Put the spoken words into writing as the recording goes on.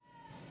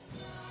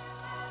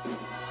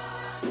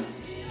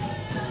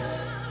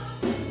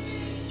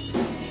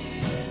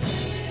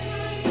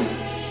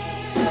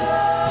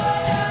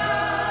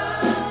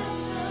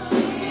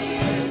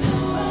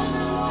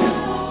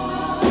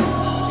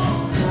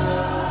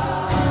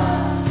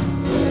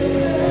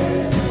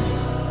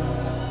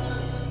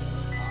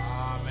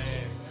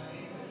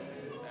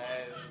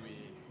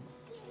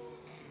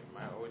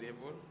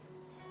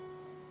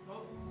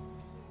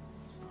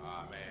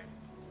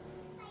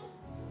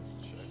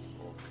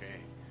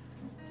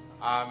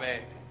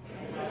Amen.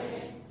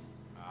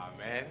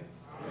 Amen.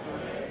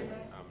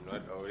 I'm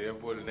not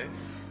audible then.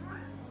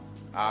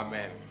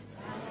 Amen.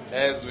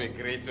 As we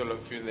greet all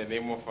of you in the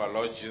name of our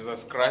Lord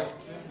Jesus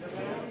Christ,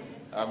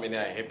 I mean,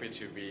 I'm happy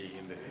to be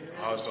in the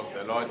house of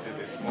the Lord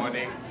this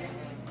morning.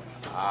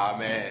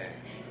 Amen.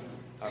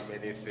 How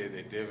many say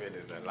the devil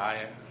is a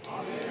liar?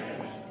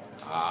 Amen.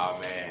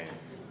 Amen.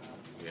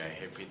 We are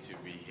happy to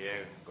be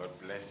here. God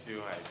bless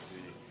you. I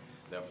see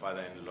the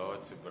father-in-law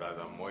to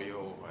Brother Moyo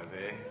over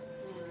there.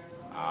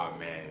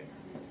 Amen.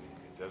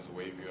 Just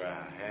wave your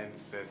hand,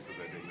 so that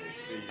they may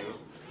see you.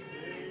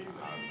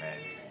 Amen.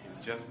 He's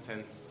just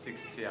turned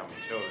 60, I'm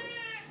told.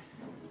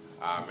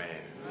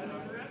 Amen.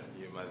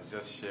 You must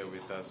just share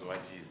with us what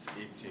he's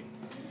eating.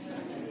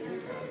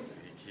 Because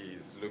he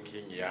is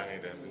looking young,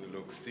 he doesn't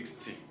look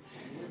 60.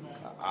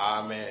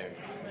 Amen.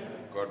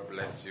 God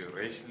bless you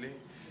richly.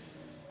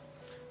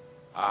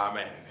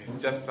 Amen.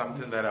 It's just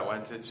something that I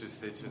wanted to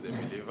say to the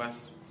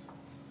believers.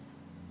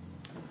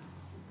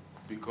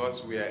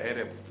 Because we are at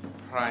a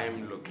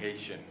prime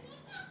location,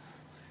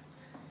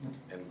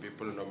 and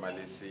people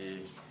normally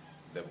see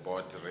the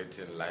board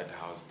written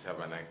Lighthouse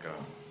Tabernacle.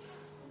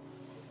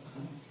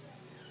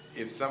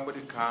 If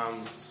somebody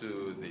comes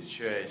to the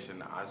church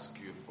and asks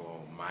you for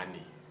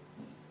money,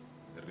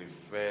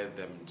 refer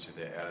them to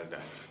the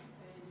elders.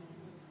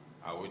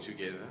 Are we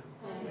together?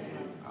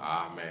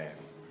 Amen.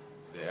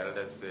 The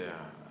elders, they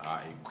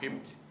are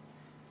equipped.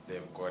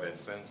 They've got a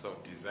sense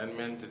of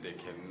discernment. They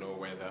can know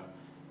whether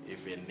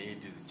if a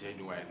need is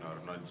genuine or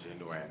not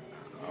genuine.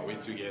 Are we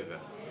together?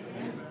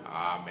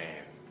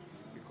 Amen.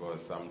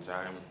 Because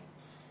sometimes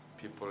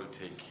people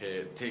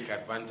take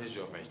advantage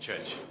of a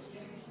church.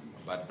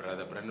 But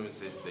Brother Brandon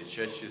says the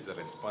church is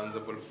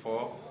responsible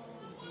for.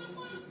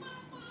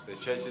 The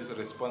church is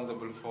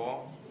responsible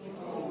for.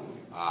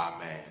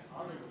 Amen.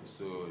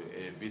 So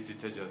a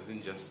visitor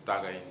doesn't just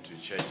stagger into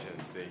church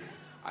and say,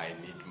 I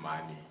need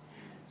money.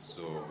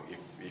 So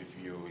if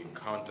you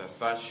encounter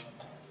such,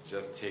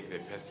 just take the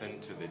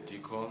person to the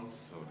deacons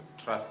or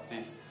the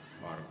trustees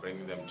or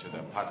bring them to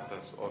the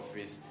pastor's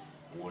office.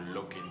 We'll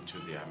look into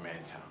their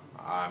matter.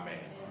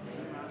 Amen.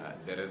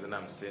 The reason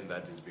I'm saying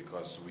that is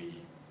because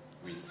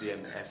we see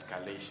an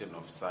escalation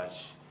of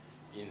such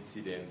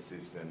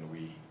incidences, and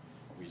we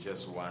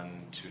just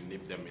want to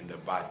nip them in the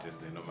bud, as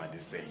they normally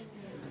say.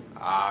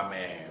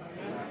 Amen.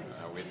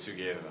 We're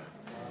together.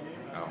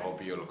 I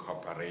hope you'll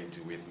cooperate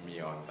with me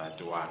on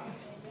that one.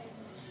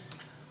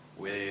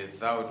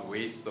 Without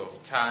waste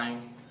of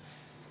time,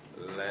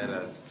 let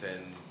us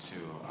turn to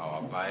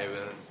our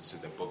Bibles,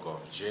 to the book of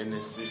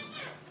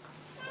Genesis.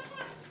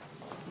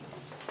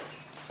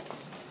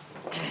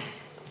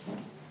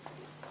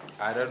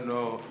 I don't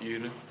know,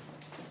 you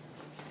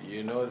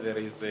know there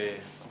is a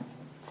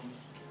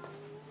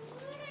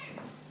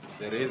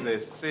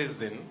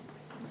season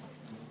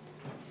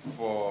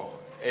for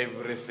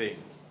everything.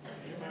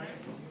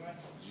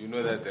 You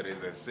know that there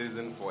is a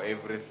season for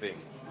everything.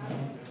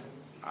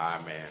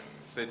 Amen.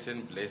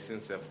 Certain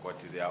blessings have got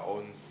their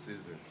own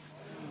seasons.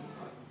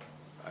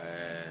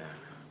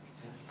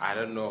 I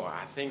don't know.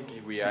 I think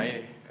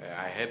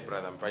I heard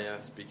Brother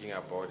Mpanya speaking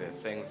about the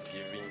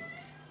Thanksgiving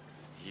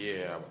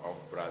here of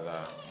Brother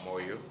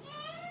Moyo.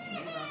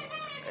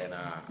 And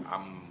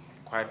I'm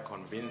quite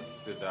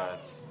convinced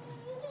that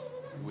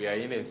we are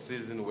in a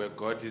season where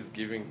God is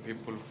giving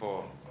people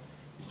for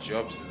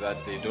jobs that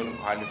they don't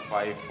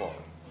qualify for,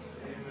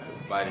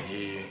 but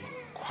He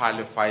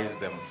qualifies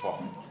them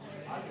for.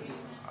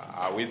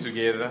 Are we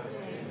together?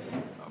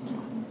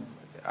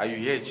 Are you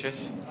here, church?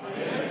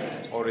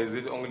 Or is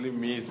it only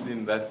me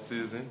seeing that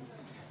season?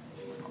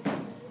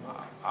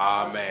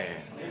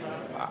 Amen.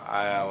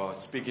 I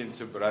was speaking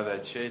to Brother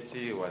Chetty.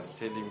 He was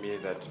telling me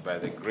that by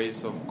the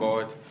grace of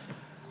God,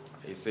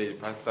 he said,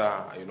 Pastor,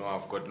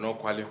 I've got no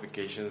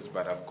qualifications,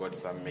 but I've got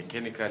some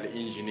mechanical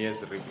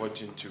engineers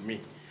reporting to me.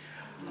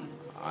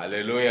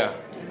 Hallelujah.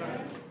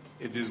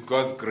 It is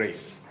God's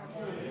grace.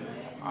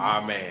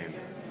 Amen.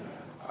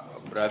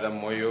 Brother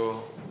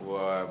Moyo,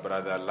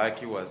 Brother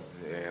Lucky was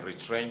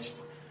retrenched,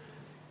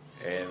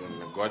 and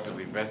God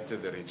reversed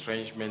the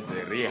retrenchment.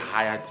 They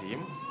rehired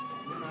him.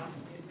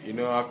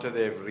 After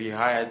they've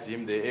rehired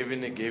him, they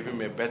even gave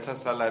him a better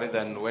salary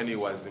than when he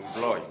was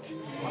employed.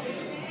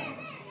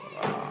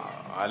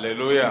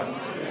 Hallelujah.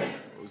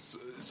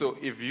 So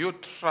if you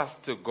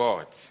trust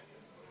God,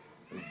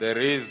 there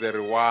is a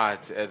reward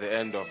at the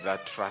end of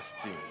that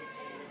trusting.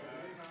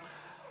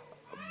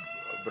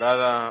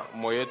 Brother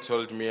Moye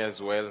told me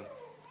as well,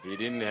 he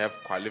didn't have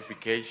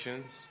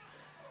qualifications,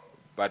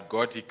 But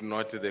God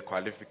ignored the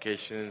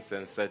qualifications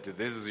and said,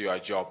 this is your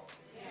job.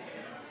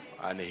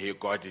 And he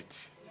got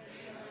it.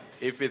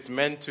 If it's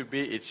meant to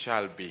be, it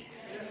shall be.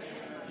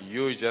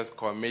 You just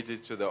commit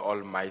it to the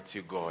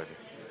Almighty God.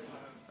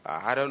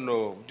 I don't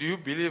know. Do you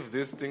believe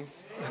these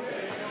things?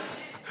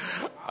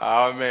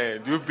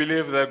 Amen. Do you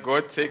believe that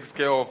God takes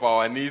care of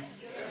our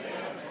needs?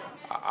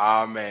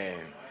 Amen.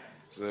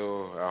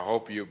 So I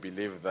hope you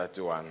believe that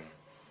one.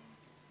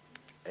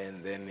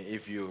 And then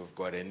if you've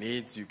got a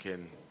need, you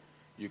can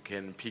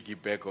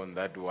piggyback on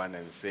that one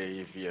and say,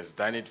 if he has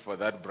done it for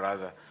that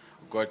brother,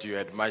 God, you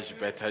had much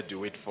better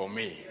do it for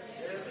me.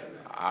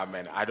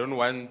 Amen. I don't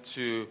want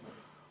to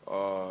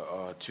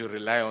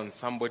rely on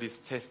somebody's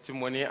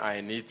testimony.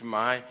 I need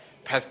my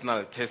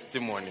personal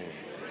testimony.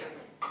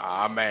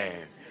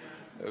 Amen.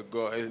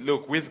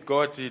 Look, with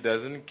God, he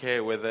doesn't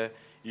care whether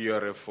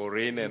you're a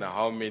foreigner and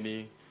how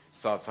many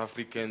South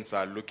Africans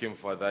are looking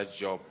for that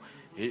job.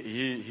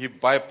 He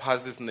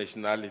bypasses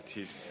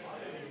nationalities.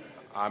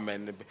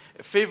 Amen.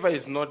 Favor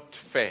is not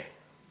fair.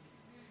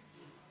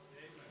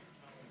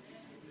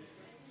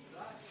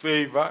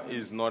 Favor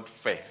is not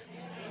fair.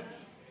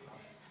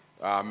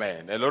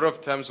 Amen. A lot of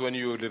times when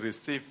you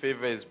receive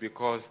favor is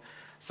because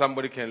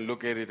somebody can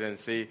look at it and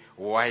say,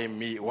 why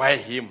me? Why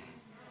him?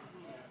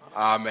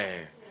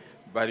 Amen.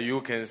 But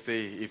you can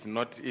say, if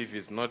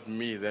it's not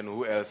me, then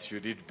who else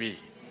should it be?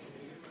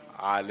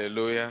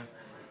 Hallelujah.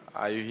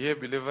 Are you here,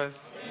 believers?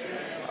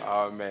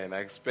 Amen. I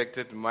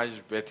expected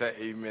much better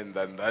amen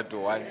than that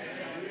one.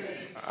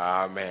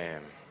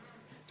 Amen.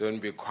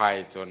 Don't be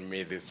quiet on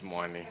me this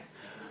morning.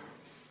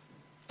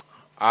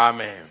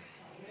 Amen.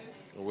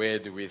 Where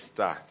do we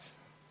start?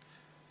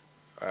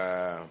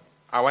 I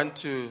want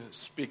to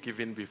speak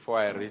even before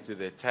I read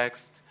the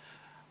text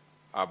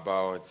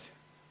about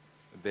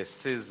the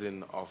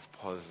season of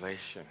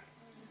possession.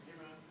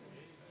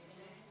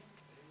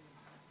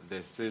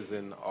 The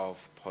season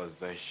of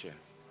possession.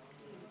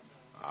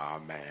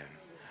 Amen.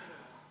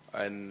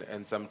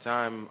 And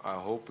sometime I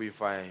hope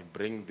if I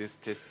bring these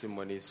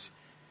testimonies,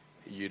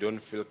 you don't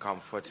feel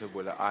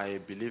comfortable. I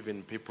believe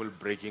in people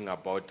bragging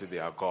about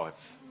their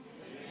gods.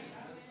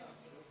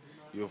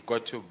 You've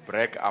got to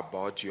brag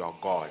about your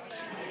God.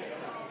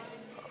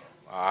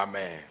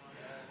 Amen.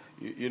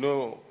 You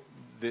know,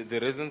 the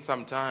reason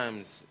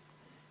sometimes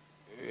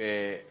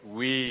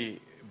we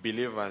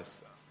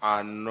believers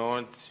are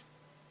not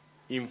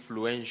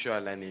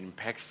influential and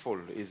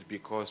impactful is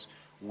because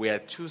we are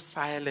too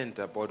silent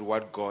about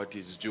what God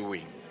is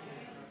doing.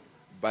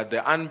 But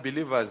the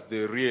unbelievers, they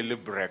really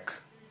brag.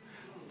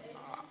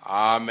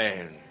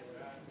 Amen.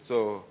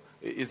 So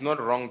it's not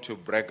wrong to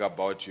brag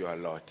about your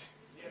Lord.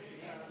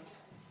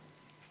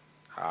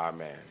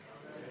 Amen.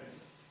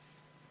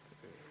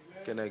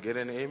 Can I get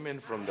an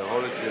amen from the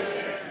whole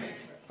church?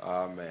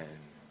 Amen.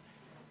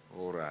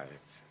 All right.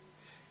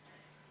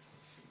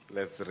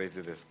 Let's read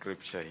the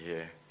scripture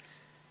here.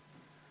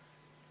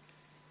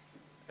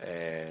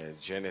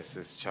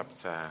 Genesis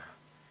chapter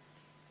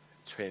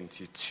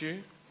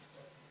 22,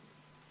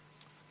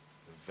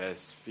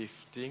 verse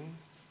 15.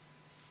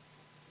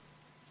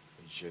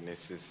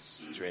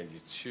 Genesis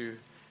 22,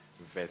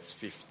 verse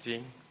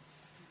 15.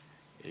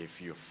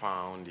 If you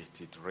found it,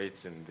 it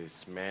reads in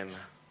this manner.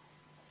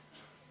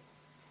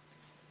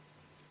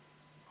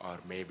 Or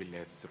maybe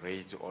let's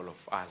read all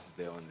of us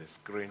there on the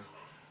screen.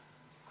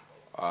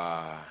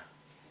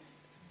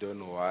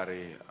 Don't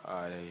worry.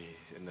 I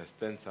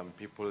understand some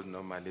people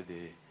normally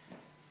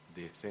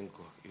they think,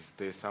 is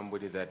there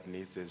somebody that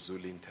needs a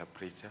Zulu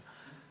interpreter?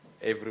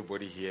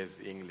 Everybody hears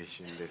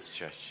English in this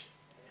church.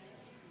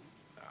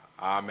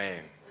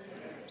 Amen.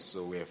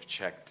 So we have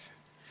checked.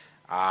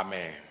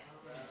 Amen.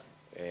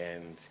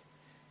 And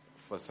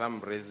for some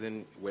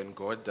reason, when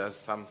God does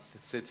some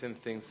certain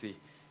things,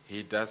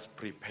 He does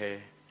prepare.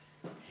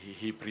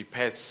 He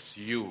prepares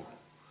you.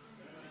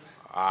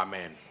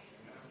 Amen.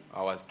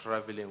 I was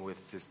traveling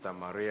with Sister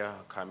Maria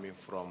coming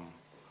from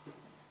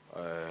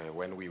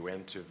when we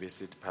went to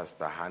visit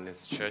Pastor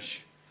Hannes'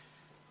 church.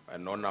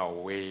 And on our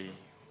way,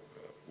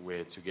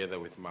 we're together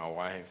with my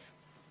wife.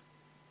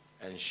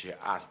 And she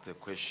asked the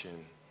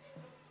question,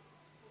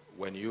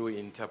 when you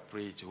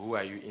interpret, who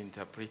are you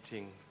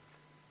interpreting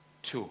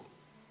to?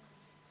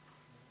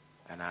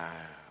 And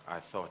I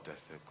thought, I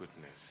said,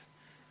 goodness,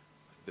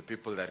 the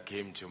people that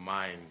came to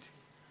mind,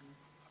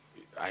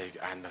 I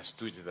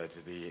understood that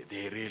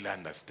they really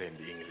understand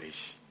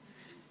English.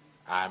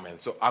 Amen.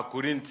 So I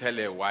couldn't tell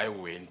her why we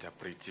were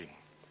interpreting.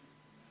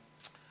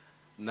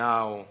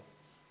 Now,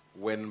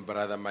 when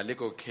Brother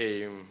Maliko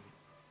came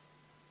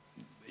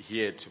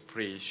here to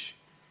preach,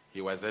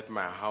 he was at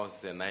my house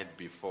the night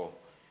before.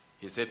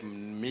 He said,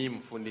 me,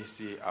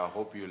 Mfundisi, I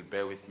hope you'll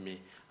bear with me.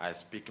 I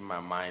speak in my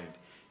mind.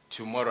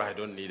 Tomorrow I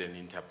don't need an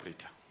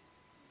interpreter.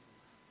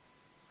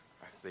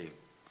 I say,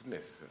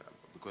 goodness,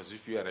 because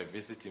if you are a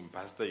visiting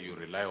pastor, you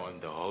rely on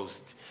the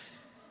host.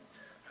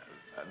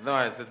 No,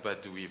 I said,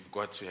 but we've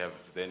got to have.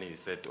 Then he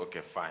said, okay,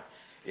 fine.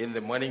 In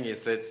the morning he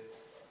said,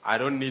 I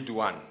don't need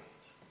one.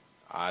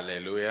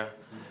 Hallelujah.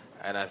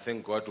 And I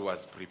think God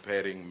was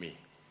preparing me.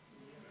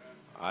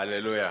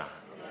 Hallelujah.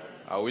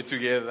 Are we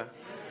together?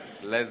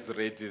 Let's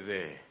read it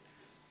there.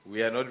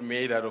 We are not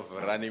made out of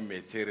running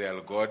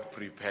material. God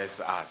prepares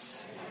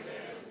us.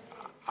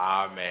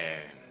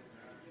 Amen.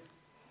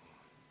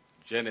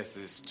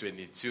 Genesis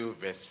 22,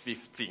 verse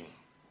 15.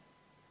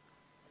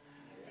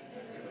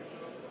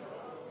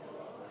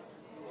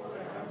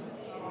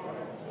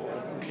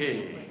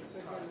 Okay.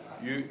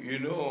 You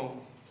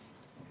know,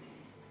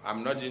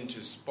 I'm not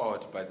into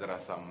sport, but there are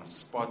some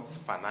sports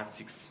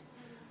fanatics.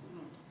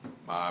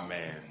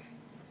 Amen.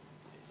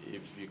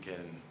 If you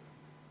can,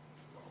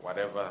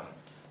 whatever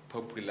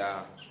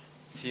popular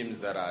teams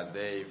that are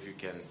there, if you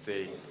can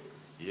say,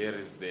 here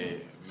is the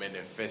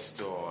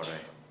manifesto or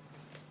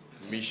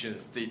a mission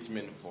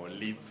statement for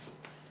Leeds,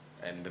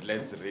 and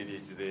let's read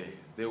it there.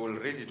 They will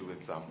read it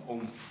with some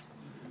oomph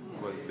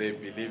because they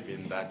believe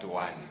in that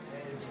one.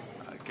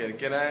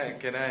 Can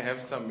I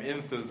have some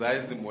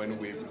enthusiasm when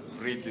we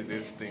read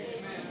these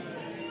things?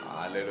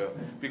 Hallelujah.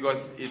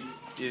 Because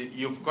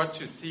you've got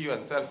to see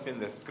yourself in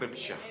the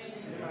scripture.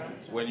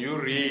 When you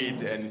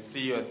read and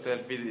see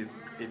yourself,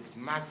 it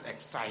must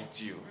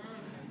excite you.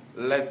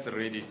 Let's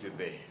read it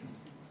there.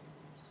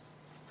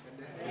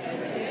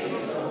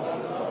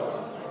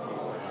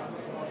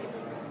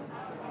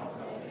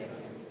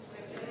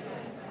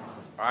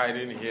 I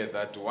didn't hear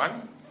that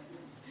one.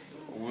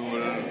 We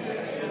will.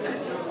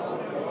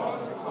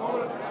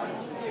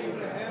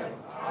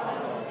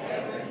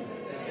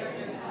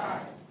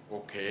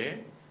 Okay.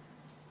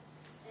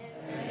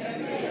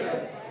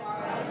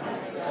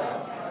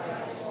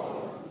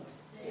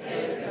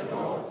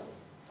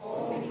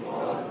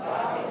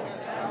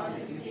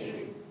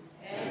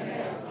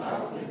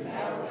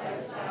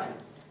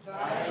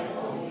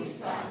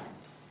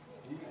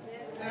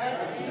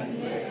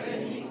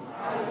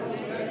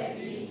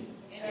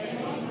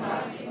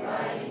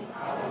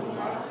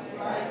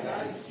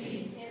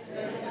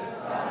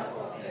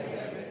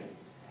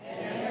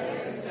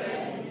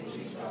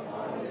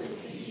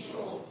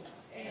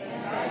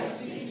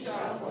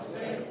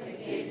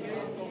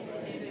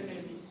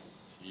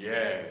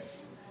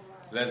 Yes.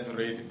 Let's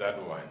read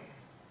that one.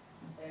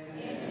 And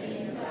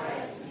in thy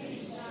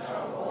seed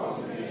shall all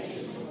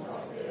nations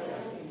of the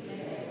earth be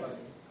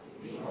blessed,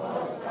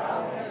 because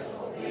thou hast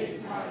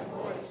obeyed my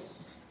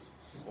voice.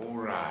 All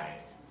right.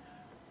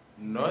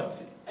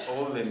 Not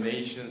all the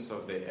nations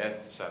of the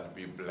earth shall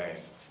be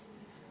blessed,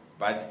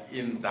 but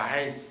in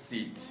thy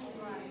seed.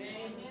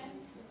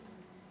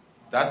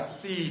 That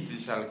seed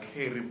shall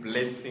carry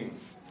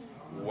blessings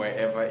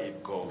wherever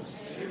it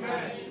goes.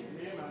 Amen.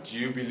 Do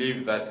you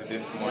believe that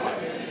this morning?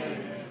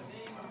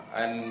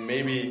 And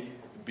maybe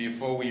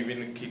before we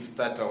even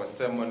kickstart our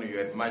sermon, you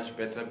had much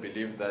better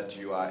believe that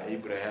you are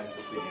Abraham's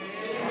seed.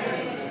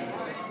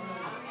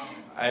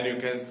 And you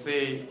can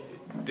say,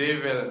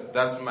 devil,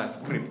 that's my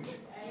script.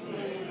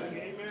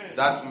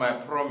 That's my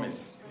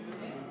promise.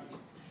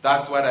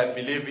 That's what I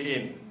believe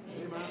in.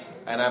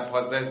 And I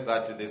possess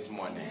that this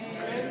morning.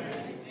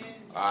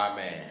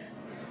 Amen.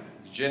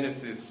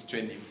 Genesis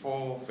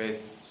 24,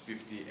 verse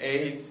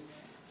 58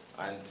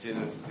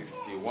 until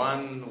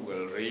 61.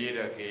 We'll read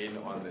again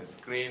on the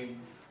screen.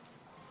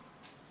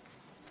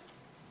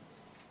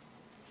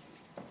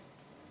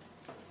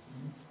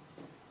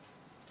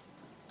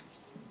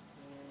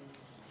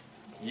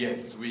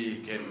 Yes, we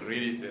can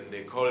read it. And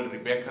they called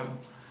Rebekah.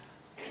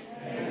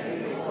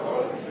 And they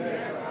called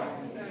Rebekah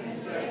and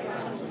said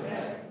unto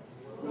her,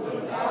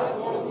 wilt thou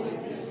go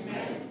with this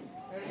man?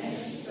 And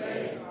she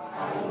said,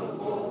 I will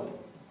go.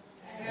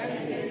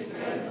 And they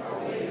sent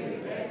away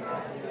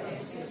Rebekah her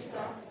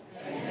sister,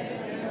 and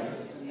her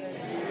nurses, and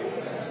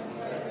Abraham's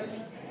servant,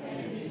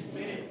 and his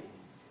maid.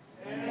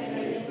 And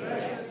they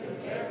blessed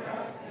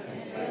Rebekah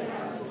and said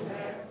unto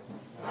her,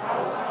 thou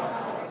art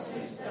our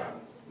sister,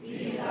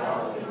 be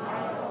thou the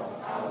mother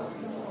of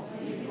thousands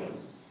of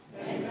millions,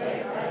 and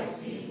let thy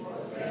seed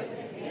possess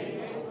the gate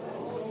of the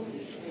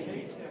holy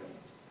gate.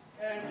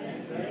 And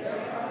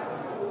Rebekah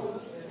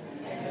arose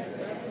and her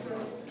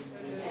vessel,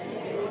 and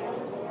gave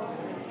up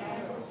the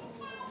cattle,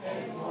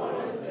 and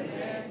followed the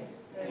man,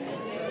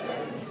 and said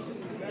unto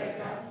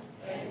Rebekah,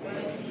 and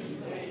went his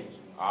way.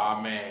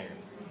 Amen.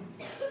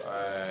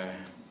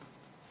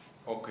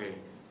 Okay.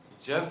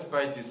 Just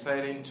by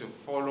deciding to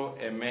follow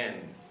a man,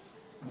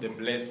 the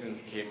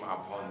blessings came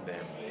upon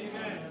them.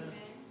 Amen.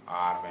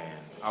 Amen.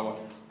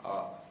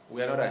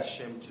 We are not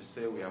ashamed to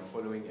say we are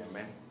following a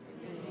man.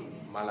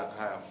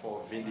 Malachi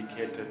 4,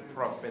 vindicated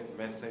prophet,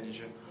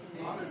 messenger.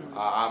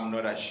 I'm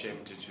not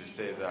ashamed to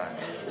say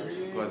that.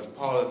 Because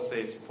Paul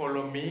says,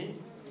 follow me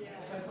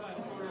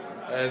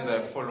as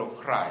I follow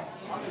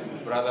Christ.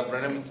 Brother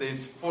Branham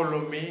says,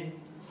 follow me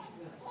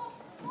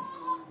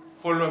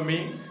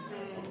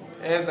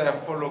as I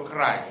follow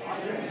Christ.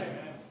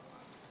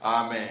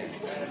 Amen.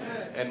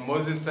 And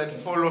Moses said,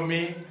 follow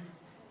me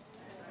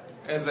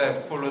as I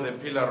follow the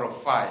pillar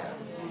of fire.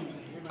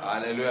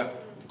 Hallelujah.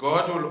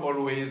 God will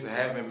always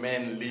have a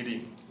man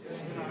leading.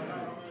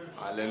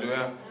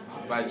 Hallelujah.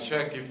 But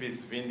check if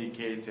it's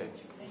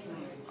vindicated.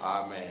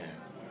 Amen.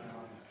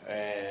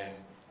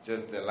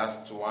 Just the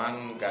last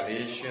one,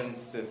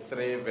 Galatians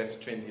 3, verse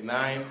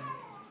 29.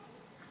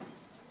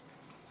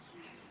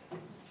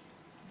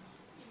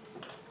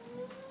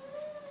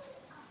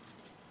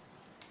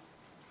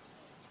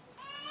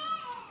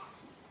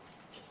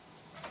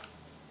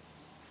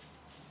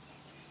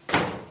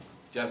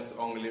 just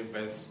only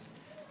verse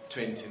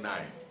 29.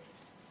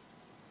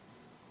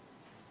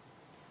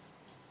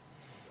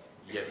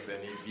 Yes,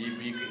 and if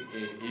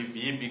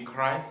ye be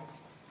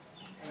Christ,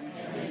 then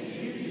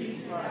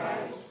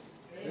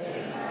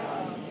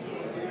are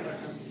ye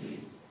mercy,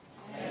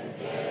 and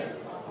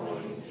heirs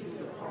according to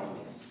the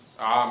promise.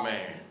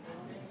 Amen.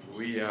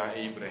 We are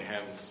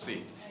Abraham's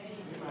seed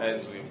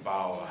as we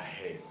bow our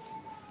heads.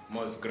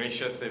 Most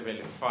gracious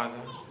Heavenly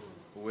Father,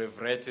 we've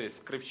read a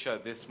scripture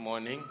this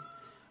morning,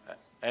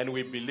 and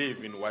we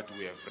believe in what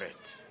we have read,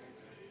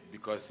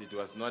 because it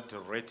was not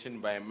written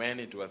by man,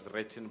 it was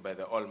written by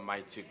the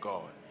Almighty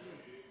God.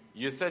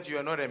 You said you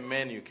are not a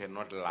man, you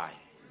cannot lie.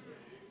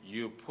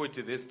 You put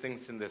these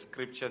things in the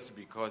scriptures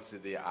because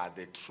they are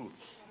the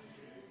truth.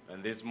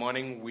 And this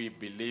morning we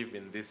believe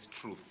in these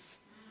truths.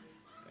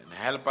 And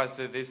help us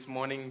this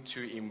morning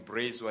to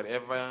embrace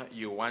whatever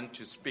you want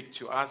to speak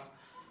to us.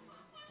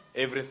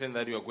 Everything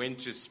that you are going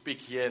to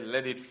speak here,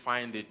 let it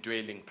find a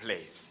dwelling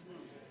place.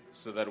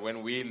 So that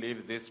when we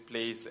leave this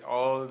place,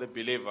 all the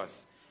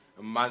believers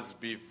must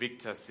be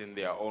victors in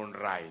their own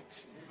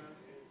right.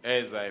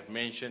 As I've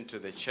mentioned to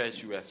the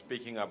church, we are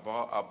speaking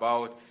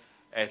about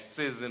a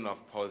season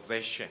of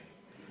possession.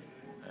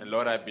 And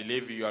Lord, I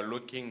believe you are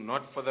looking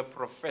not for the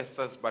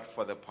professors, but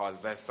for the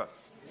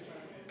possessors.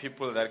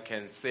 People that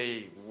can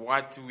say,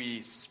 what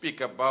we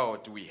speak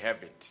about, we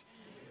have it.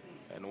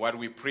 And what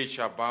we preach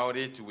about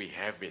it, we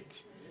have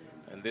it.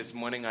 And this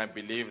morning, I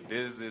believe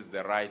this is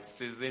the right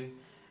season.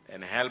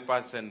 And help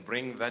us and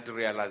bring that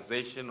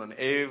realization on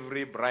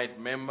every bright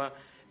member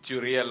to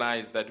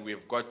realize that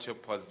we've got to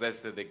possess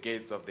the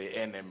gates of the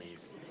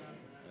enemies.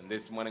 And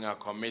this morning I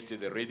commit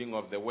the reading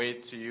of the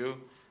word to you.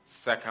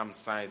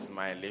 Circumcise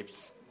my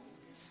lips.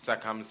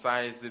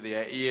 Circumcise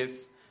their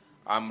ears.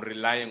 I'm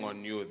relying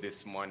on you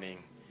this morning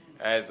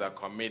as I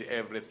commit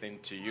everything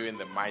to you in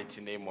the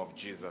mighty name of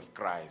Jesus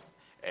Christ.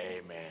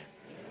 Amen.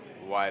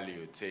 Amen. While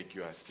you take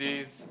your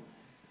seats.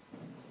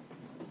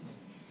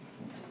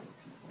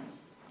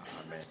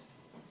 Amen.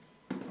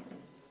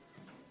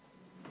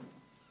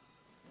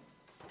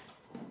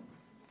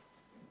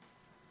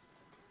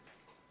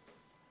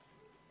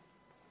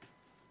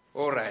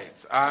 All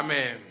right.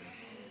 Amen.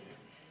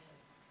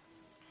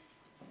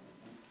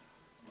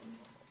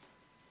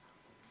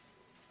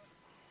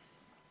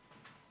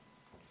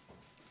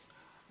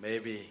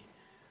 Maybe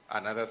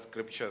another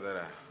scripture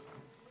that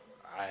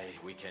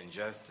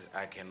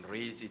I can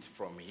read it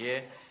from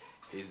here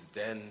is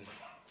then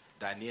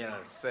Daniel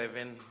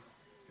 7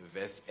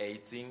 verse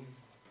 18.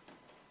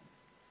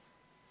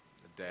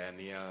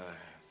 Daniel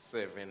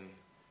 7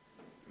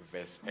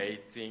 verse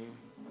 18.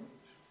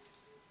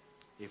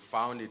 He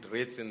found it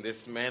written in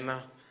this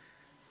manner,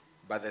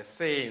 but the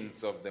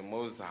saints of the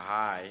Most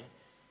High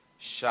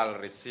shall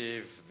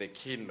receive the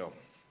kingdom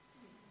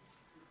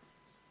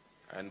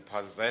and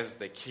possess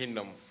the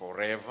kingdom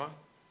forever,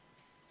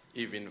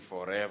 even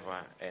forever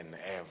and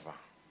ever.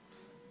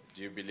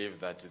 Do you believe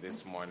that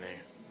this morning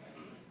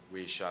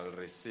we shall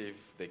receive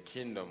the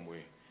kingdom,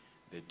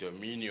 the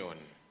dominion?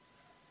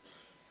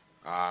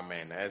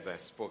 Amen. As I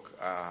spoke,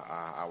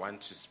 I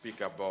want to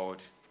speak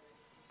about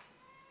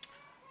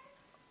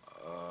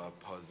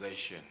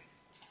possession.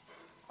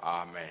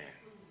 Amen.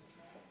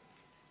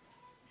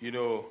 You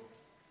know,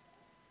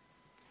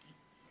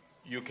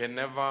 you can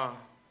never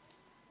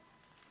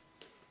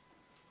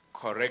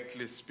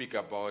correctly speak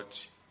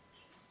about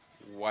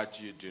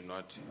what you do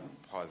not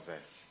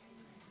possess.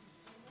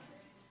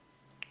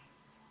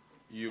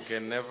 You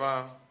can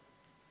never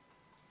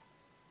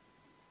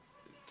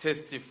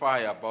testify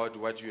about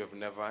what you have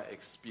never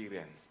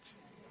experienced.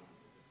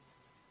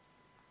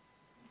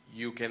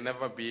 You can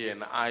never be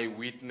an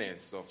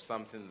eyewitness of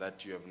something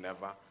that you have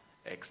never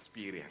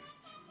experienced.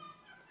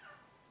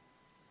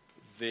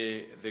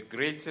 The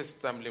greatest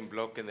stumbling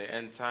block in the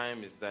end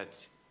time is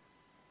that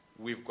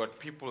we've got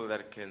people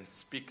that can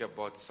speak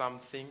about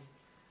something,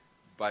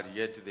 but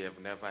yet they have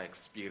never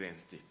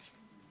experienced it.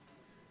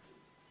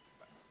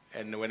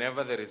 And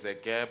whenever there is a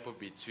gap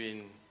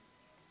between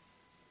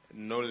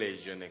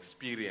knowledge and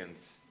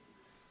experience,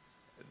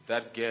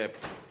 that gap,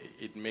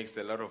 it makes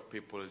a lot of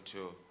people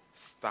to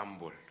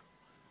stumble.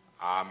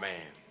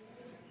 Amen.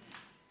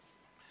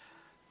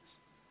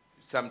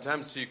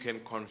 Sometimes you can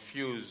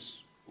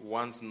confuse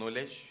one's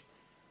knowledge,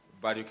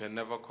 but you can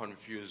never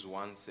confuse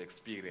one's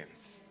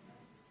experience.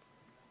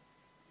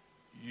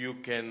 You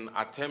can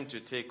attempt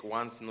to take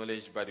one's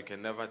knowledge, but you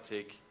can never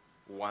take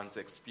one's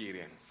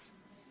experience.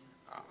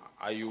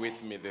 Are you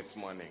with me this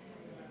morning?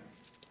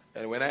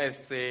 And when I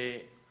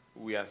say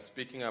we are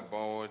speaking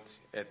about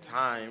a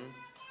time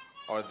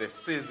or the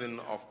season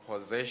of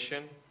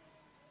possession,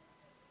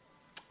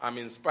 I'm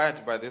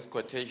inspired by this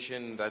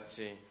quotation that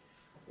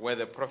where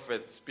the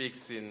prophet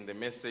speaks in the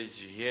message,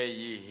 "Hear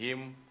ye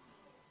him,"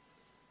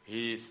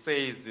 he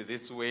says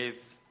these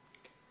words,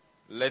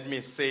 "Let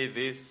me say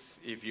this,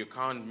 if you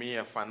count me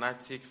a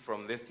fanatic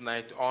from this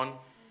night on,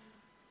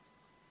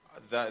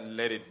 that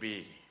let it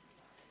be.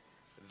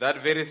 That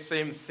very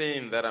same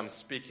thing that I'm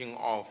speaking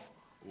of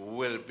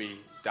will be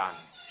done."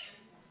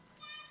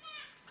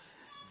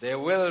 there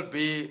will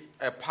be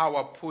a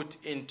power put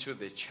into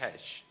the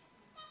church,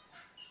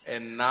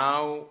 and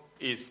now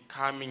is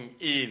coming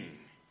in,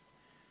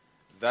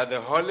 that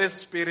the Holy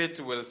Spirit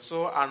will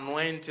so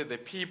anoint the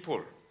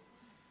people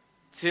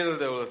till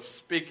they will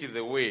speak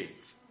the word,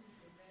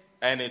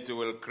 and it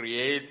will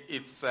create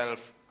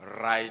itself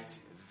right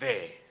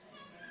there.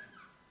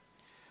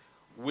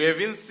 We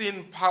haven't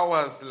seen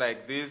powers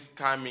like this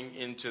coming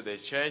into the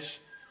church.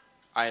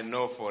 I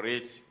know for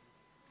it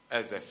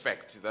as a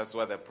fact. That's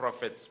what the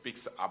prophet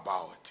speaks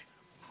about.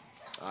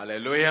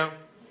 Hallelujah.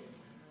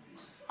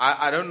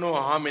 I don't know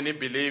how many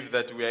believe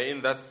that we are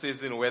in that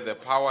season where the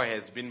power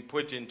has been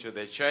put into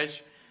the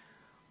church,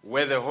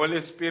 where the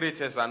Holy Spirit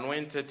has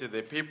anointed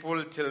the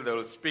people till they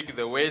will speak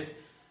the word,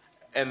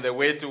 and the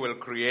word will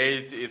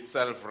create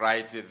itself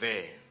right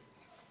there.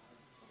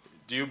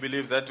 Do you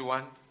believe that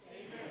one?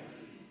 Amen.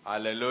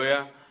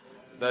 Hallelujah.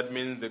 That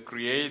means the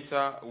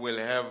Creator will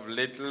have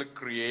little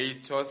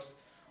creators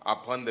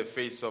upon the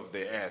face of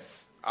the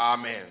earth.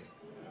 Amen.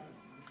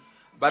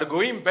 But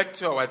going back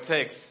to our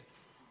text,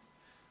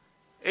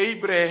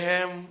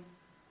 Abraham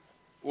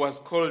was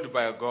called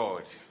by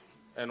God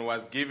and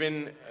was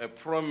given a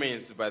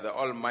promise by the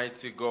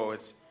Almighty God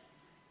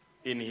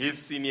in his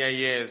senior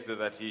years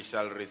that he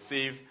shall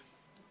receive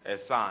a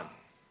son.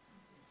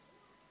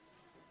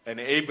 And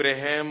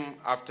Abraham,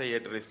 after he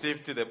had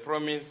received the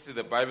promise,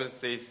 the Bible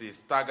says he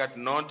staggered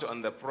not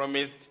on the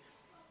promise.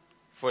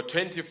 For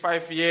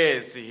 25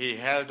 years he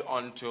held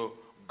on to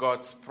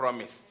God's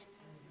promise.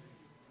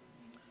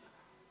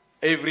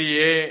 Every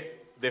year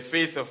the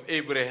faith of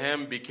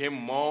Abraham became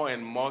more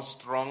and more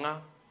stronger,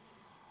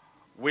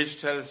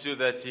 which tells you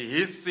that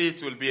his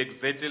seed will be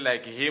exactly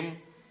like him.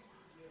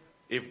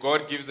 If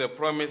God gives a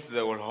promise,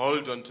 they will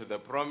hold on to the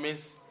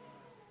promise.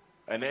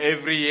 And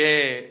every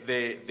year,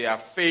 their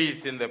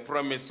faith in the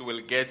promise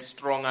will get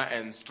stronger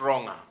and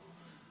stronger.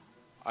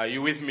 Are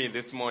you with me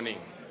this morning?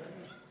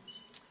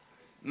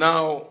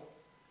 Now,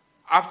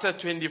 after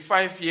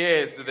 25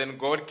 years, then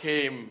God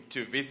came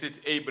to visit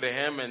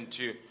Abraham and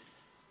to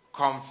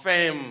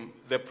confirm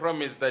the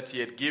promise that he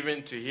had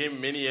given to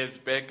him many years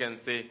back and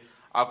say,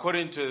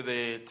 according to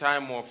the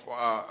time of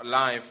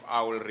life,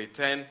 I will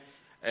return,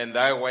 and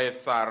thy wife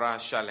Sarah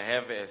shall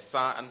have a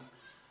son.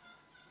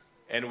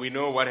 And we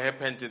know what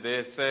happened to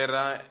there.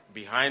 Sarah,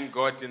 behind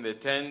God in the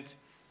tent,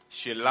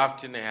 she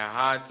laughed in her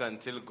heart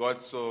until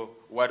God saw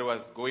what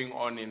was going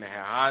on in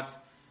her heart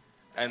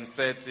and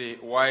said,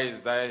 why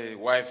is thy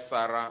wife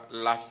Sarah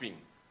laughing?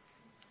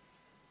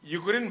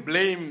 You couldn't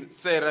blame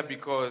Sarah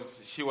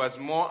because she was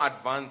more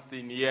advanced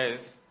in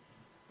years.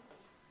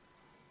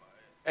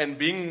 And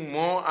being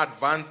more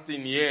advanced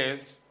in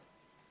years,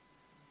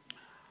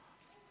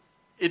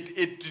 it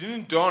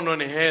didn't dawn on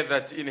her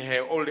that in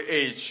her old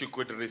age she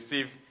could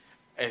receive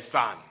a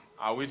son.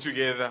 Are we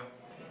together?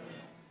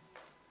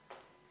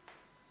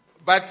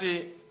 But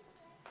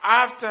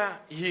after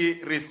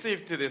he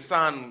received the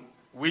son,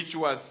 which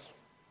was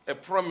a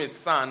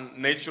promised son,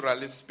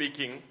 naturally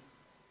speaking,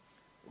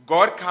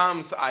 God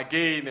comes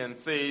again and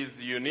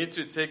says, you need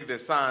to take the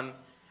son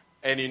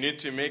and you need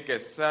to make a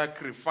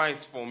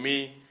sacrifice for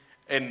me,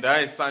 and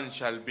thy son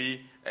shall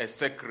be a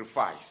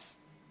sacrifice.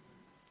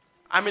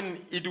 I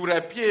mean, it would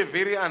appear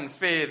very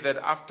unfair that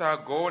after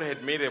God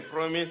had made a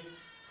promise,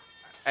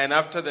 and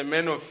after the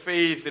man of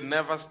faith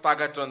never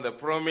staggered on the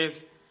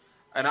promise,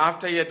 and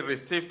after he had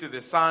received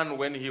the son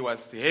when he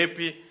was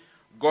happy,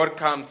 God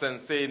comes and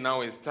says,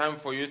 now it's time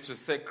for you to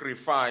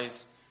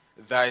sacrifice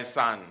thy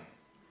son.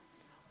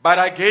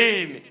 But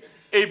again,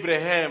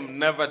 Abraham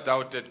never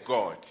doubted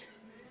God.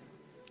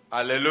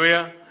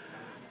 Hallelujah.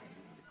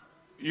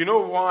 You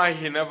know why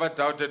he never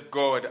doubted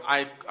God?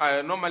 I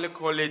normally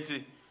call it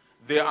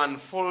the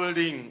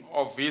unfolding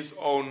of his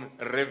own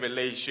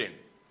revelation.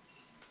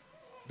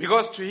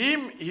 Because to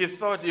him, he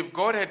thought, if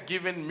God had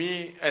given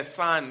me a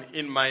son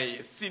in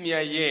my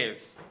senior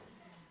years,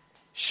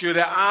 should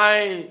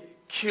I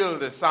kill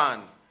the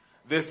son?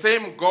 The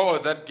same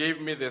God that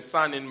gave me the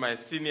son in my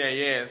senior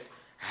years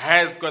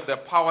has got the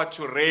power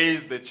to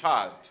raise the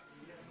child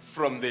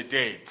from the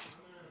dead.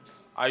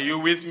 Are you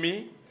with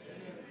me?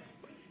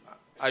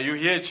 Are you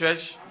here,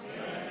 church?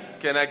 Amen.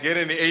 Can I get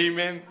an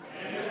amen?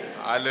 Amen.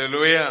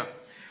 Hallelujah.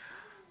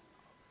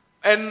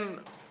 And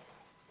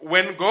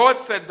when God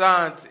said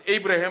that,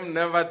 Abraham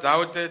never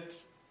doubted.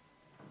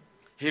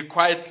 He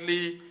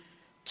quietly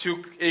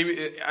took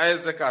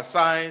Isaac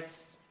aside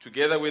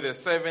together with the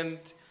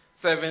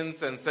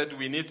servants and said,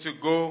 we need to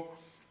go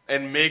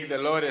and make the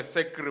Lord a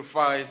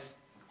sacrifice.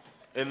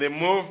 And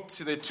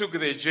they took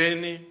the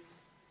journey.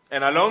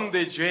 And along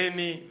the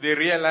journey, they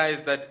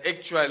realized that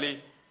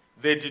actually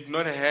they did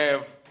not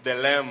have the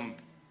lamb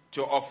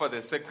to offer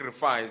the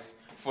sacrifice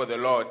for the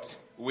Lord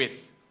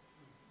with.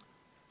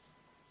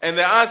 And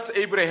they asked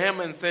Abraham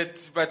and said,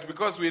 but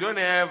because we don't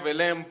have a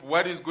lamb,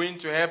 what is going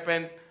to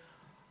happen?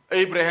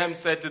 Abraham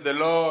said, the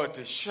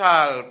Lord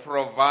shall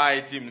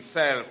provide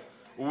himself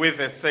with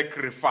a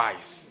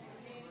sacrifice.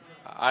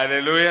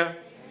 Hallelujah.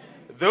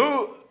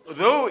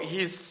 Though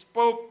he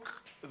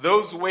spoke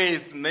those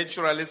words,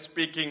 naturally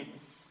speaking,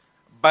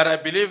 But I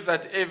believe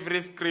that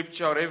every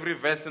scripture or every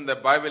verse in the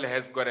Bible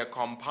has got a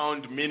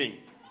compound meaning.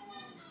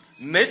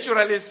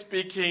 Naturally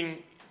speaking,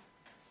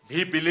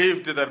 he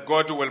believed that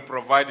God will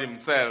provide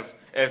himself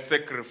a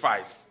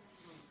sacrifice.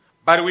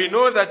 But we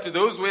know that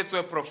those words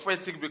were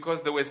prophetic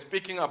because they were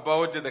speaking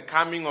about the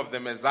coming of the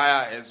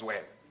Messiah as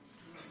well.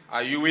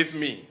 Are you with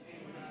me?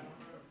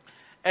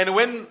 And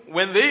when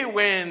they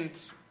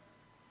went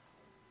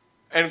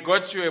and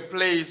got to a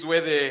place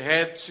where they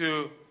had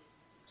to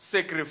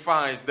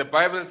sacrifice, the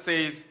Bible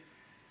says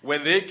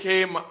when they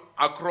came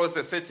across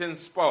a certain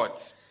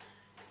spot,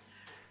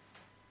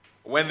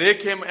 when they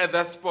came at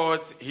that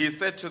spot, he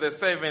said to the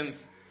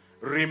servants,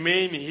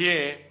 remain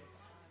here.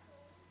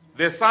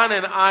 The son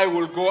and I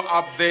will go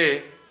up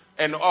there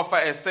and offer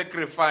a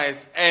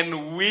sacrifice,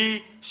 and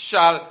we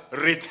shall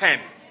return.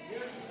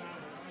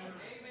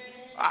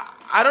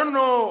 I don't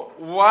know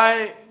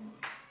why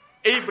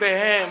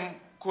Abraham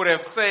could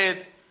have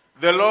said,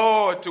 the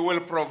Lord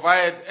will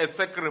provide a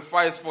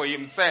sacrifice for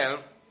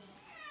himself.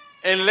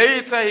 And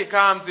later he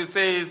comes, he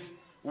says,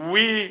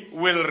 we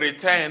will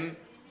return.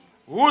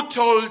 Who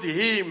told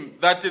him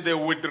that they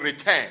would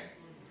return?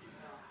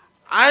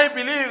 I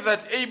believe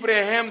that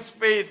Abraham's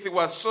faith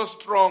was so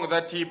strong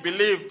that he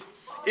believed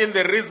in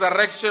the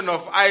resurrection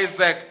of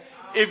Isaac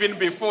even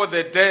before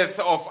the death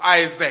of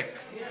Isaac.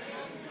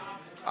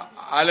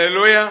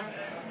 Hallelujah.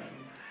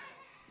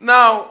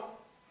 Now,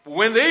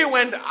 when they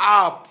went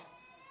up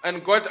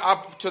and got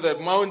up to the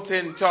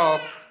mountain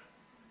top,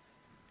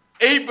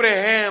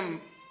 Abraham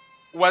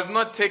was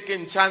not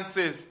taking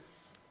chances.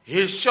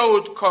 He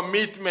showed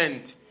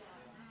commitment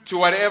to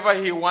whatever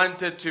he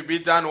wanted to be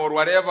done or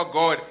whatever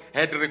God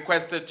had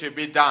requested to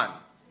be done.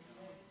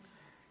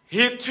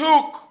 He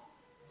took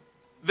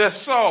the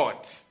sword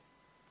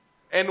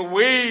and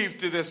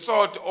waved the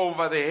sword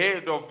over the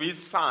head of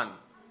his son,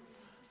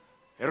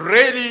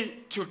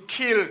 ready to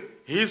kill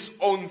his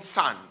own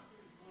son.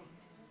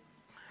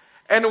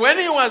 And when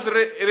he was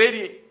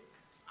ready,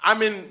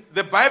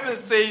 the Bible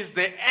says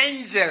the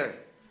angel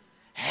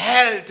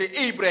held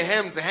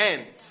Abraham's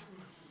hand,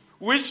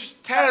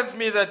 which tells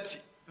me that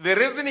the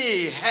reason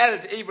he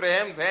held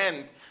Abraham's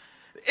hand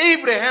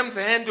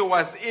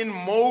was in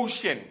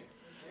motion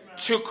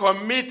to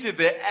commit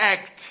the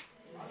act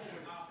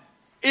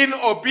in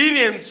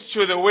obedience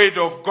to the word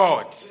of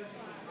God.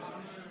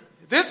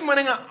 This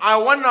morning, I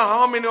wonder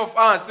how many of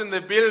us in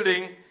the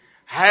building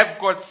have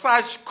got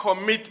such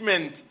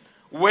commitment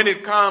when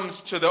it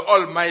comes to the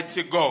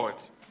Almighty God.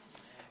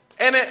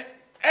 And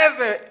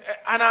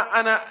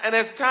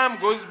as time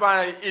goes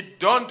by, it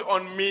dawned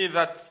on me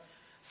that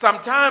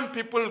sometimes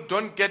people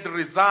don't get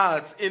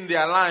results in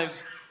their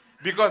lives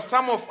because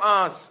some of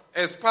us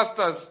as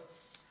pastors,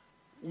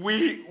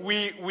 we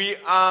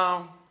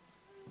are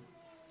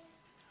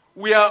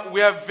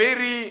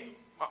very,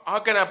 how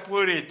can I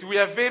put it? We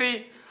are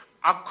very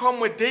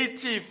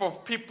accommodative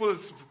of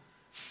people's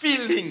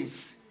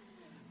feelings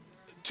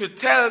to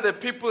tell the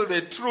people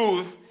the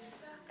truth,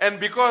 and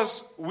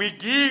because we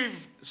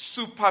give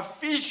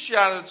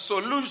superficial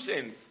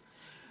solutions,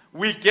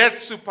 we get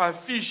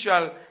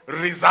superficial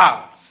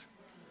results.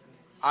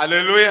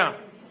 Hallelujah.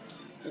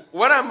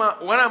 What am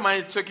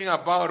I talking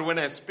about when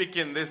I speak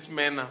in this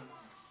manner?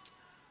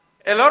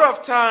 A lot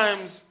of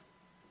times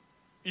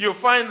you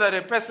find that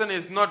a person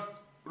is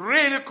not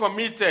really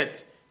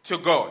committed to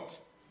God.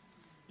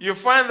 You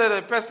find that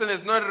a person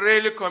is not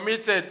really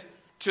committed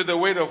to the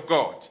word of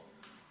God.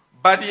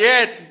 But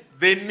yet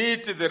they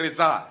need the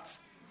result.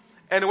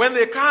 And when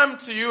they come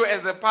to you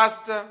as a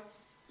pastor,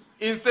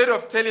 instead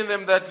of telling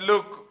them that,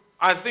 look,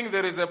 I think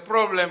there is a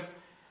problem,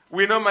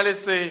 we normally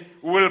say,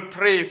 we'll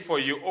pray for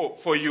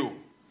you.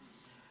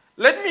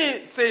 Let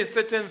me say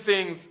certain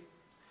things.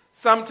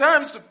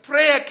 Sometimes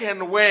prayer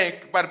can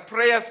work, but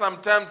prayer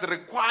sometimes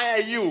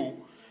requires you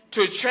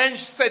to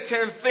change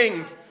certain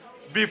things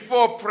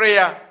before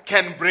prayer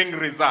can bring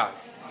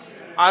results.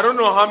 I don't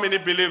know how many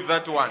believe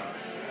that one.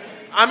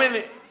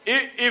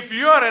 If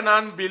you are an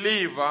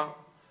unbeliever,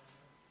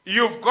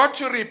 you've got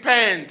to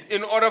repent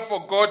in order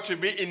for God to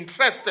be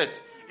interested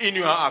in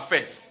your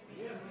affairs.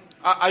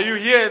 Are you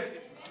here,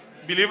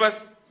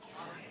 believers?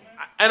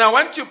 And I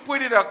want to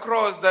put it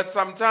across that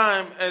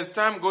sometime, as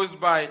time goes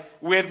by,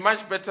 we had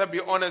much better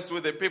be honest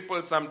with the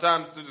people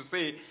sometimes to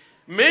say,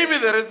 maybe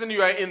the reason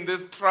you are in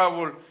this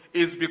trouble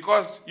is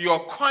because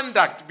your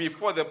conduct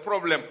before the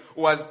problem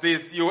was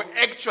this. You were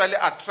actually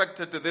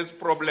attracted to this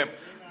problem.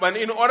 But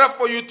in order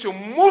for you to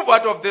move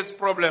out of this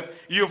problem,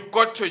 you've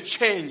got to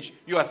change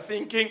your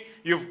thinking.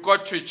 You've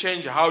got to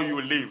change how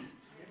you live.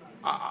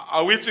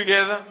 Are we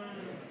together?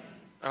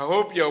 I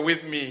hope you're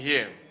with me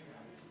here.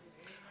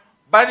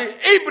 But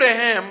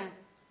Abraham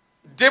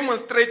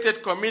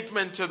demonstrated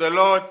commitment to the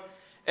Lord.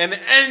 An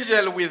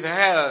angel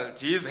withheld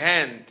his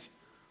hand.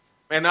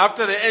 And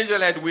after the angel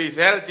had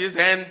withheld his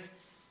hand,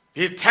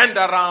 he turned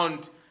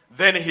around.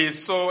 Then he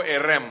saw a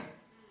ram.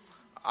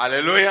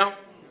 Hallelujah.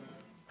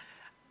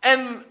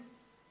 And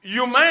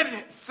you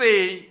might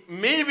say,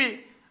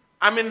 maybe,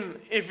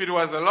 if it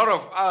was a lot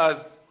of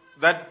us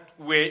that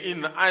were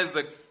in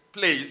Isaac's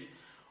place,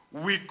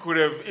 we could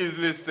have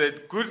easily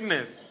said,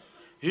 goodness,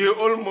 he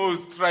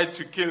almost tried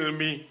to kill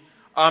me.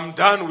 I'm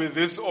done with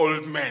this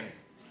old man.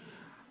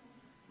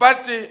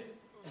 But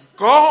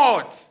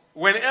God,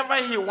 whenever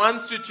he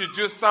wants you to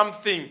do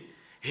something,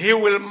 he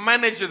will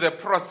manage the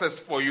process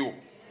for you.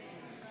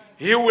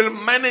 He will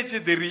manage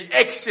the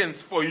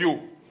reactions for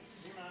you.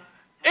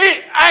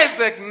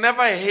 Isaac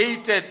never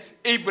hated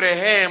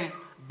Abraham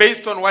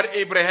based on what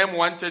Abraham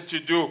wanted to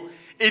do.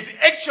 It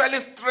actually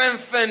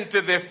strengthened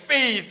the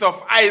faith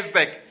of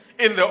Isaac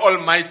in the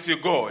Almighty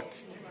God.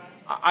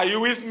 Are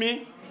you with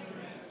me?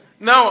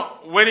 Now,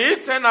 when he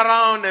turned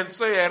around and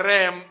saw a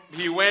ram,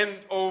 he went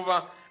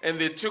over and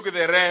they took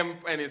the ram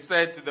and he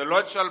said, the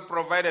Lord shall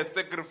provide a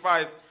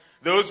sacrifice.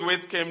 Those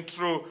words came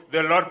true.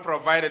 The Lord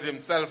provided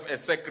himself a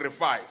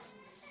sacrifice.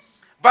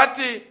 But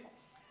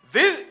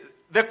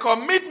the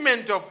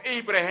commitment of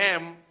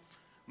Abraham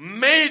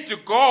made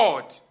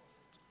God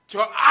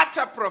to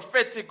utter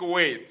prophetic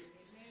words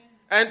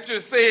and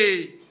to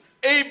say,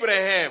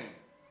 Abraham.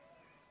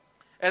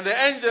 And the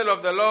angel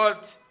of the Lord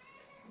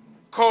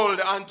called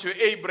unto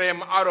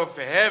Abraham out of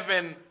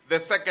heaven the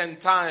second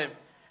time.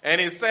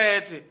 And he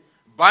said,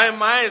 by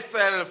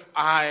myself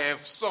I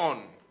have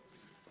sworn.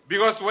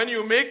 Because when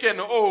you make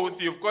an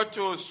oath, you've got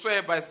to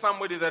swear by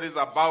somebody that is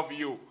above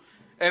you.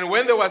 And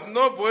when there was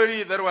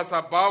nobody that was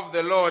above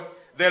the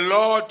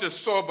Lord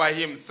swore by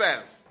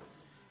himself.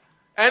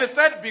 And it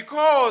said,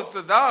 because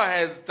thou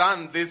hast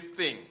done this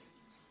thing,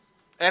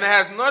 and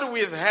hast not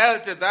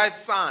withheld thy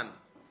son,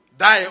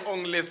 thy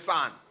only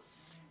son,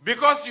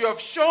 because you have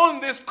shown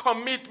this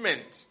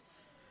commitment,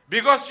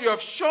 because you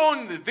have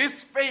shown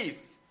this faith,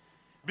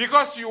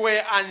 because you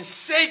were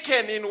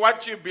unshaken in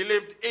what you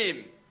believed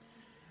in,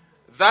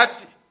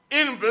 that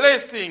in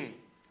blessing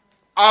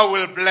I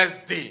will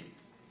bless thee.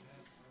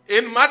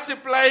 In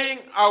multiplying,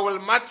 I will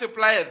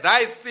multiply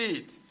thy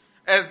seed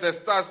as the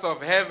stars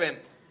of heaven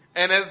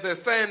and as the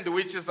sand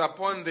which is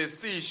upon the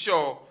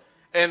seashore,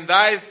 and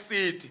thy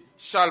seed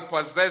shall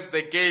possess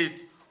the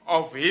gate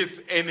of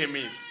his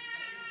enemies.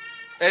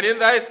 And in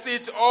thy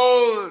seed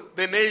all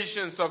the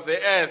nations of the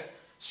earth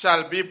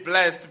shall be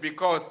blessed,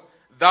 because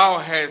thou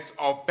hast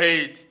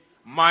obeyed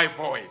my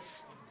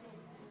voice.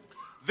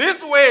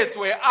 These words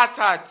were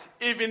uttered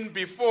even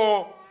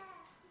before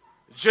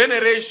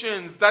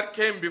generations that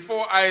came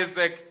before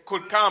Isaac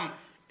could come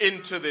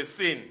into the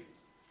scene.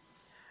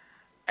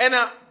 And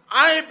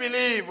I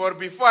believe, or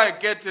before I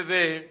get to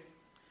there,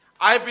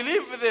 I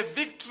believe the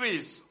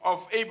victories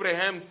of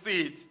Abraham's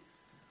seed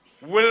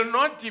will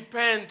not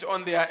depend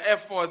on their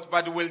efforts,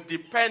 but will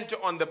depend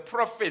on the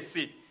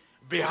prophecy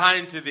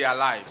behind their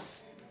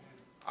lives.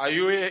 Are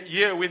you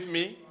here with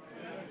me?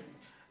 Amen.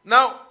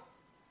 Now,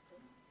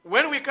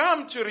 when we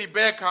come to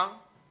Rebekah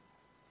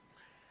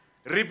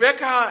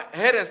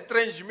had a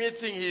strange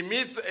meeting. He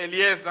meets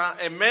Eliezer,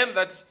 a man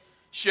that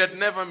she had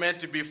never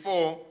met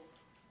before.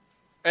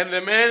 And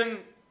the man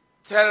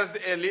tells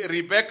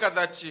Rebekah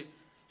that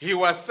he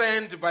was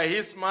sent by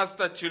his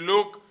master to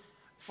look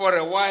for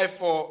a wife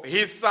for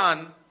his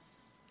son.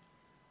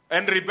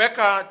 And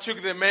Rebekah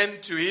took the man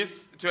to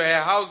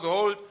her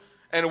household.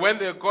 And when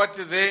they got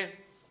there,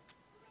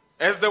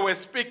 as they were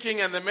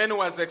speaking and the man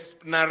was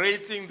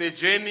narrating the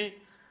journey,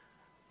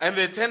 and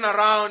they turned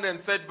around and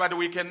said, but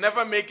we can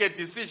never make a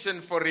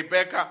decision for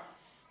Rebekah.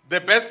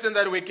 The best thing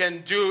that we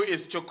can do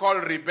is to call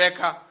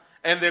Rebekah.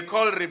 And they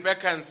called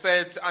Rebekah and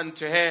said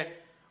unto her,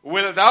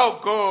 will thou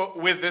go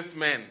with this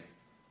man?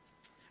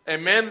 A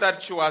man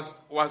that she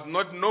was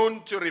not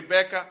known to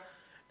Rebekah,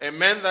 a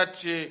man that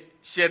she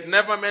had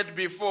never met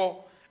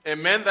before, a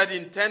man that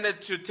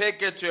intended to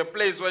take her to a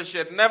place where she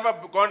had never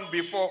gone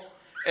before,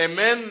 a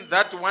man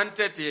that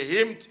wanted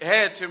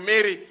her to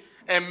marry,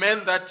 a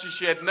man that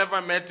she had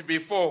never met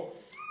before.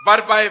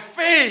 But by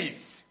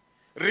faith,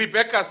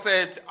 Rebekah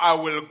said, I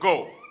will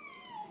go.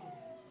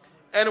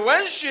 And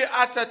when she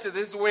uttered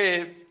these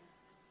words,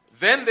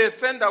 then they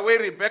sent away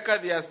Rebekah,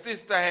 their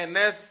sister, her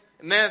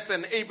nurse,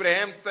 and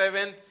Abraham's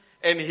servant,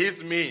 and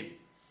his men.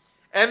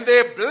 And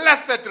they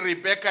blessed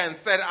Rebekah and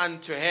said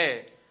unto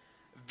her,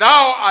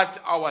 thou art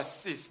our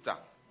sister.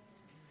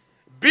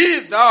 Be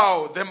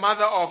thou the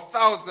mother of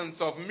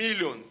thousands of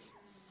millions.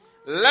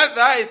 Let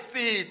thy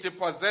seed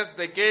possess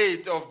the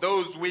gate of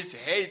those which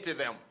hate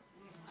them.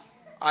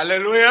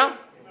 Hallelujah.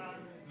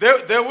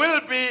 There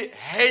will be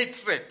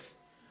hatred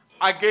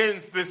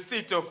against the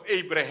seed of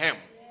Abraham.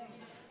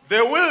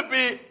 There will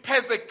be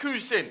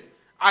persecution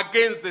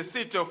against the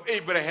seed of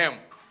Abraham.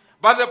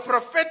 But the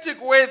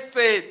prophetic word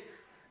said,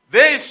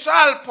 they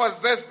shall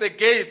possess the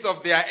gates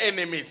of their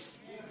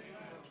enemies.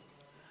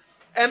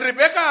 And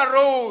Rebekah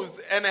arose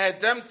and her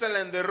damsel,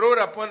 and they rode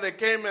upon the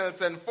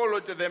camels and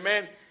followed the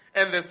men.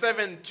 And the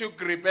servant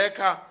took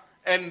Rebekah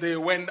and they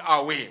went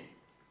away.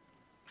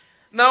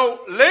 Now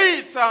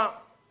later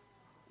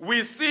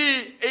we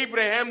see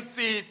Abraham's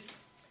seed.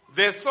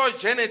 They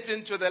sojourned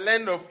into the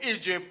land of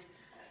Egypt,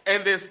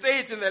 and they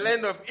stayed in the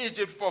land of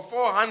Egypt for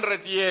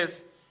 400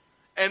 years.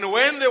 And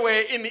when they were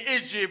in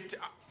Egypt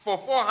for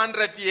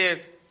 400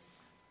 years,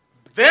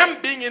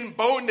 them being in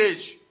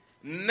bondage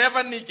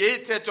never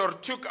negated or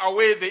took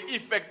away the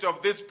effect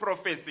of this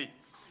prophecy.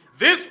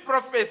 This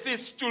prophecy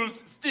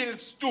still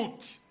stood.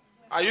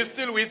 Are you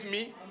still with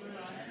me?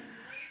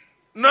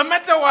 No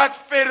matter what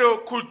Pharaoh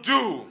could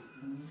do,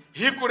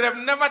 he could have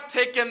never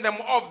taken them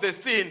off the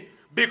scene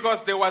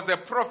because there was a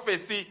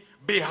prophecy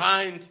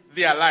behind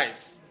their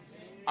lives.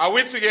 Are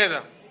we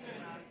together?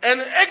 And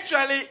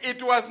actually,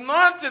 it was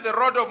not the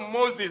rod of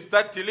Moses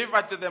that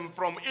delivered them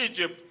from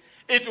Egypt.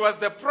 It was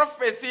the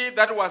prophecy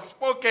that was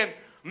spoken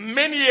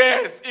many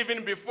years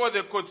even before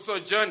they could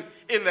sojourn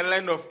in the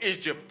land of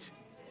Egypt.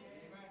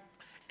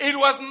 It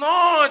was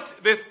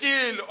not the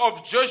skill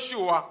of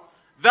Joshua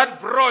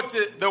that brought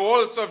the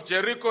walls of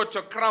Jericho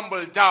to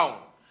crumble down,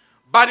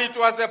 but it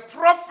was a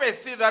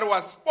prophecy that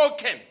was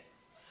spoken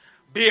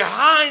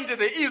behind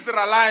the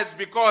Israelites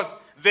because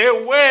they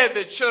were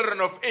the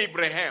children of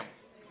Abraham.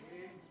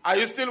 Are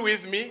you still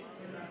with me?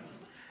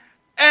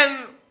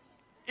 And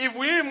if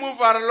we move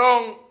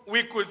along,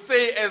 we could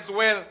say as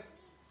well,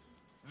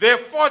 they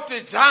fought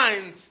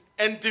giants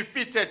and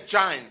defeated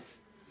giants.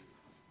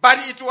 But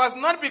it was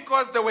not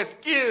because they were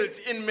skilled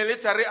in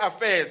military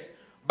affairs,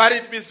 but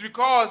it was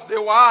because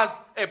there was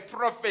a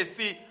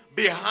prophecy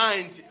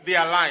behind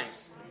their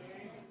lives.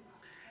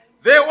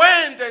 They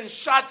went and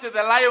shut the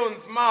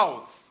lion's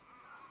mouth,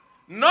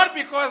 not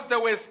because they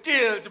were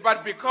skilled,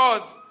 but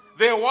because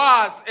there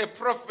was a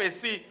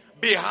prophecy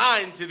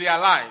behind their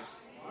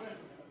lives.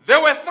 They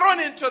were thrown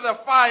into the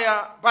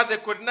fire, but they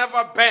could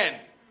never burn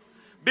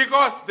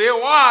because there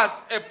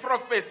was a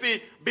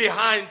prophecy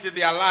behind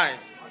their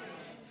lives.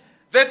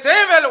 The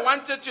devil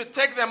wanted to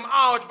take them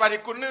out, but he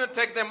couldn't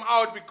take them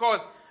out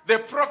because the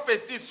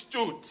prophecy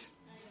stood.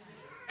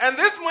 And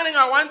this morning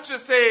I want to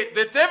say,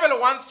 the devil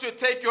wants to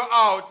take you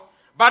out,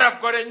 but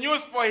I've got a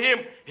news for him.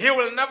 He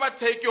will never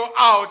take you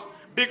out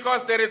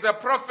because there is a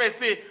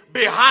prophecy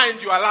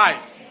behind your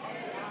life.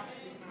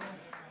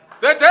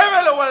 The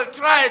devil will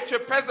try to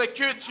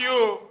persecute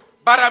you,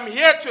 but I'm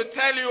here to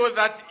tell you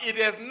that it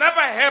has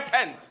never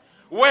happened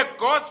where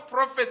God's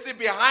prophecy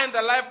behind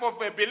the life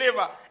of a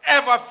believer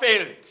ever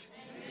failed.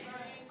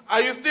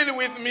 Are you still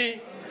with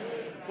me?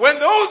 When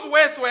those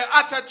words were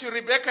uttered to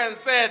Rebekah and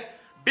said,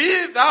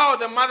 "Be thou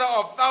the mother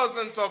of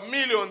thousands of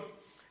millions,"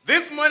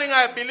 this morning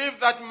I believe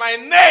that my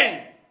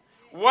name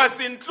was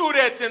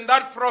included in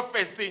that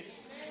prophecy.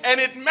 And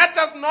it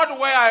matters not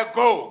where I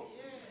go.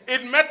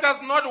 It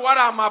matters not what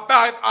I'm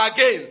about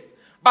against.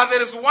 But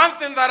there is one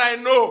thing that I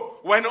know.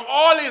 When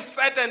all is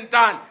said and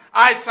done,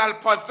 I shall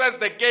possess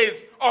the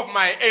gates of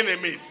my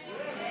enemies.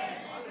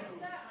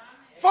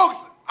 Folks,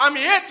 I'm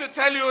here to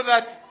tell you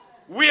that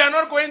we are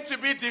not going to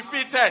be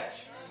defeated.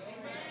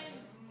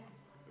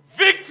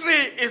 Victory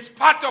is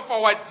part of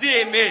our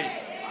DNA.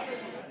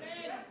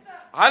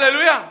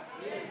 Hallelujah.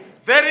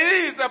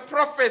 There is a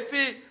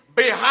prophecy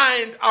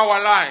behind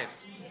our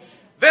lives.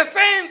 The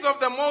saints of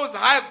the Most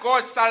High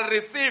God shall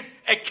receive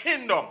a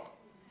kingdom.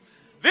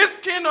 This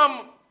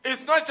kingdom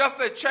is not just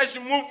a church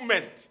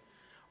movement,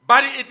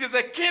 but it is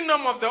a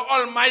kingdom of the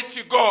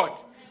Almighty God.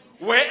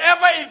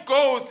 Wherever it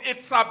goes,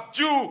 it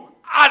subdues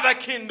other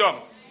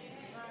kingdoms.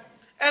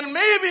 And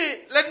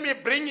maybe let me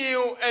bring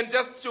you, and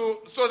just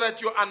so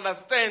that you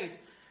understand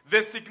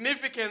the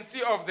significance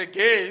of the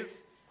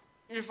gates,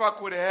 if I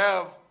could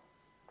have,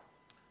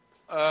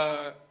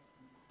 I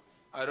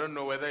don't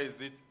know whether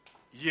is it,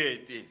 here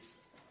it is.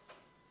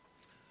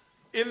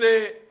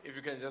 If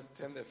you can just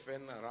turn the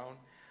fan around.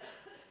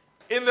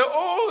 In the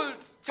Old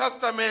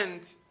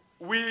Testament,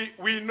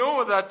 we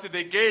know that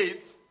the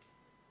gates,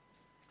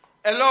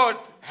 a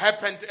lot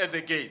happened at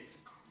the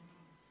gates.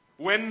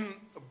 When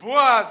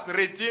Boaz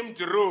redeemed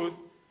Ruth,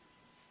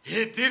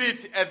 he did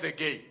it at the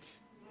gate.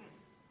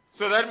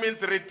 So that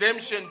means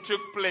redemption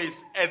took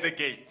place at the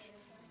gate.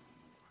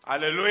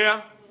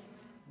 Hallelujah.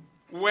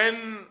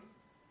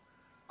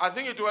 I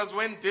think it was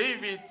when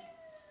David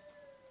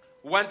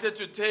wanted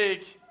to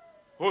take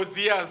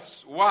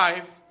Hosea's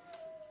wife,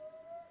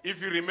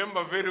 if you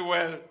remember very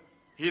well,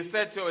 he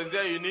said to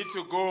Hosea, "You need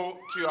to go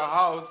to your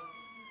house."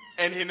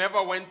 And he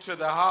never went to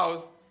the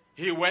house.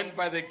 He went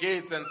by the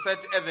gates and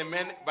sat at the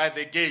men by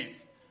the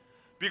gates.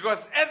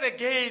 Because at the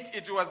gate,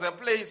 it was a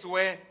place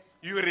where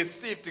you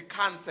received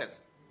counsel.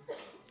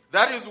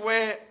 That is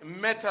where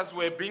matters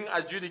were being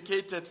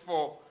adjudicated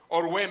for,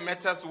 or where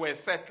matters were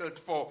settled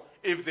for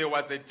if there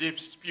was a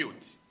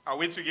dispute. Are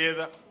we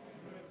together?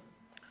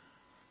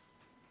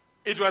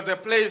 It was a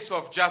place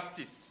of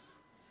justice.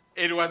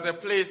 It was a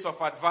place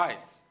of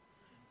advice.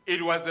 It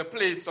was a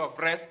place of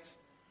rest.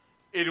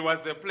 It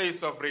was a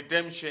place of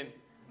redemption.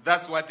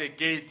 That's what a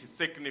gate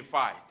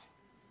signified.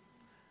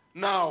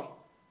 Now,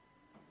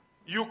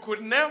 you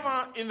could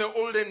never, in the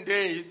olden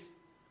days,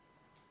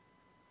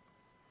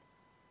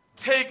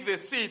 take the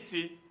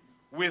city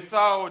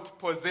without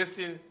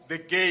possessing the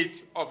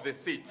gate of the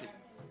city.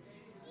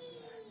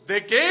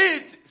 The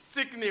gate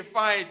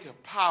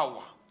signified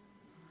power.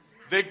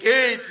 The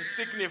gate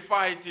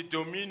signified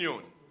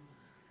dominion.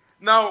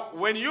 Now,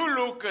 when you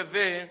look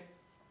there,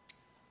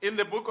 in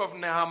the book of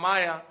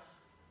Nehemiah,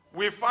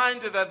 we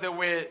find that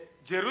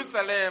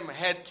Jerusalem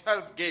had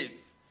 12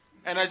 gates.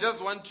 And I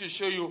just want to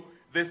show you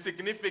the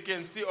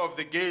significance of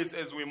the gates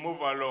as we move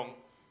along.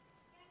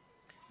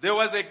 There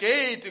was a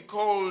gate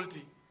called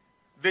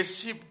the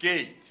Sheep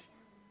Gate.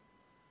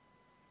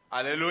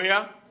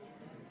 Hallelujah.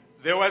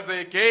 There was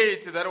a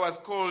gate that was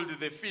called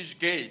the Fish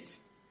Gate.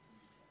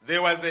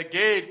 There was a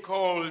gate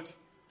called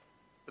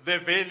the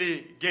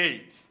Valley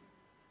Gate.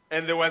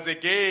 And there was a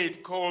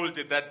gate called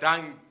the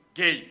Dung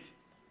Gate.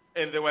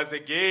 And there was a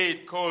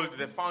gate called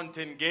the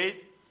Fountain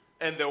Gate,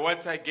 and the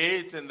Water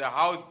Gate, and the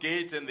House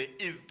Gate, and the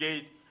East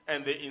Gate,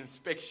 and the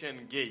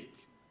Inspection Gate.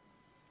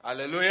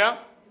 Hallelujah. Amen.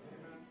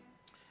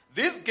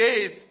 These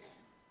gates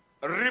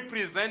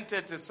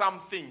represented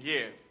something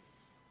here.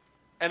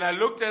 And I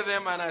looked at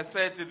them and I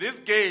said, these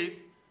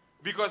gates,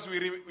 because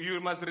you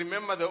must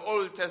remember the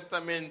Old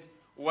Testament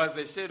was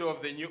a shadow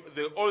of the New.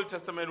 The Old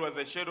Testament was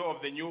a shadow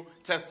of the New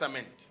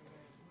Testament.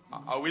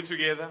 Are we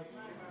together?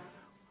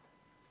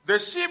 The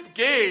sheep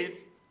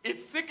gate,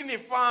 it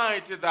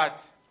signified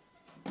that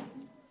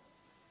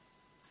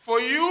for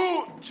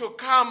you to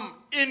come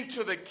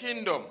into the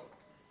kingdom,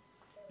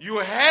 you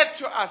had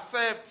to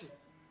accept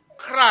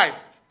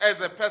Christ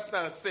as a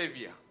personal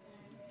savior.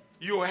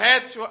 You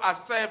had to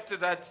accept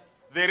that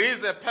there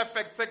is a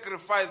perfect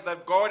sacrifice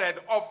that God had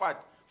offered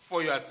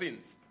for your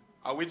sins.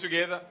 Are we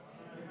together?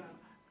 Amen.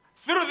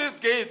 Through these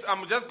gates,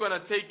 I'm just going to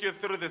take you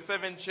through the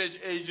 7 church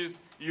ages.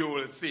 You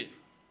will see.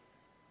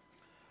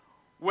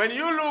 When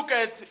you look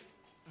at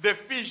the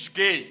fish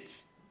gate,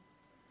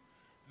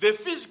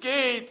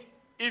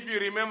 if you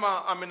remember,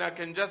 I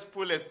can just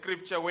pull a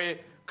scripture where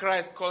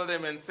Christ called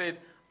them and said,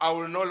 I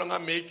will no longer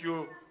make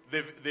you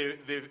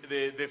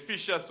the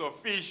fishers of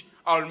fish,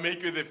 I will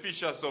make you the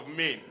fishers of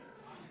men.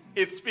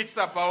 It speaks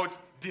about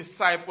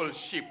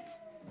discipleship.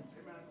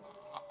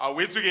 Are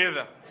we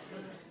together?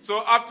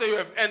 So after you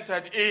have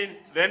entered in,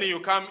 then you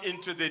come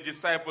into the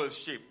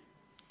discipleship.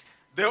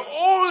 The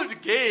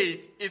old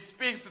gate, it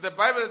speaks, the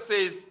Bible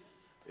says,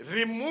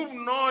 remove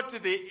not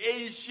the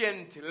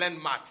ancient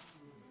landmarks.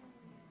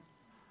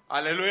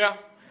 Hallelujah.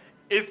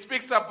 It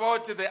speaks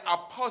about the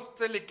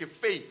apostolic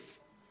faith.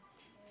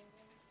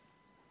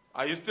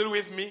 Are you still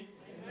with me?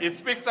 Amen. It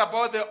speaks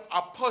about the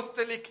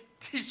apostolic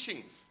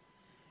teachings.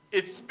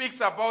 It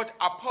speaks about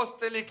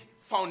apostolic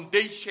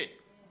foundation.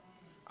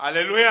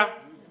 Hallelujah.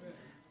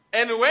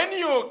 And when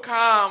you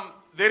come,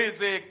 there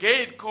is a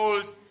gate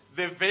called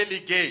the Valley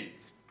Gate.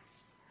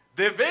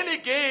 The Valley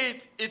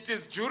Gate, it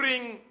is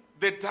during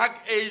the Dark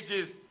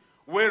Ages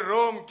where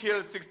Rome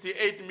killed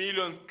 68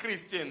 million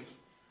Christians,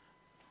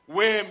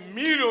 where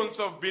millions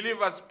of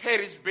believers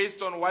perished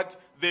based on what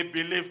they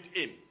believed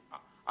in.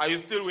 Are you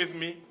still with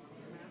me?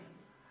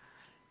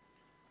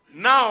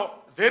 Now,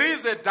 there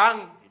is a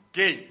Dung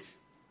Gate.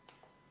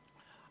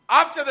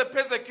 After the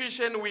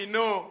persecution, we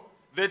know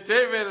the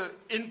devil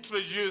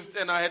introduced,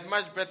 and I had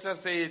much better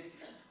said,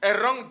 a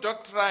wrong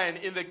doctrine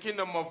in the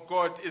kingdom of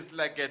God is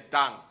like a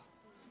dung.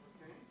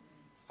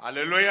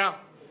 Hallelujah.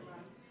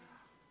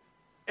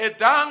 A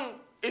dung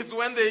is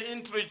when they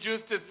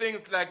introduced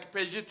things like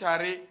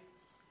purgatory.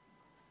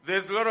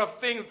 There's a lot of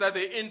things that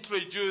they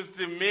introduced,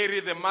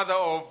 Mary, the mother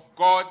of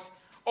God,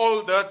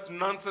 all that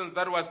nonsense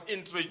that was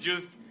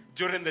introduced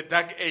during the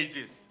Dark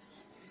Ages.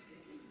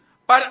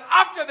 But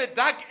after the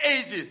Dark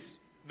Ages,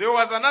 there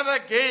was another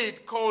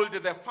gate called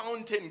the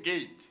Fountain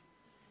Gate.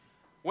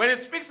 When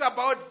it speaks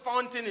about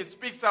fountain, it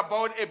speaks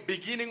about a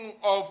beginning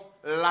of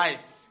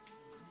life.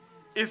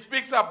 It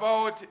speaks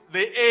about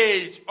the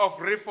age of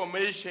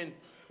Reformation,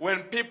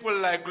 when people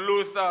like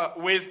Luther,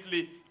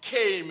 Wesley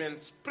came and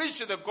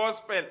preached the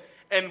gospel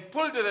and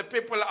pulled the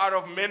people out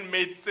of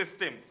man-made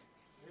systems.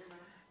 Amen.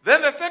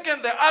 Then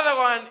the other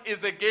one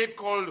is a gate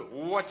called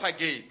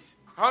Watergate.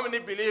 How many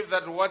believe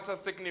that water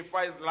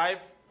signifies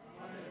life?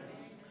 Amen.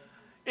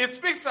 It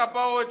speaks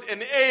about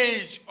an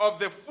age of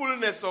the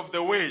fullness of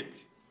the word.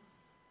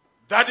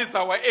 That is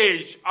our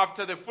age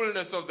after the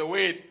fullness of the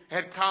word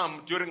had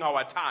come during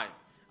our time.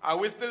 Are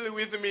we still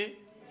with me? Amen.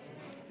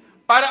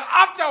 But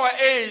after our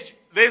age,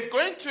 there's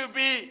going to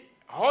be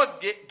horse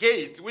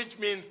gate, which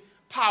means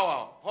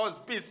power. Horse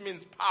beast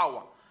means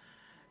power.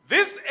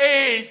 This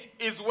age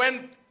is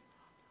when,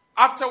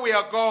 after we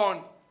are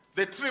gone,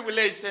 the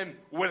tribulation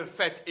will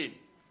set in.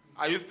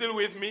 Are you still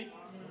with me? Amen.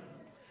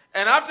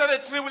 And after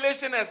the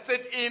tribulation has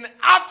set in,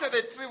 after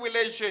the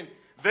tribulation,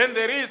 then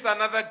there is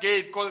another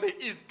gate called the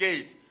East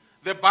Gate.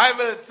 The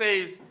Bible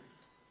says,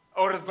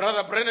 or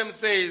Brother Branham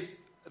says,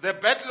 the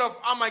battle of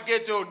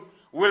Armageddon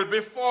will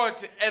be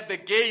fought at the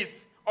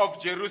gates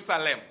of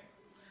Jerusalem.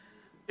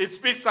 It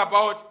speaks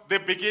about the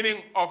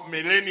beginning of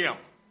millennium.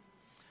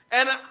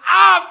 And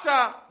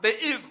after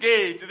the East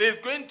Gate, there's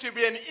going to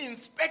be an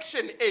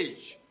inspection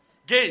age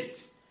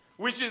gate,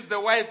 which is the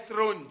white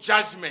throne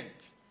judgment.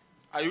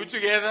 Are you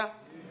together?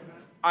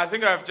 Amen. I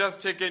think I've just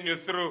taken you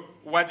through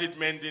what it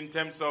meant in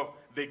terms of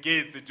the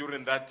gates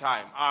during that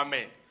time.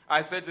 Amen.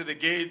 I said to the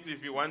gates,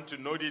 if you want to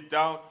note it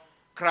down,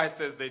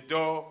 Christ as the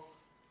door,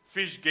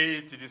 fish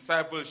gate,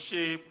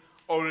 discipleship,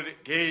 old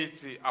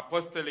gate,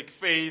 apostolic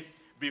faith,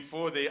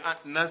 before the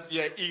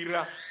Nassau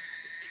era,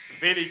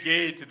 Valley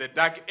Gate, the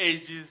Dark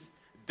Ages,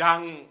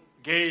 Dung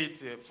Gate,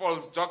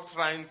 false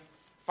doctrines,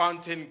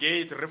 Fountain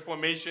Gate,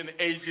 Reformation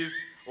ages,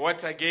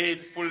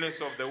 Watergate,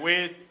 fullness of the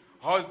word,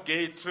 Horse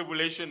Gate,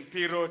 tribulation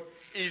period,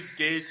 East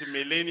Gate,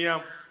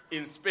 millennium,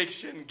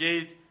 Inspection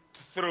Gate,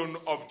 throne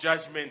of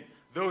judgment.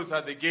 Those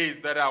are the gates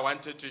that I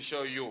wanted to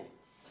show you.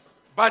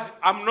 But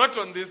I'm not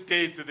on these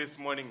gates this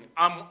morning.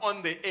 I'm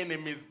on the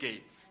enemy's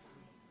gates.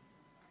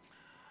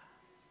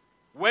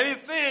 When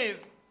it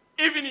says,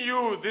 even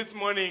you this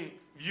morning,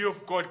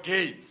 you've got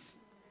gates.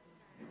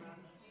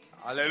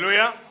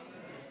 Hallelujah.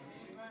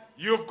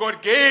 You've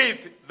got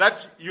gates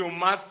that you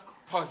must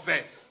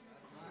possess.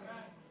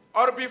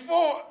 Or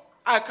before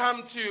I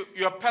come to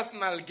your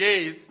personal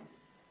gates,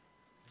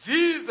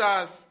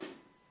 Jesus,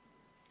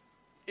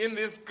 in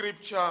this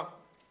scripture,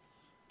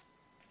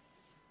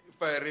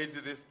 if I read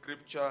this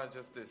scripture,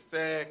 just a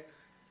sec.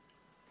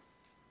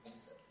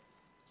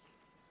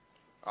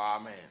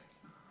 Amen.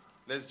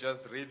 Let's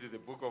just read the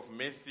book of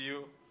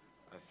Matthew,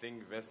 I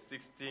think verse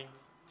 16.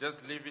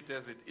 Just leave it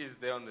as it is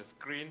there on the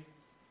screen.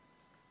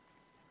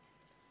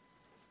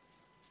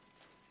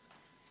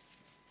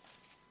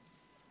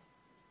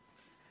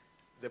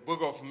 The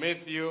book of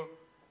Matthew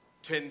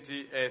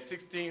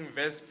 16,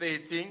 verse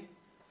 13.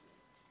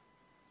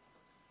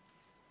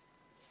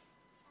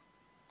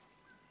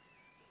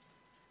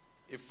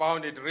 He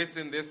found it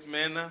written in this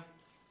manner.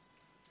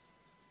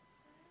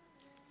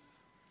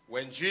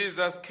 When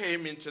Jesus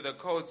came into the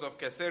courts of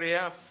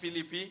Caesarea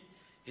Philippi,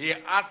 he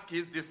asked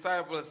his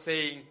disciples,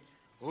 saying,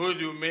 "Who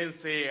do men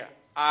say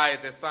I,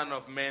 the Son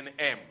of Man,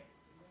 am?"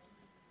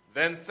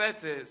 Then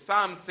said,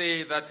 "Some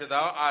say that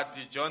thou art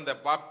John the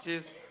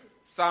Baptist,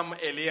 some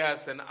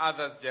Elias, and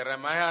others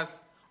Jeremiah,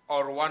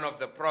 or one of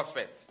the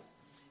prophets."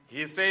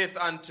 He saith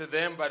unto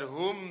them, "But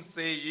whom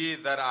say ye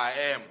that I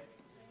am?"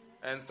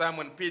 And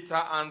Simon Peter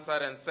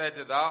answered and said,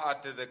 "Thou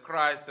art the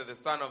Christ, the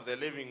Son of the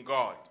living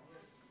God."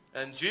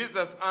 And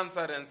Jesus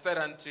answered and said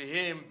unto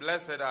him,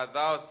 "Blessed art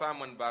thou,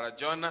 Simon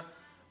Bar-Jonah,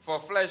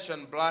 for flesh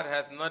and blood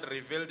hath not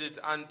revealed it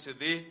unto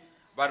thee,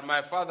 but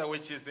my Father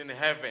which is in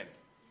heaven.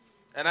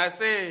 And I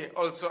say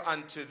also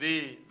unto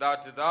thee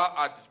that thou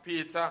art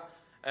Peter,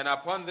 and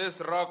upon this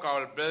rock I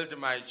will build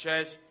my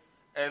church,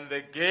 and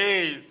the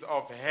gates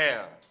of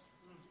hell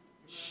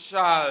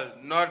shall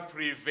not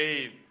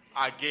prevail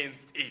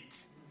against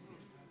it."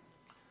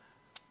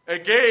 A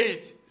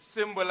gate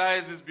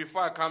symbolizes,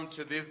 before I come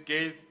to this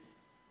gate,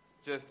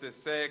 just a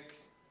sec.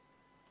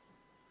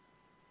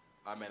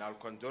 Amen.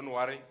 Don't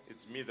worry.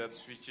 It's me that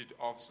switched it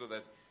off so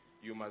that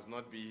you must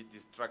not be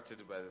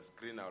distracted by the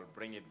screen. I will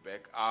bring it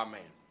back.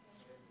 Amen.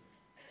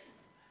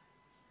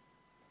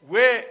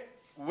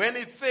 When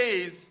it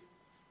says,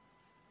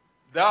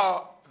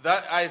 "Thou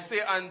that I say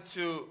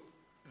unto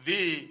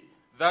thee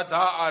that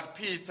thou art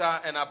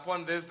Peter, and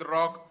upon this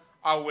rock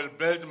I will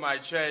build my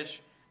church,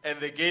 and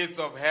the gates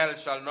of hell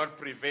shall not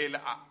prevail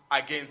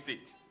against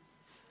it.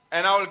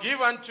 And I will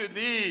give unto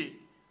thee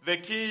the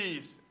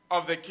keys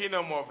of the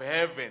kingdom of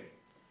heaven."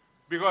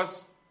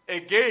 Because a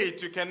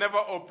gate, you can never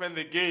open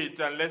the gate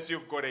unless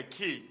you've got a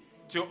key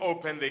to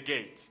open the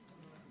gate.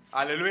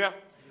 Hallelujah.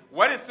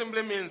 What it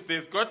simply means,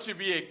 there's got to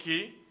be a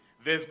key,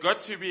 there's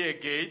got to be a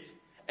gate,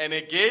 and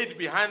a gate,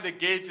 behind the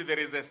gate there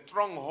is a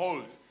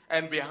stronghold,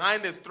 and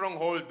behind the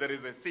stronghold there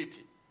is a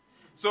city.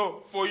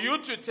 So for you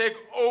to take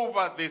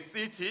over the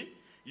city,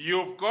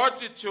 you've got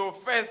to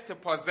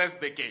first possess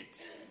the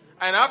gate.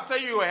 And after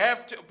you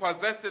have to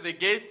possess the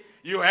gate,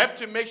 you have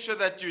to make sure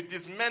that you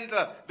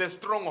dismantle the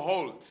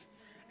strongholds.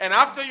 And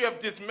after you have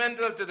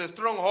dismantled the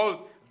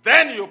stronghold,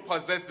 then you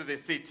possess the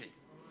city.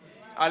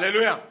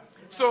 Hallelujah.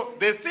 So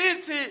the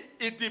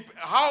city,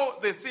 how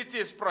the city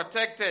is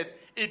protected,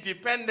 it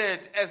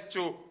depended as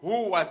to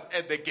who was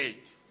at the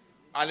gate.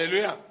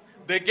 Hallelujah.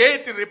 The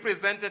gate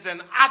represented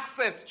an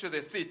access to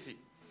the city.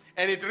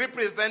 And it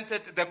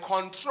represented the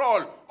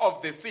control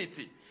of the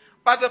city.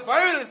 But the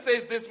Bible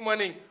says this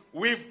morning,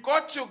 we've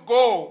got to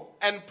go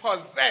and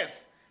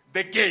possess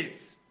the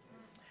gates.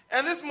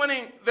 And this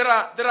morning, there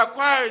are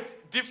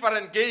quite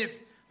different gates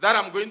that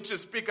I'm going to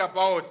speak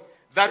about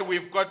that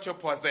we've got to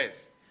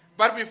possess.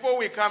 But before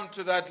we come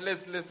to that,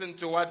 let's listen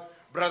to what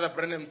Brother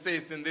Branham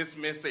says in this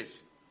message.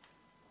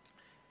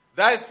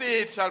 "Thy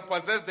seed shall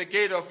possess the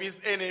gate of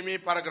his enemy,"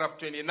 paragraph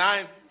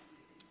 29.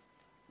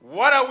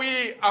 What are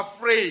we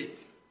afraid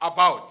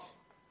about?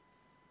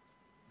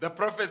 The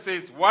prophet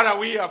says, what are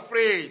we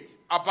afraid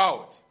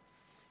about?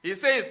 He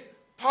says,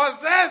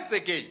 possess the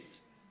gates.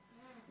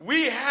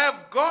 We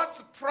have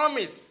God's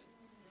promise.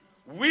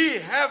 We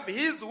have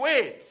his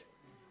word.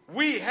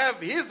 We have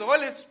his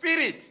Holy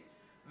Spirit.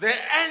 The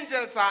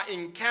angels are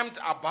encamped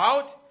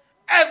about.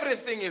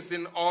 Everything is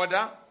in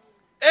order.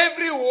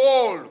 Every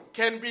wall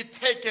can be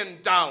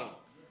taken down.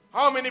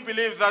 How many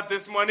believe that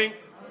this morning?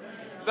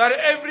 Amen. That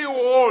every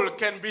wall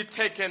can be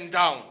taken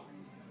down.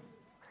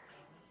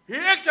 He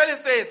actually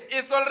says,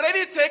 it's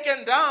already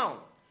taken down.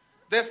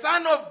 The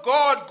Son of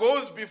God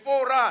goes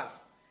before us.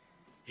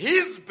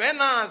 His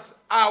banners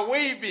are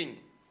waving.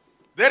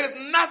 There is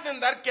nothing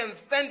that can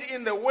stand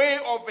in the way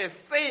of a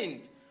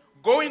saint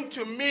going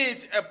to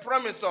meet a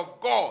promise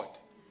of God.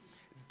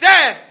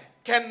 Death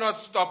cannot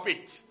stop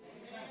it.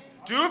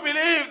 Do you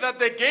believe that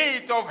the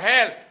gate of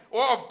hell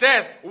or of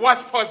death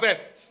was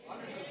possessed?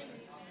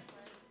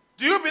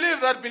 Do you believe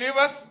that,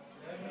 believers?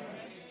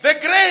 The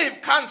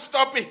grave can't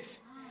stop it.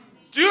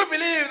 Do you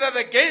believe that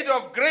the gate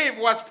of grave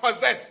was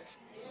possessed?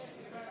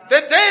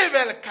 The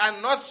devil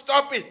cannot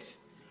stop it.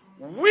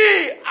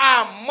 We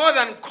are more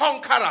than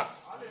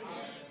conquerors.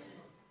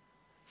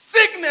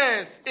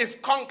 Sickness is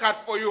conquered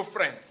for you,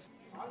 friends.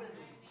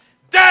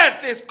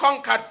 Death is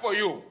conquered for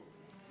you.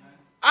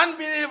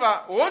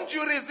 Unbeliever, won't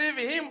you receive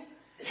him?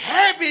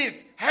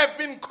 Habits have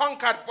been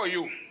conquered for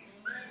you.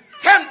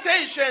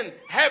 Temptation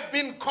have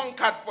been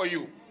conquered for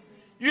you.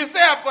 You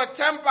say, I've got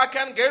temper, I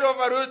can't get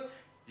over it.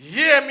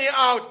 Hear me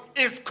out.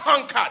 It's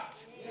conquered.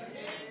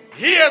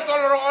 He has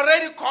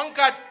already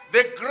conquered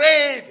the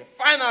great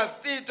final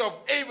seat of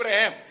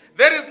Abraham.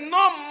 There is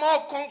no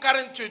more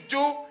conquering to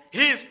do.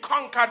 He is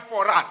conquered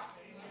for us.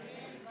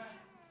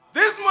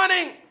 This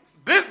morning,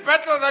 this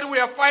battle that we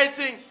are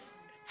fighting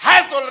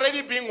has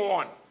already been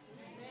won.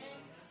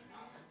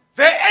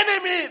 The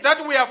enemy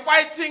that we are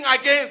fighting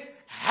against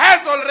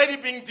has already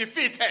been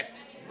defeated.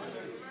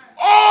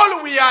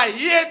 All we are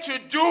here to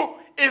do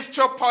is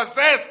to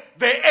possess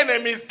the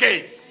enemy's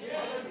gates.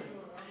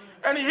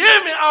 And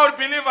hear me out,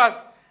 believers.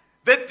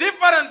 The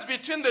difference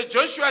between the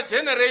Joshua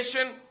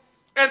generation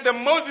and the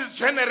Moses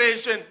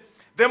generation,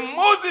 the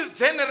Moses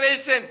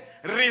generation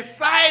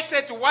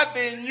recited what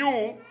they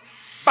knew,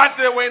 but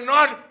they were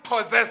not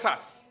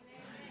possessors.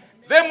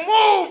 They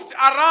moved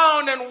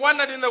around and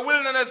wandered in the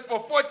wilderness for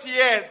 40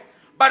 years.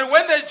 But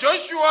when the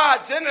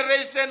Joshua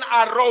generation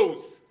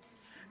arose,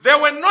 they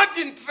were not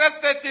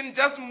interested in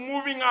just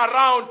moving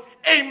around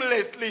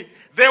aimlessly.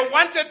 They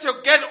wanted to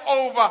get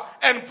over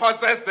and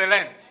possess the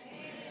land.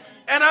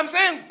 And I'm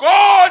saying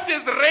God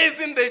is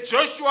raising the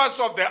Joshuas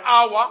of the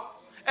hour.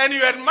 And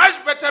you had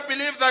much better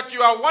believe that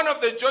you are one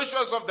of the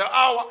Joshuas of the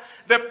hour.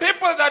 The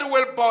people that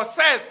will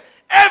possess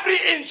every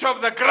inch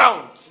of the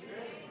ground.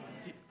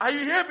 Are you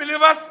here,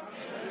 believers?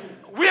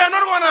 We are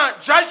not going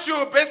to judge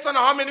you based on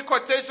how many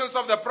quotations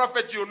of the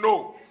prophet you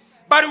know.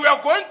 But we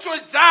are going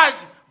to judge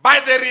by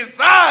the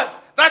results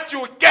that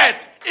you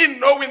get in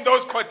knowing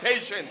those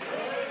quotations.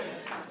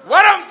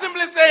 What I'm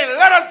simply saying,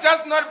 let us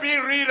just not be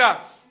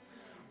readers,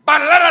 but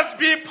let us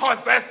be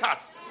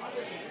possessors.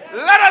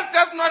 Let us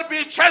just not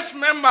be church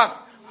members,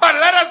 but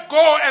let us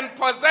go and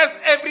possess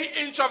every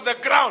inch of the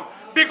ground,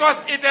 because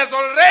it has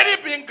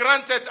already been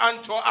granted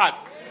unto us.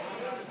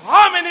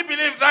 How many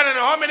believe that, and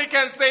how many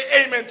can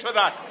say amen to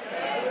that?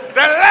 The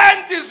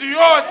land is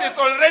yours. It's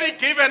already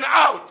given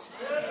out.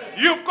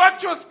 You've got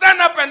to stand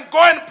up and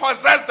go and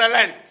possess the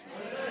land.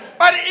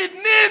 But it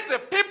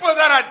needs people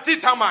that are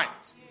determined.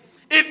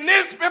 It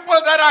needs people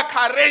that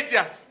are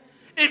courageous.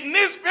 It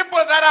needs people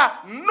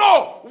that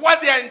know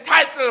what they are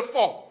entitled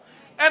for.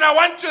 And I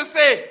want to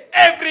say,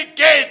 every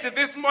gate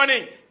this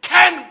morning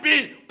can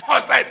be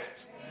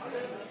possessed.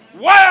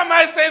 Why am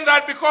I saying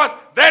that? Because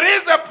there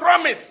is a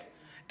promise.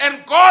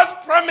 And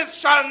God's promise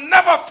shall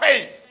never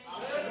fail.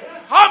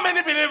 How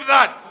many believe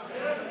that?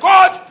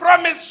 God's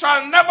promise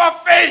shall never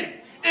fail.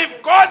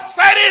 If God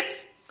said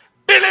it,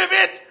 believe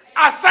it,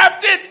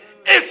 accept it,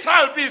 it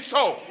shall be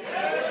so.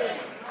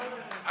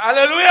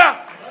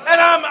 Hallelujah. And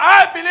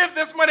I believe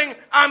this morning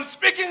I'm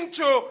speaking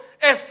to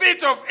a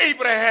seed of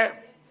Abraham.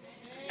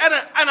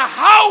 And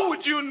how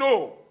would you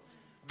know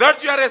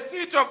that you are a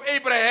seed of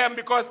Abraham?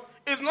 Because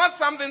it's not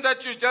something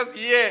that you just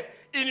hear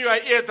in your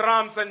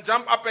eardrums and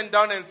jump up and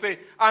down and say,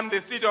 I'm the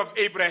seed of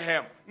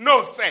Abraham.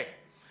 No, sir.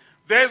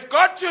 There's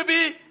got to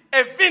be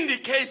a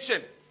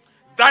vindication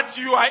that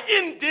you are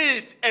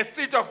indeed a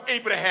seed of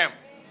Abraham.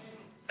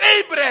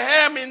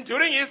 Abraham,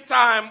 during his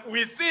time,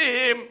 we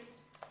see him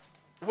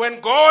when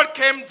God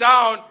came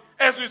down,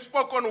 as we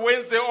spoke on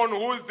Wednesday on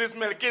who is this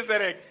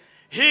Melchizedek.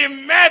 He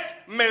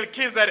met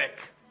Melchizedek.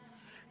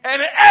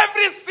 And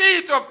every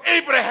seed of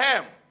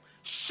Abraham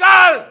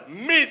shall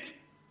meet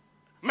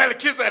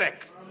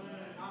Melchizedek.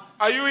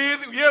 Are you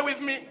here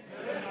with me?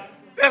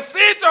 The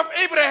seed of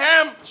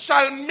Abraham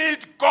shall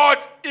meet God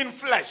in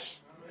flesh.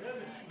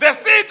 The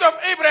seed of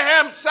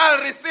Abraham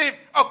shall receive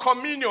a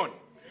communion,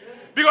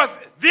 because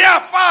their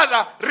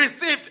father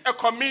received a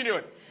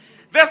communion.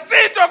 The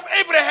seed of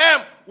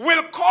Abraham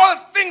will call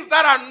things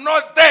that are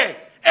not there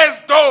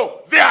as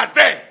though they are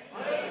there.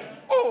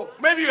 Oh,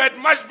 maybe you had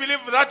much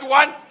belief in that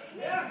one.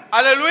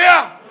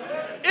 Hallelujah.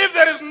 If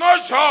there is no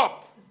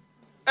job,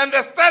 and the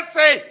stats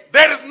say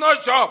there is no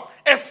job,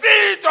 a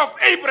seed of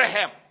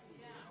Abraham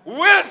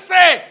will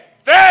say,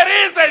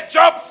 there is a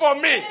job for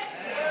me.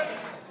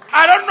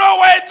 I don't know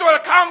where it will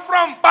come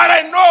from, but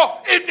I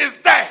know it is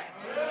there.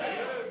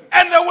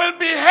 And they will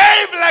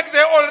behave like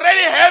they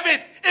already have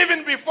it,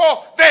 even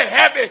before they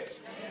have it.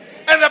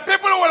 And the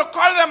people will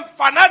call them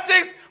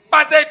fanatics,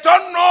 but they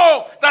don't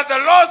know that the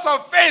laws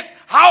of faith,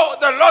 how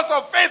the laws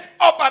of faith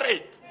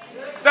operate.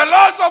 The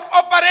laws of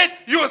operate,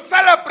 you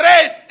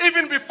celebrate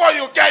even before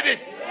you get it.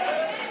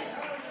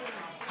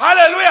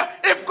 Hallelujah.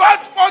 If God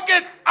spoke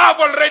it, I've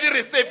already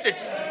received it.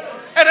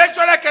 And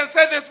actually I can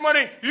say this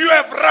morning, you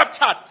have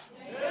raptured.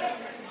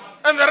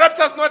 and the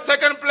rapture has not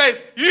taken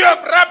place, you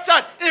have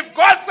raptured. If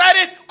God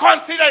said it,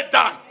 consider it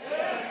done.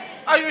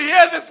 Are you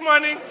here this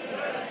morning?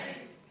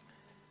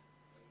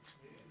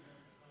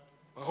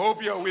 I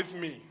hope you're with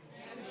me.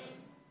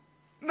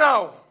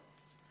 Now,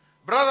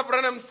 Brother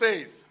Branham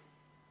says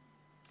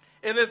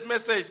in his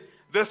message,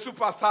 The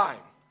Super Sign,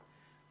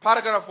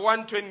 paragraph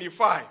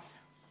 125,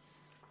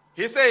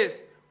 he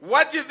says,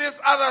 what did these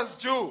others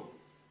do?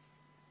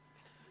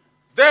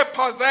 They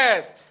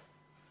possessed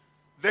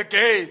the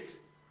gates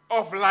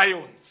of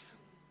lions.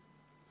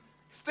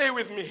 Stay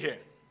with me here.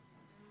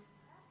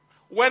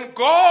 When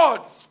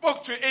God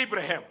spoke to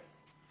Abraham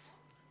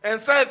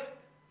and said,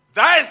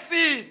 thy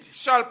seed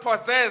shall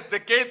possess the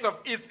gates of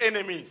its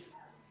enemies,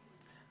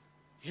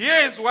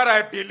 here is what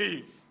I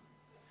believe.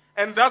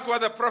 And that's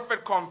what the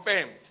prophet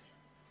confirms.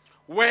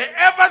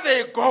 Wherever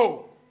they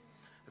go,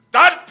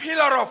 that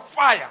pillar of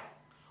fire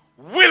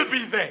will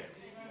be there.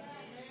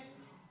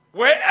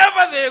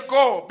 Wherever they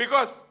go,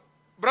 because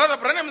Brother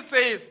Branham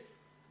says,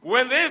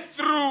 when they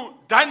threw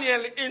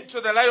Daniel into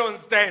the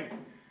lion's den,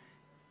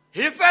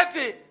 he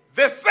said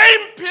the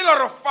same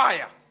pillar of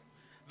fire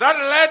that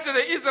led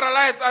the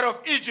Israelites out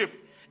of Egypt,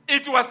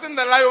 it was in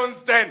the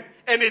lion's den,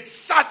 and it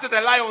shut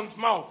the lion's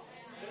mouth.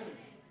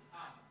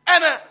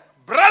 And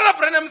Brother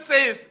Branham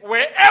says,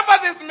 wherever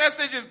this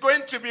message is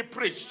going to be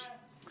preached,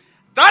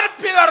 that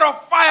pillar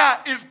of fire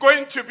is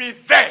going to be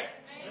there.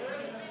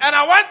 And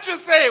I want to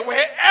say,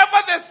 wherever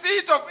the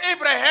seed of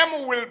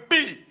Abraham will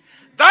be,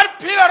 that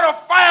pillar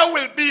of fire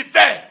will be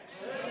there.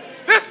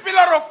 This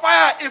pillar of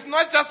fire is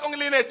not just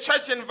only in a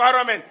church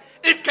environment.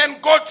 It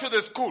can go to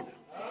the school.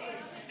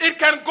 It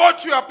can go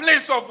to your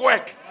place of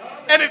work.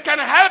 And it can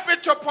help you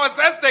to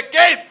possess the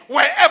gates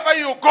wherever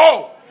you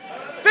go.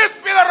 This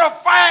pillar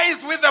of fire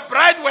is with the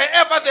bride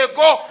wherever they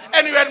go.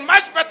 And you had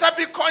much better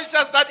be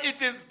conscious that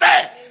it is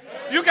there.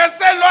 You can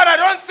say, Lord, I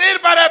don't see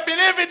it, but I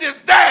believe it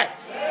is there.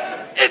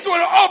 It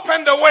will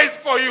open the ways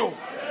for you.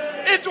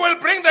 It will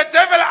bring the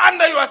devil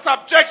under your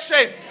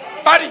subjection.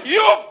 But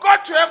you've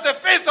got to have the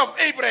faith of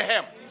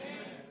Abraham.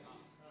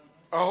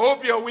 I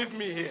hope you're with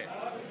me here.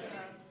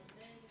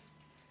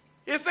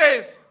 He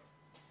says,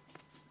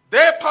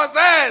 they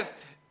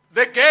possessed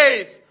the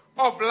gates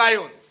of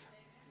lions,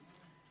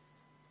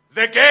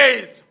 the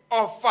gates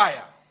of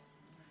fire,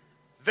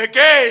 the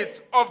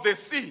gates of the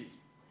sea,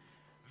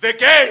 the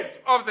gates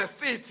of the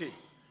city.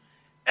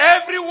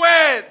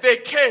 Everywhere they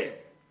came,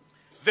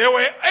 they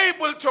were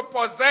able to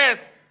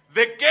possess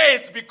the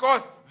gates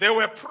because they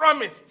were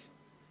promised.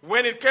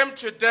 When it came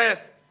to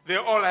death, they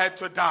all had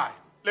to die.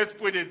 Let's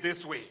put it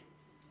this way.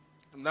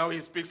 Now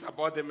he speaks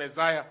about the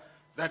Messiah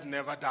that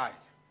never died.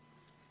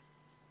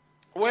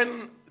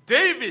 When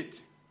David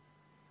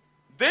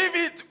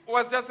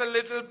was just a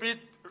little bit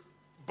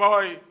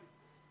boy,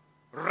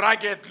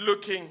 rugged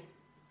looking,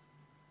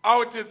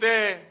 out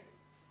there,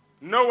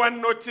 no one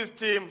noticed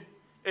him,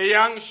 a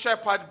young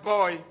shepherd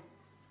boy.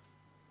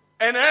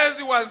 And as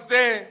he was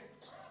there,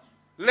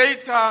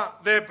 later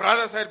the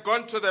brothers had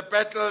gone to the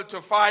battle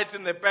to fight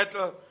in the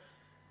battle.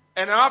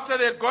 And after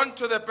they had gone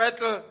to the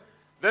battle,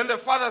 then the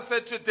father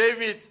said to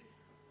David,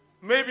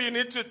 maybe you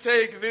need to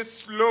take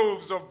these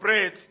loaves of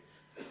bread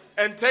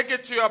and take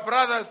it to your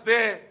brothers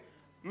there.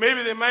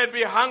 Maybe they might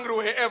be hungry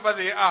wherever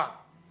they are.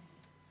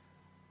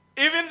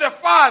 Even the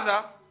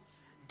father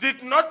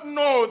did not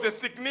know the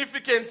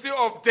significance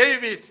of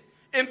David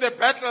in the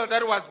battle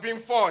that was being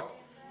fought.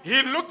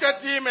 He looked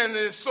at him and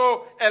he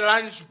saw a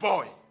lunch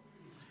boy.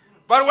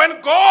 But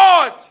when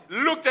God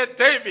looked at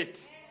David,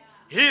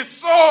 he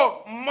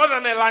saw more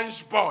than a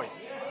lunch boy.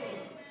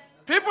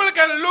 People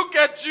can look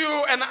at you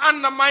and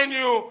undermine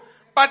you,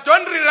 but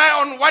don't rely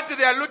on what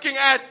they are looking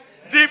at.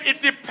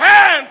 It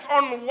depends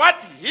on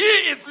what he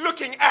is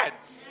looking at.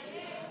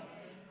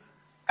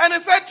 And he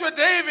said to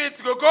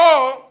David,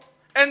 go.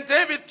 And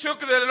David took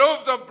the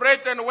loaves of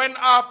bread and went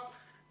up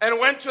and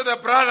went to the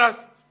brothers.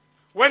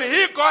 When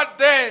he got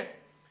there,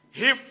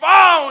 he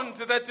found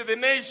that the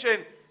nation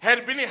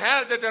had been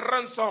held at a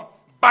ransom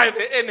by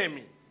the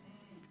enemy.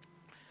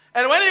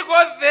 And when he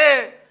got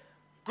there,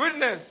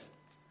 goodness,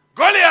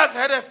 Goliath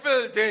had a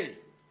field day.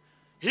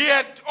 He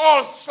had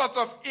all sorts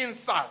of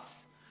insults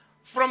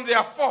from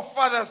their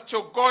forefathers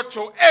to God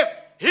to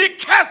he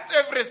cast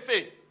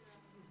everything.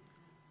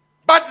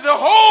 But the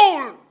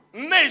whole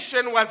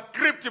nation was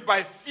gripped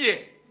by fear.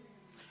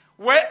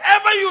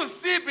 Wherever you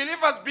see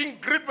believers being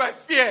gripped by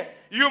fear,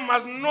 you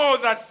must know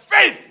that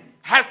faith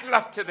has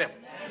left them.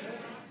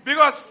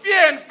 Because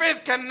fear and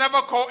faith can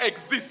never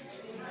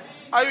coexist.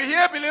 Are you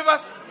here,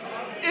 believers?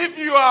 If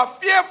you are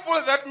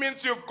fearful, that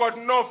means you've got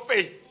no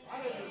faith.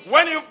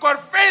 When you've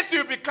got faith,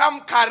 you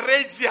become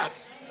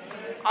courageous.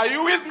 Are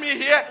you with me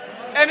here?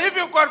 And if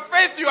you've got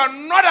faith, you are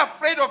not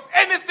afraid of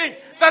anything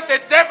that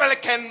the devil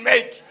can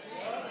make.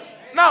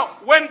 Now,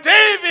 when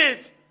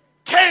David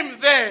came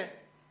there,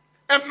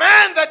 a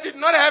man that did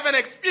not have an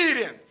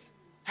experience,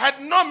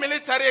 had no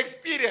military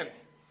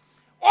experience,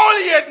 all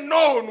he had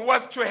known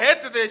was to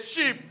head the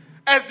sheep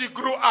as he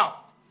grew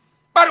up.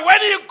 But when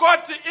he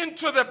got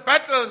into the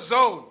battle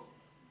zone,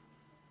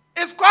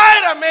 It's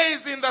quite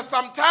amazing that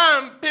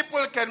sometimes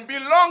people can be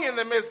long in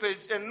the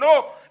message and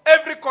know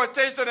every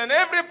quotation and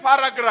every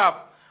paragraph,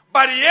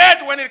 but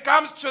yet when it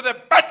comes to the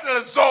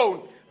battle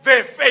zone,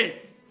 they fail.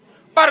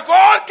 But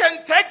God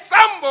can take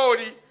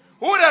somebody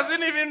who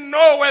doesn't even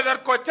know where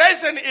that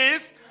quotation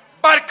is,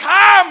 but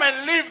come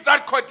and leave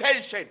that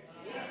quotation.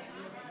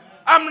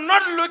 I'm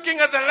not looking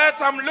at the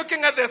letter, I'm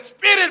looking at the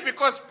spirit,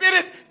 because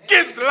spirit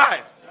gives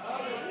life.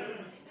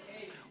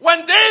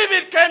 When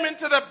David came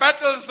into the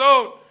battle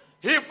zone,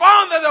 he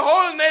found that the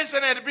whole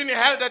nation had been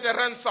held at a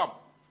ransom.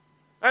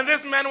 And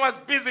this man was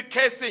busy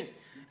casing.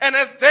 And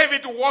as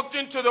David walked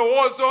into the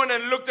war zone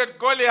and looked at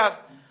Goliath,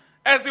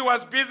 as he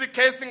was busy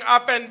casing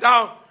up and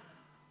down,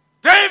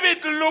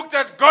 David looked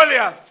at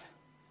Goliath.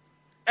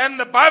 And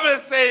the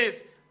Bible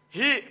says,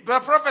 the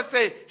prophet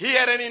said, he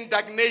had an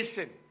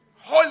indignation,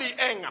 holy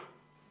anger.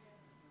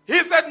 He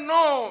said,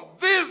 no,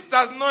 this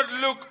does not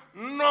look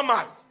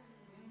normal.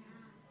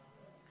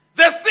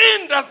 The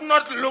sin does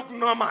not look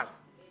normal.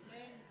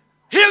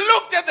 He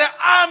looked at the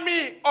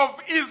army of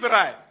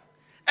Israel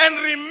and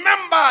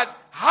remembered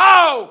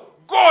how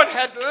God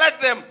had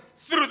led them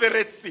through the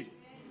Red Sea.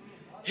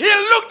 He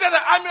looked at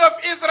the army of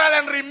Israel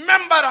and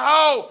remembered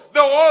how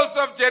the walls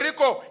of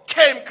Jericho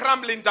came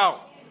crumbling down.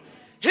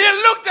 He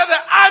looked at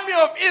the army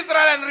of Israel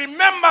and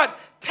remembered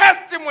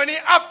testimony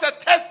after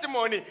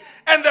testimony,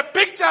 and the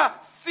picture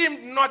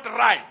seemed not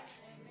right.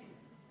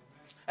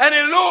 And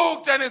he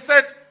looked and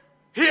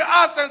he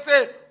asked and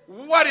said,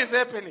 what is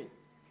happening?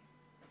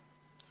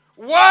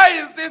 Why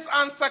is this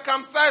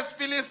uncircumcised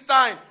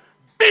Philistine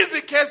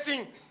busy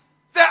casing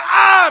the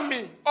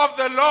army of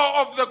the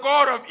law of the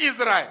God of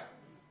Israel?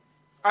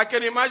 I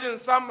can imagine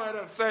some might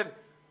have said,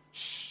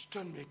 shh,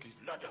 don't make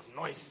a lot of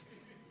noise.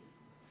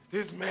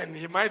 This man,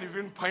 he might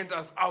even point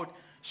us out.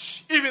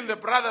 Shh, even the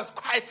brothers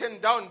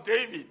quietened down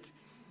David.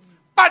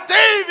 But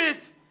David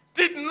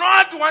did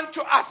not want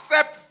to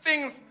accept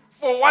things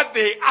for what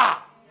they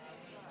are.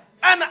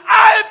 And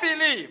I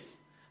believe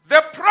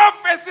the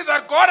prophecy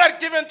that God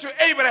had given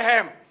to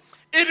Abraham,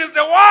 it is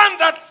the one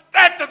that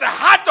stirred to the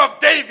heart of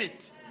David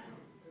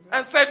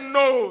and said,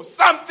 no,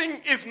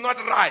 something is not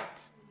right.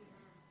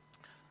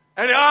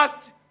 And he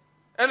asked,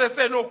 and they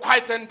said, no,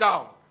 quieten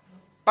down.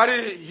 But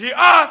he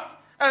asked,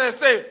 and they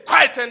said,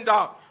 quieten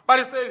down. But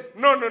he said,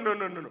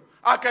 no.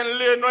 I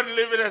can not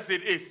leave it as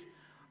it is.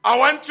 I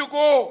want to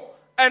go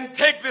and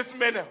take this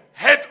man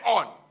head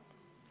on.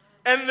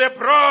 And they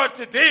brought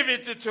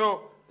David to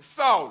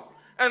Saul.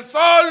 And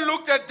Saul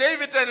looked at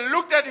David and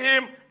looked at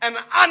him and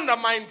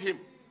undermined him.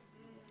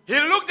 He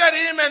looked at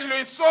him and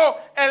he saw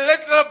a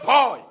little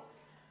boy.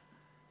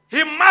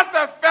 He must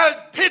have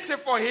felt pity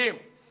for him.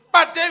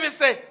 But David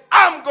said,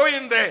 I'm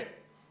going there.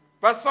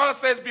 But Saul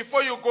says,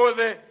 before you go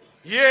there,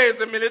 here is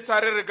a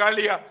military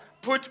regalia.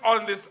 Put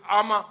on this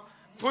armor.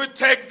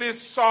 Take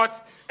this sword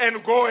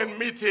and go and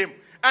meet him.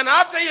 And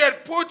after he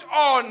had put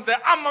on the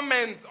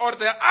armaments or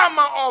the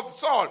armor of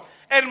Saul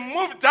and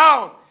moved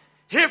down,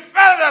 he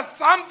felt that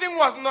something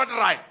was not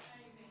right.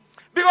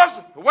 Because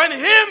when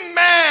he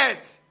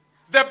met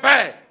the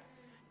bear,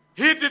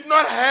 he did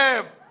not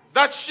have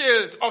that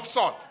shield of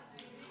sword.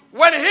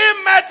 When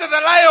he met the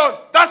lion,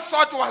 that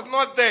sword was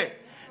not there.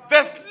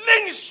 The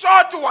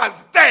slingshot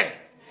was there.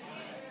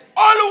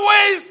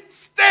 Always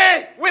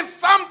stay with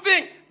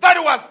something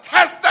that was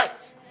tested.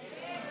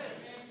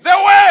 The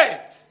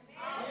word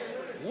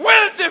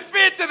will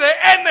defeat the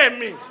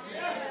enemy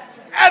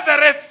at the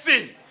Red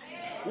Sea.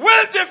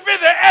 Will defeat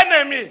the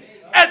enemy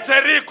at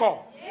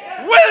Jericho.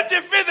 Will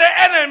defeat the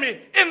enemy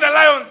in the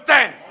lion's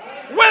den.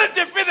 Will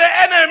defeat the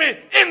enemy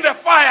in the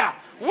fire.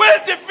 Will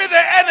defeat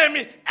the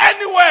enemy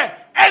anywhere,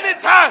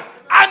 anytime,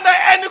 under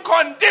any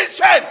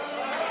condition.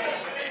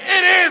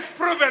 It is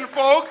proven,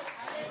 folks.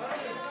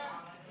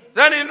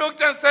 Then he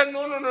looked and said,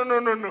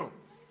 no.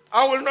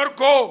 I will not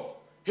go.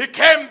 He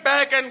came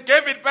back and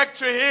gave it back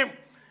to him.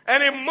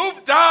 And he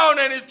moved down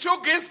and he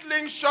took his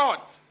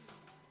slingshot.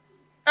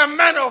 A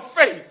man of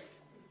faith.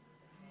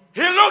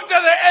 He looked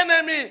at the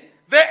enemy.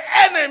 The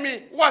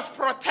enemy was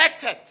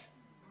protected.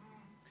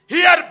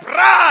 He had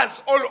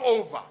brass all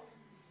over.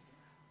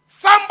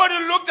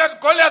 Somebody looked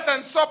at Goliath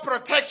and saw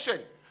protection.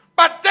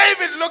 But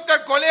David looked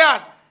at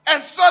Goliath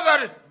and saw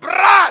that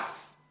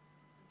brass.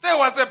 There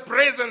was a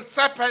brazen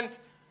serpent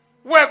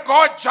where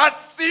God judged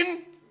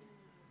sin.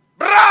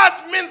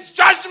 Brass means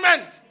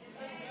judgment.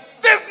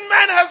 This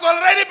man has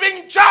already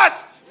been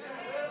judged.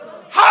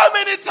 How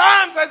many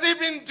times has he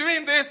been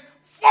doing this?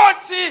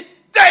 40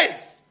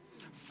 days.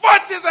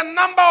 40 is a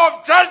number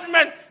of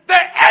judgment.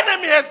 The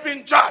enemy has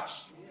been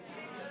judged.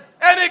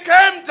 And he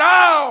came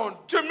down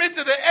to meet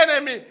the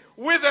enemy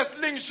with a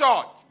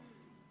slingshot.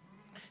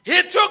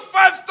 He took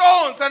 5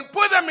 stones and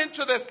put them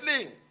into the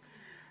sling.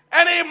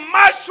 And he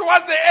marched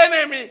towards the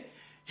enemy.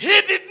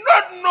 He did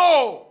not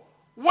know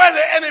where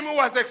the enemy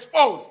was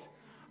exposed.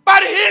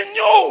 But he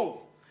knew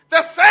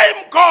the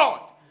same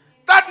God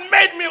that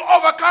made me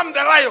overcome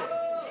the lion,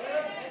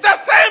 the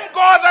same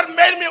God that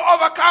made me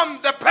overcome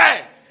the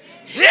bear,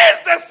 he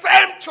is the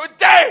same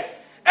today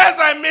as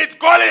I meet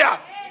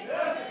Goliath.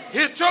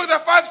 He took the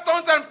 5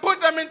 stones and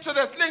put them into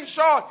the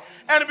slingshot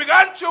and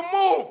began to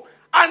move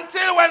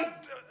until when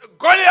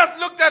Goliath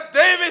looked at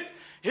David,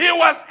 he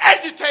was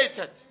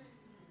agitated.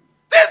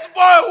 This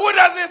boy, who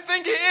does he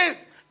think he is?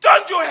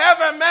 Don't you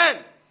have a man?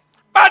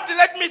 But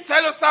let me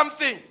tell you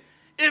something.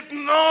 It's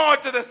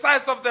not the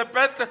size of the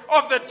battle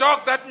of the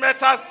dog that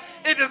matters.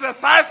 It is the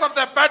size of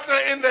the battle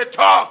in the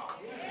dog.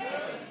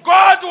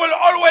 God will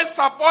always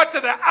support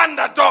the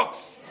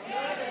underdogs.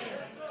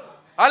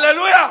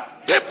 Hallelujah.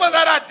 People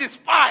that are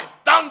despised,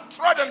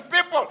 downtrodden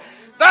people.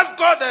 That's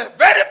God. The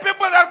very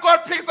people that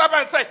God picks up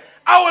and say,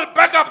 I will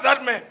back up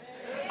that man.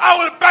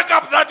 I will back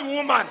up that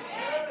woman.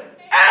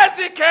 As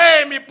he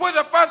came, he put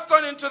the first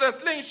stone into the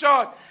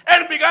slingshot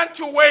and began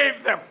to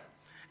wave them.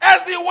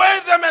 As he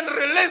waved them and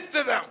released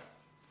them.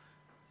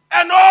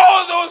 And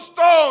all those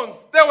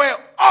stones, they were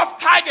off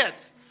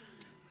target.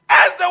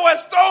 As they were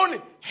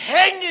stone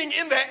hanging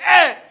in the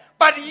air,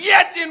 but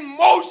yet in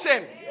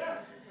motion.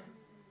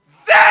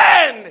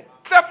 Then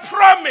the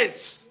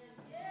promise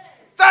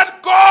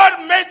that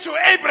God made to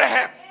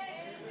Abraham,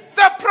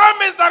 the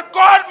promise that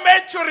God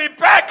made to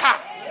Rebekah,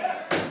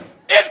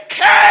 it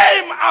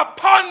came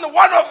upon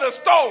one of the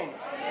stones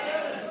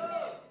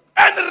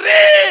and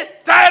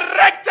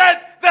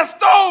redirected the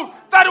stone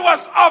that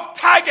was off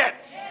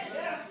target.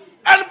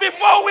 And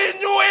before we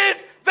knew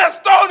it, the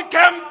stone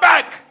came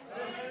back.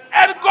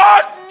 And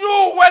God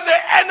knew where the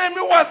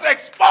enemy was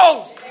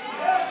exposed.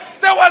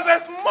 There was a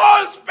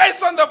small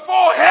space on the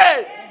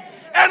forehead.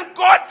 And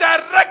God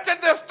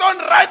directed the stone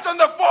right on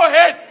the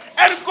forehead.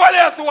 And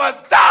Goliath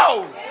was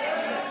down.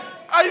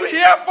 Are you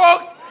here,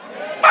 folks?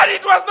 But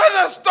it was not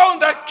the stone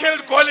that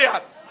killed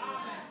Goliath.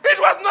 It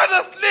was not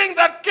the sling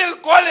that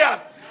killed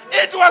Goliath.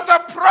 It was a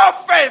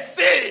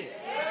prophecy.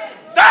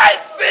 Thy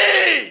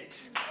seed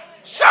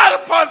shall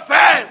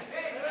possess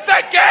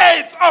the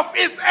gates of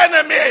its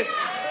enemies.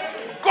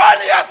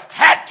 Goliath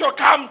had to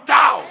come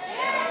down.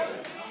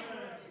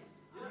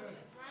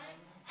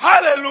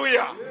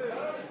 Hallelujah.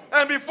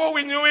 And before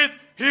we knew it,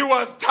 he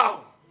was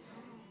down.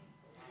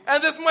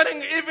 And this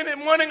morning, even in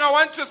the morning, I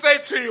want to say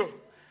to you,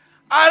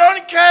 I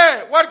don't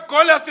care what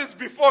Goliath is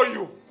before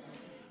you.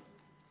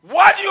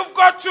 What you've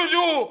got to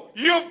do,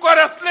 you've got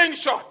a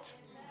slingshot.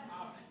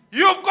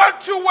 You've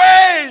got to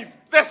wave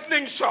the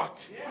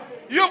slingshot.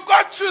 You've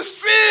got to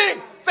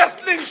swing the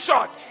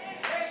slingshot.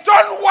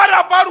 Don't worry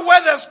about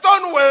where the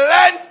stone will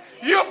land.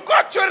 You've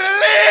got to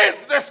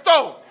release the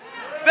stone.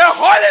 The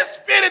Holy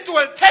Spirit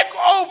will take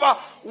over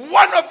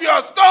one of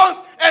your stones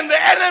and the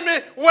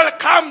enemy will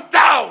come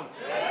down.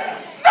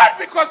 Not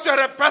because you're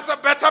a better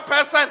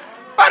person,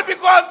 but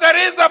because there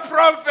is a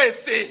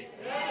prophecy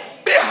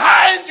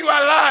behind your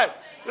life.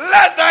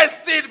 Let thy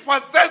seed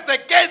possess the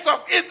gates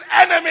of its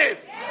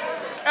enemies.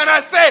 And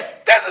I say,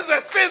 this is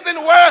a season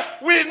where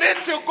we need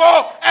to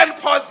go and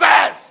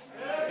possess.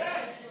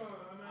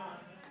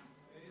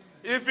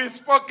 If he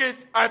spoke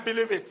it, I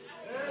believe it.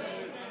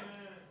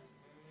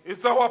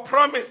 It's our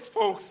promise,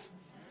 folks.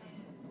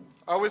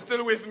 Are we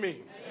still with me?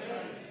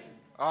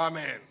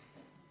 Amen.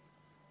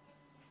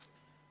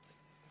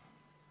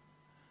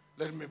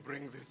 Let me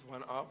bring this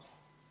one up.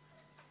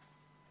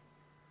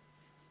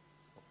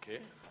 Okay,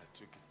 I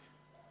took it.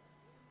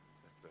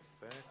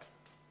 Just a sec.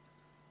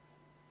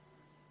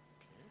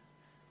 Okay.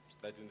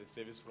 Starting the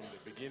service from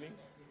the beginning.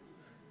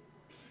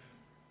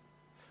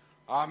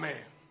 Amen.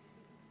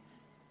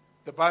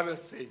 The Bible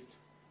says,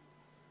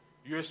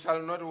 you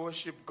shall not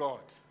worship God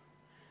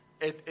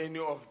at any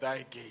of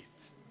thy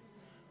gates,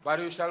 but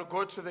you shall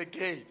go to the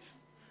gate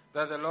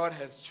that the Lord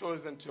has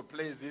chosen to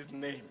place his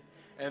name,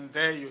 and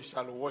there you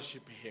shall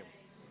worship him.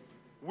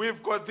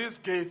 We've got these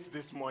gates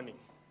this morning.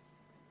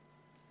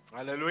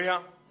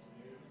 Hallelujah.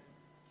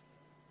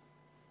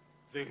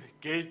 The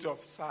gate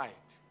of sight.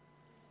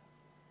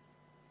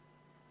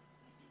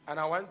 And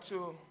I want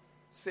to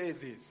say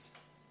this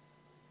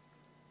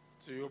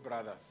to you,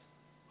 brothers.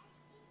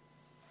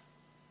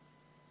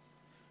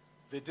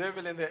 The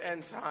devil in the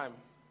end time,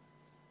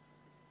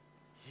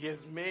 he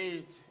has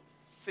made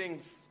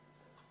things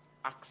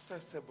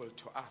accessible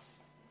to us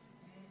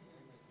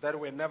that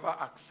were never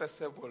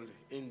accessible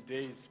in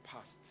days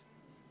past.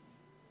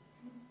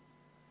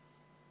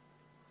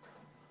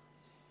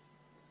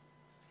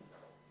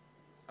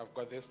 I've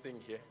got this thing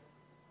here.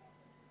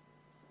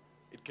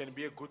 It can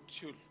be a good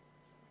tool,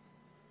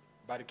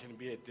 but it can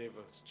be a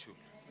devil's tool.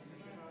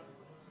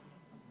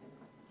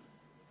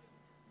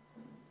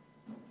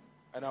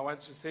 And I want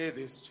to say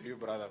this to you,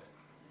 brother.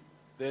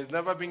 There's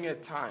never been a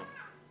time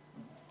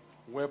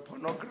where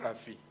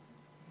pornography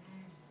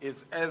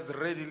is as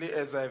readily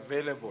as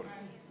available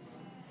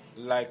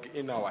like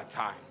in our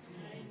time.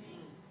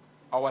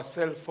 Our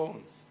cell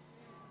phones,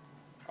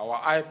 our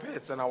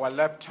iPads and our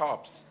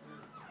laptops,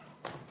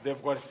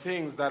 they've got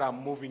things that are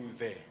moving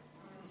there.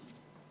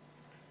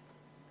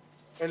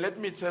 And let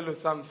me tell you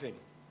something.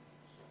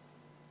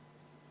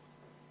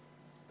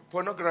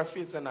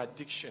 Pornography is an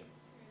addiction.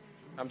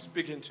 I'm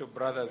speaking to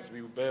brothers. Will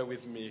you bear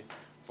with me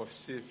for a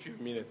few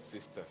minutes,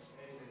 sisters?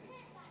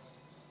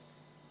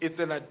 It's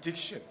an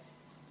addiction.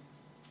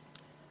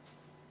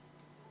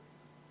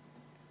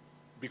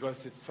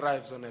 because it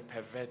thrives on a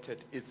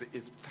perverted, it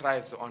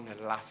thrives on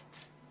a lust.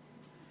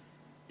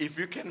 If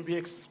you can be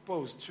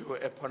exposed to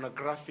a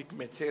pornographic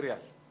material,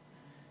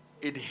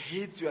 it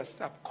hits your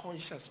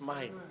subconscious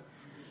mind.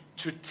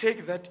 To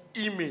take that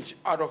image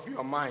out of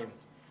your mind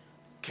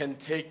can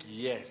take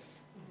years.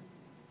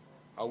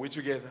 Are we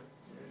together?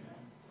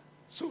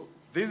 So,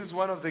 this is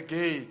one of the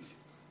gates.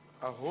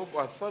 I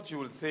thought you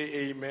would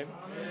say amen.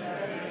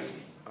 Amen.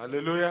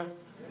 Hallelujah.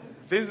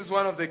 This is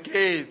one of the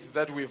gates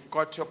that we've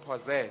got to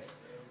possess.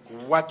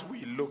 What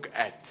we look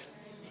at.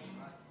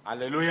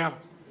 Hallelujah.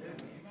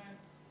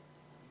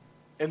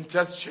 And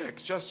just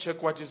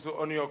check what is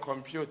on your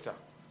computer.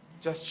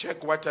 Just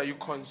check what are you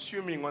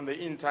consuming on the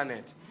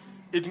internet.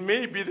 It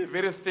may be the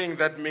very thing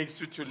that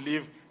makes you to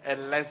live a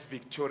less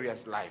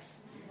victorious life.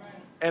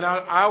 And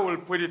I will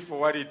put it for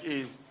what it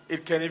is.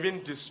 It can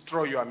even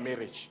destroy your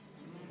marriage.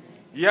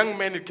 Young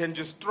men, it can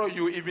destroy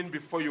you even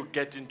before you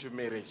get into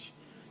marriage.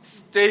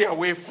 Stay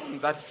away from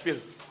that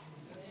filth.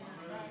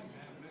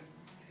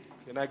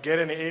 Can I get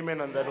an amen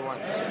on that one?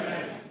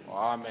 Amen.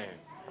 Amen.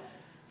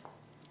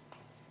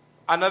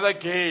 Another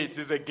gate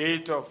is a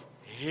gate of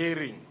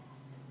hearing.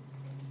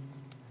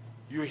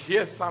 You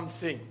hear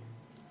something,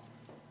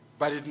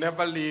 but it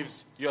never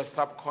leaves your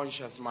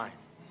subconscious mind.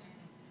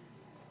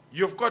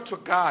 You've got to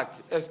guard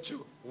as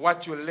to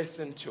what you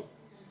listen to.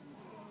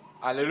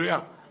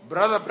 Hallelujah.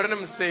 Brother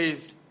Branham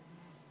says,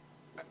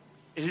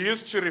 he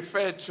used to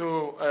refer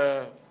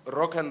to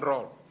rock and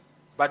roll,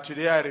 but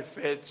today I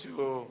refer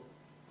to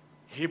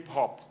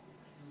hip-hop.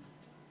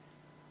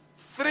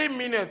 3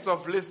 minutes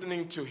of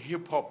listening to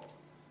hip-hop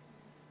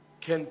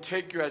can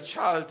take your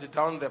child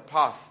down the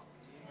path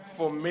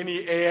for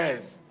many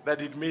years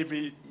that it may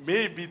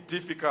be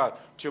difficult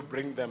to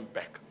bring them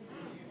back.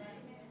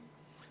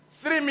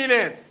 3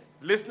 minutes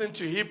listening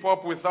to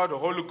hip-hop without the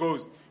Holy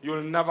Ghost,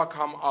 you'll never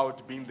come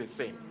out being the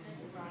same.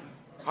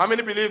 How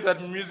many believe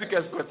that music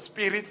has got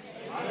spirits?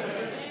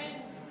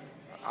 Amen.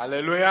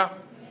 Hallelujah.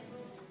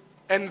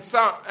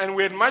 And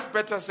we had much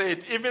better say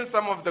it, even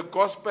some of the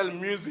gospel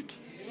music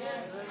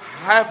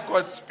have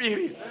got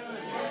spirits.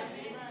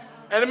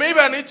 And maybe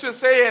I need to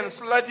say and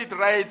slot it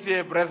right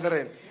here,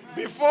 brethren.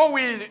 Before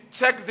we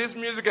check this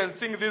music and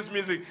sing this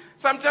music,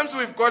 sometimes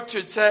we've got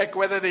to check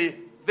whether the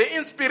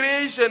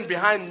inspiration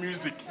behind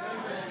music.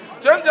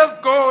 Don't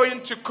just go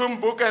into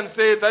Kumbuk and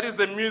say that is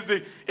the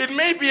music. It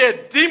may be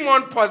a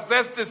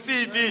demon-possessed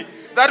CD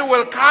that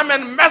will come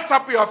and mess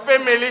up your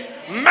family,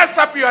 mess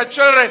up your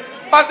children.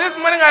 But this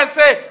morning I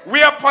say,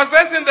 we are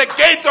possessing the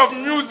gate of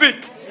music.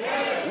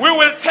 We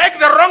will take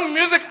the wrong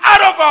music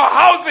out of our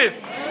houses,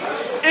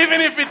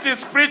 even if it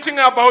is preaching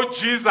about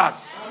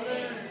Jesus.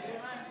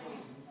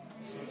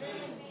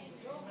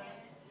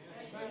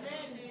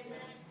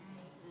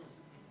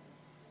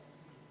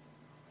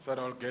 So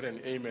I'll get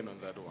an amen on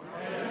that one.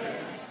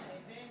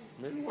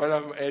 Amen. While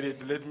I'm at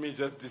it, let me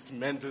just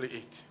dismantle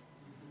it.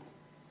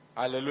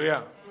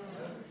 Hallelujah.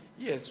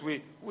 Yes,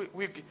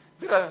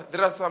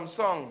 there are some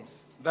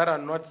songs that are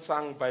not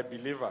sung by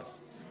believers,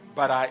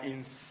 but are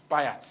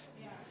inspired.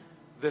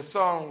 The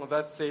song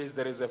that says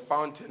there is a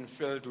fountain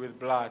filled with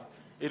blood,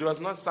 it was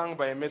not sung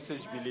by a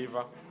message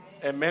believer.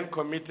 A man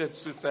committed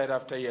suicide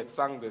after he had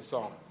sung the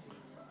song.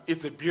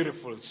 It's a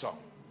beautiful song.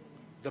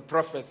 The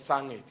prophet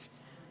sang it.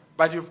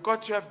 But you've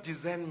got to have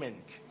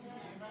discernment.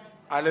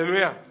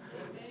 Hallelujah.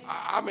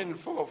 I mean,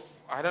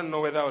 I don't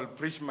know whether I will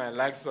preach my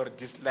likes or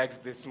dislikes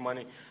this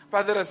morning,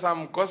 but there are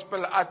some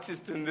gospel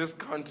artists in this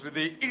country,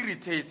 they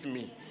irritate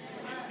me.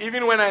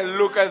 Even when I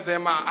look at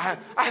them,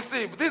 I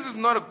say, this is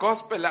not a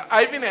gospel.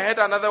 I even had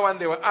another one,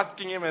 they were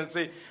asking him and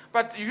say,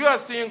 but you are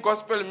singing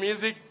gospel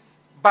music,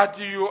 but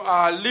you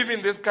are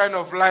living this kind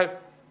of life.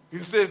 He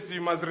says,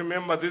 you must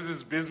remember this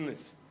is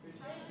business.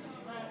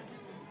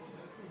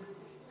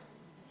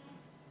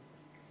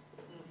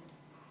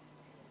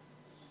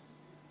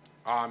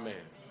 Amen.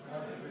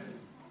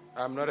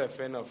 I'm not a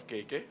fan of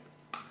KK.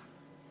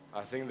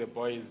 I think the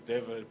boy is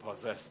devil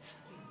possessed.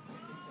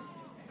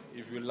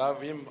 If you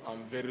love him,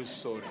 I'm very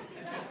sorry.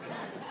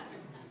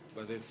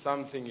 But there's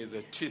something, he's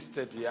a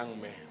twisted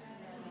young man.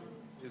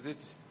 Is it?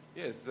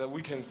 Yes,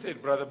 we can say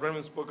it. Brother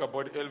Bremen spoke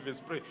about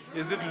Elvis Presley.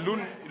 Is it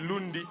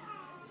Lundi?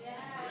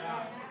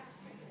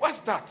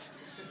 What's that?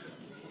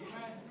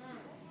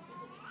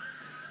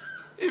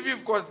 If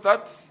you've got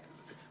that,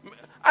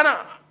 and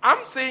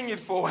I'm saying it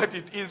for what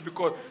it is,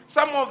 because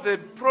some of the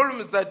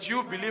problems that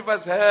you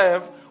believers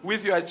have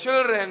with your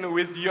children,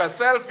 with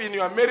yourself in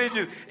your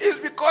marriages, is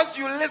because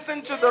you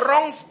listen to the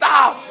wrong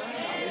stuff.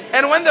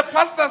 And when the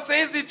pastor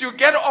says it, you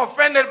get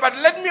offended. But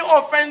let me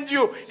offend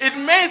you. It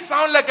may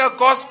sound like a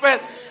gospel,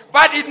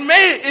 but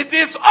it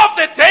is of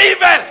the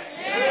devil.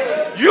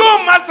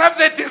 You must have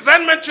the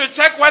discernment to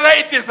check whether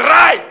it is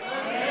right.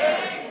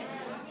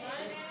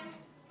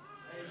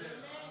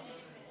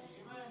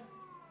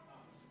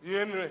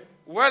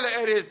 Well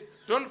at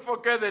it, don't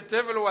forget the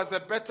devil was a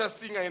better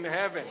singer in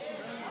heaven.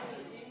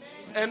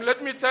 And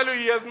let me tell you,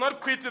 he has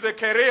not quit the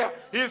career.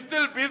 He is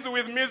still busy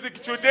with music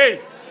today.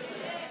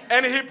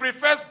 And he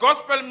prefers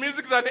gospel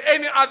music than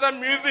any other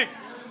music.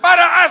 But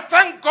I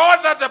thank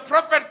God that the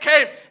prophet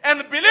came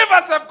and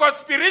believers have got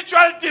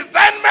spiritual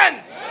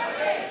discernment.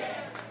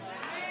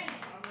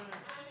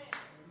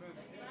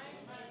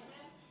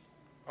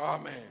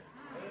 Amen.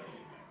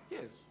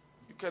 Yes,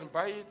 you can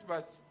buy it,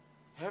 but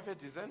have a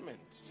discernment.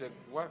 Check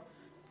what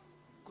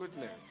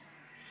goodness.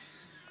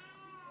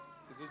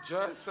 It's a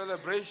joy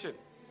celebration.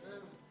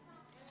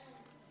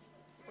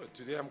 Oh,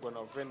 today I'm going to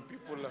offend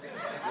people.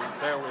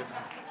 Bear with me.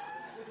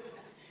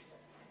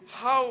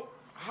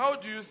 How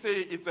do you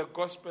say it's a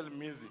gospel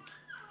music?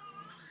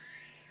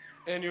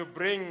 And you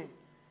bring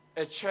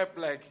a chap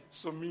like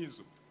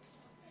Somizo.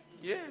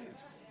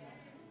 Yes.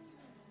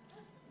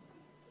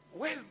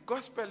 Where's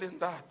gospel in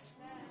that?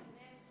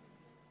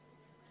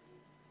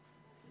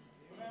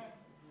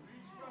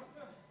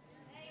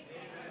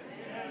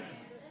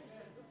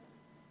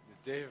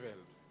 The devil.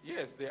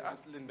 Yes, they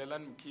asked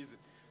Lindelan Mkize.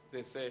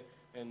 They say,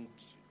 and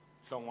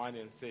someone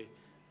and say,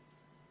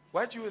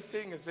 what do you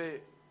think? And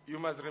say, you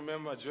must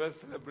remember,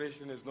 Joyous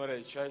Celebration is not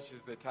a church,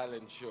 it's a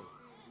talent show.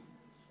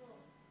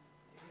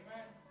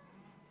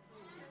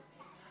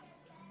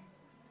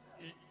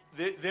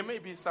 There may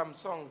be some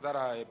songs that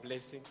are a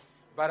blessing,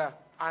 but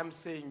I'm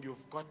saying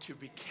you've got to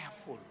be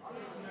careful.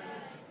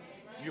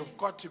 You've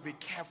got to be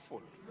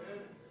careful.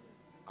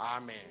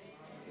 Amen.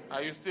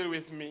 Are you still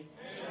with me?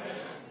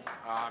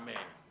 Amen.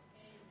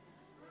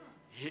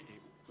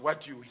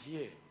 What you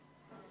hear.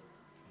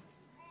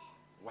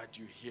 What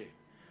you hear.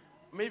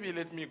 Maybe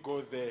let me go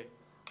there.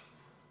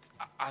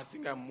 I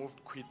think I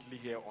moved quickly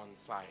here on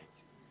site.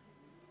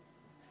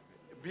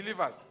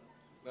 Believers,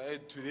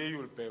 today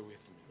you'll bear with me.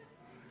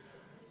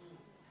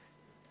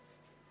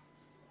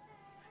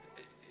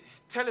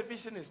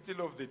 Television is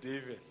still of the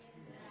devil.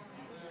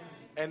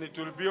 And it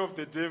will be of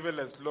the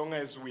devil as long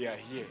as we are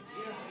here.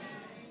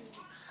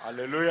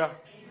 Hallelujah.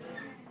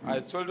 I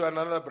told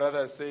another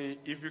brother, say,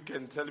 if you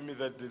can tell me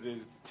that the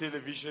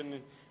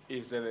television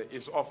is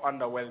off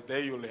Underworld, there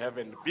you'll have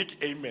a big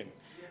amen.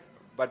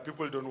 But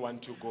people don't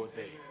want to go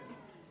there.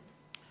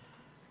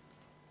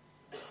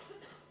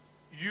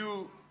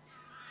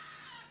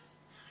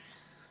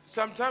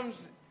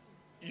 Sometimes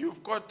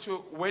you've got to,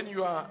 when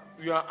you are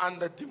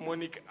under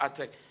demonic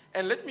attack.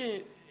 And let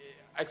me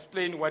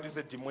explain what is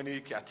a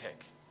demonic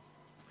attack.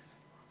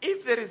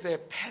 If there is a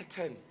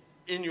pattern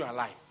in your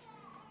life,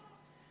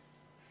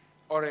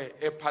 or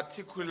a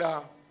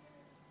particular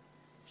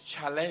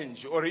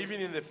challenge, or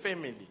even in the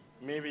family,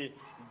 maybe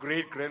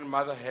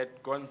great-grandmother had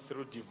gone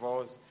through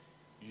divorce,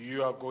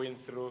 you are going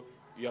through,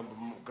 your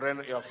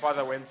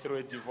father went through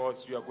a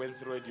divorce, you are going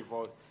through a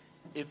divorce.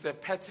 It's a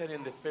pattern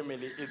in the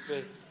family.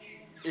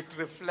 It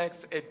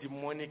reflects a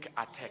demonic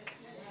attack.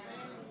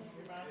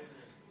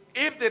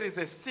 If there is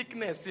a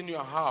sickness in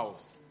your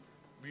house,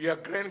 your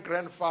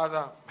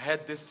grandfather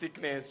had this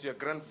sickness, your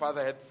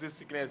grandfather had this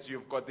sickness,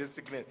 you've got this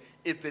sickness,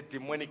 it's a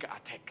demonic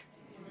attack.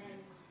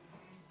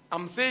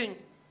 I'm saying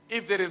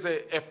if there is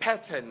a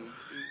pattern,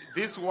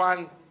 this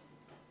one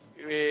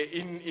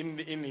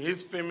in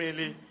his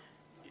family,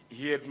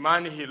 he had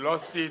money, he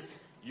lost it,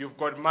 you've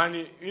got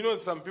money. You know,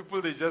 some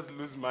people, they just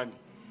lose money.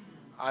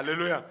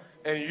 Hallelujah.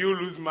 And you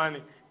lose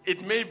money.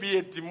 It may be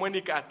a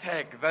demonic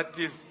attack that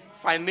is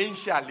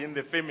financial in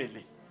the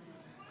family.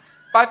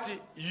 But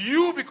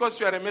you, because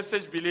you are a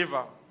message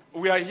believer,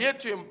 we are here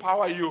to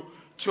empower you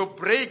to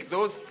break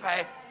those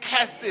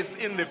curses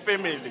in the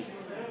family.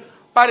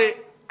 But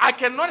I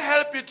cannot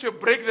help you to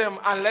break them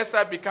unless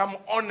I become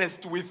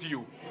honest with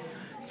you.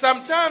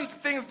 Sometimes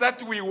things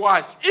that we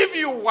watch, if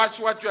you watch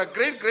what your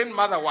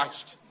great-grandmother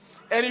watched,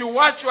 and you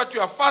watch what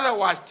your father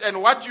watched,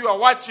 and what you are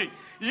watching,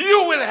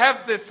 you will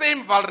have the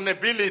same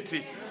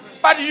vulnerability.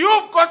 But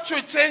you've got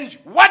to change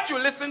what you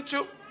listen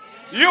to.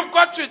 You've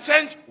got to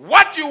change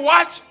what you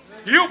watch.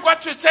 You've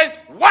got to change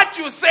what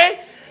you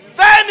say.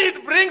 Then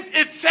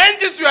it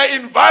changes your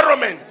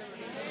environment.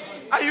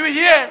 Are you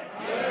here?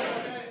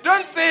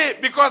 Don't say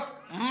because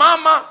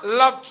Mama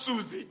loved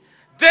Susie,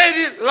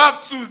 Daddy loved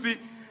Susie,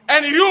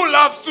 and you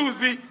love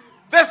Susie,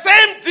 the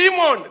same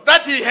demon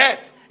that he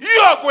had, you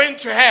are going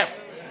to have.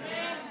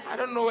 I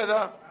don't know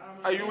whether,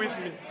 are you with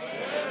me?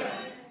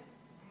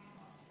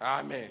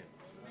 Amen.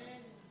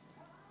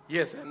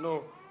 Yes, I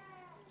know.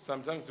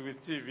 Sometimes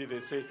with TV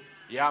they say,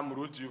 yeah,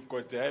 Mrut, you've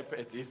got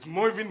diabetes. It's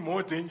even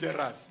more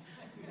dangerous.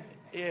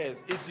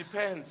 Yes, it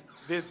depends.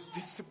 There's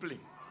discipline.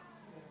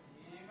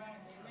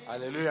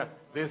 Hallelujah.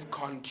 There's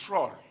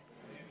control.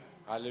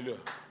 Hallelujah.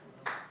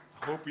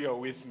 I hope you are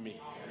with me.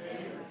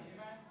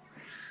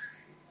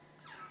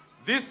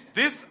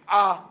 These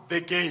are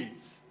the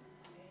gates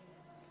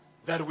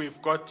that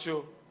we've got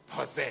to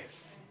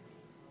possess.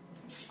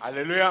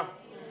 Hallelujah.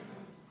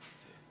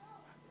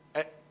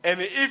 And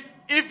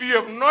if you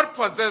have not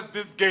possessed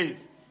these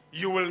gates,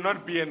 you will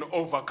not be an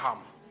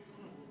overcomer.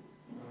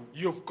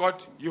 You've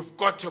got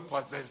to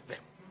possess them.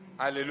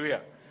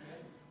 Hallelujah.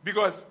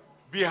 Because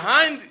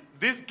behind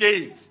these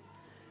gates,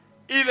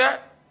 either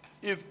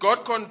is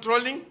God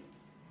controlling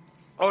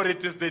or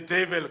it is the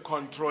devil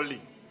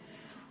controlling.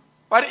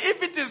 But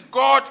if it is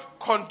God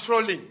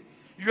controlling,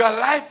 your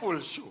life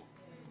will show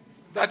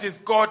that is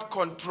God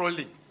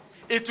controlling.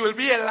 It will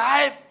be a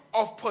life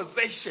of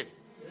possession.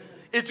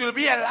 It will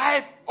be a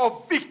life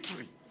of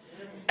victory.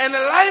 And a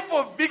life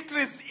of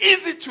victory is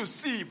easy to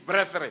see,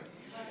 brethren.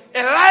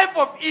 A life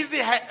of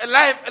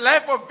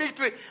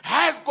victory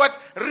has got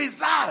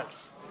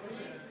results.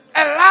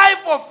 A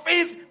life of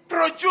faith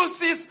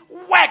produces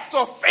works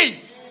of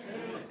faith.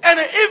 And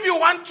if you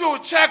want to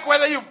check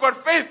whether you've got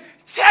faith,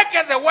 check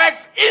at the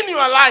works in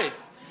your life.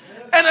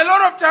 And a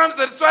lot of times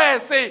that's why I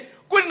say,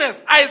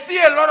 goodness, I see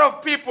a lot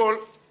of people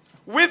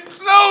with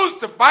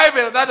closed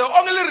Bible that they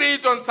only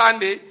read on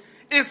Sunday,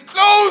 is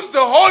closed the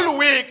whole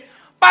week,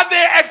 but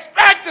they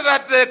expect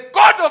that the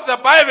God of the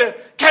Bible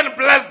can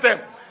bless them.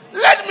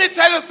 Let me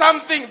tell you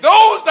something.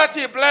 Those that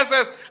he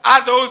blesses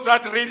are those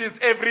that read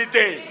it every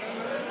day.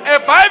 A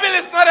Bible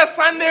is not a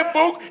Sunday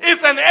book,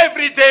 it's an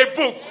everyday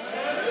book.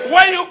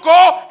 Where you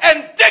go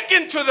and dig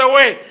into the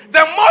word.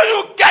 The more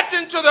you get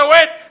into the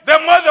word, the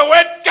more the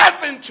word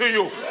gets into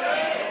you.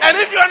 And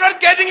if you are not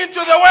getting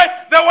into the word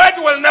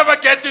will never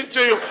get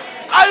into you.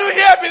 Are you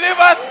here,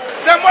 believers?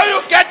 The more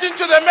you get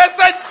into the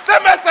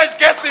message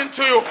gets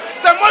into you.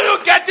 The more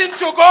you get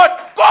into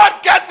God,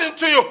 God gets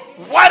into you.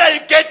 What are you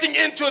getting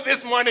into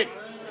this morning?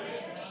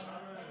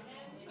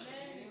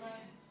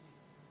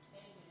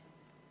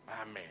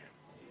 Amen.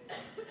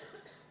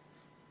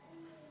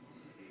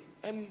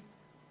 And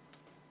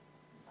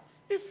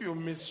if you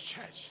miss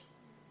church,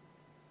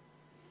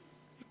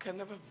 you can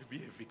never be a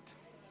victim.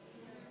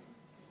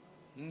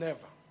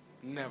 Never,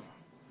 never,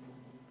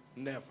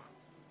 never.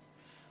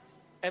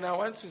 And I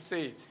want to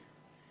say it.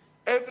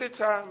 Every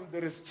time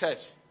there is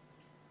church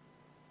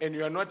and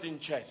you are not in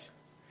church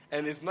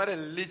and it's not a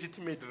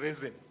legitimate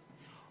reason,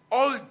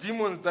 all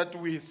demons that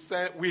we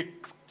send,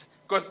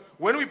 because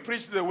when we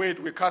preach the word,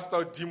 we cast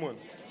out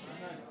demons.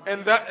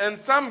 And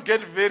some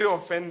get very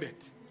offended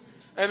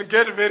and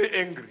get very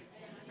angry.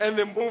 And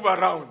they move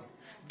around.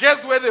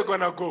 Guess where they're going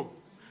to go?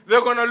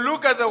 They're going to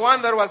look at the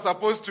one that was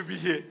supposed to be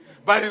here,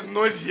 but is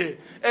not here.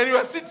 And you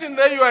are sitting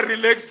there, you are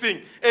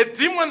relaxing. A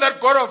demon that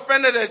got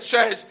offended at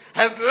church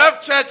has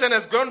left church and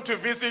has gone to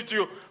visit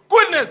you.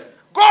 Goodness,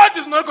 God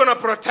is not going to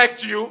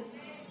protect you.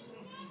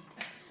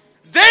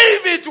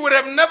 David would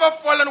have never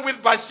fallen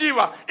with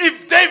Bathsheba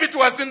if David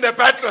was in the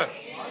battle.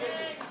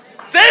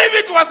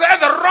 David was at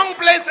the wrong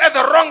place at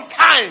the wrong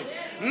time.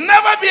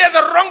 Never be at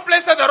the wrong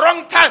place at the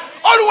wrong time.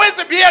 Always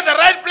be at the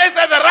right place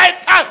at the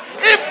right time.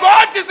 If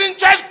God is in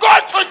church, go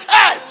to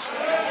church.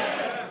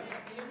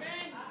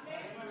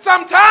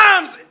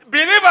 Sometimes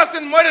believers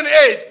in modern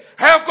age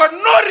have got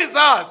no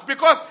results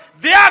because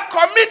their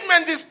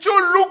commitment is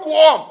too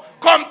lukewarm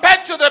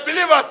compared to the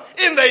believers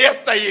in the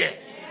yesteryear.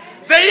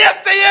 The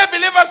yesteryear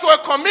believers were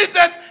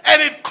committed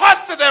and it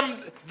cost them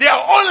their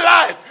own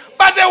life,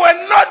 but they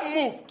were not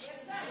moved.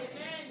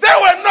 They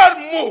were not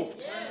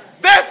moved.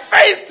 They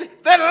faced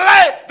the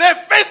life, they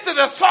faced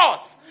the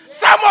swords.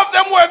 Some of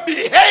them were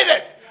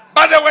beheaded,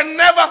 but they will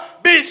never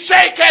be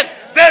shaken.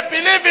 They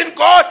believe in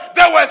God,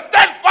 they were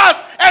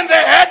steadfast, and they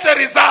had the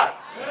result.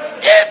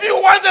 If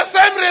you want the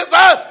same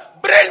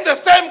result, bring the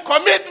same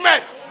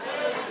commitment.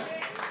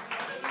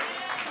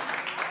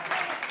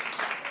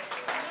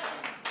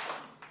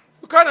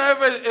 You can't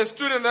have a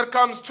student that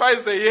comes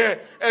twice a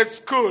year at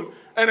school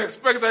and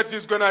expect that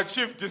he's going to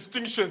achieve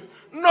distinctions.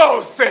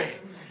 No, say.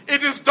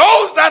 It is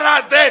those that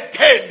are there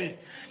daily.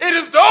 It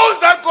is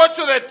those that go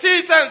to the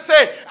teacher and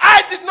say,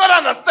 I did not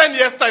understand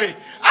yesterday.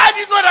 I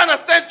did not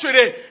understand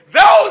today.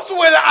 Those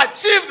will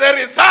achieve the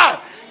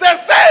result. The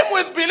same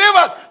with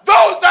believers.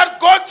 Those that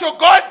go to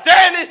God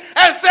daily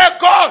and say,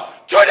 God,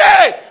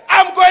 today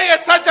I'm going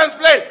at such and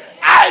place.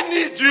 I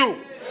need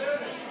you.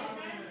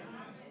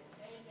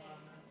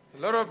 A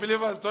lot of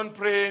believers don't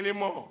pray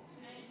anymore.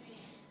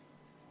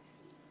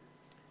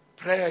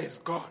 Prayer is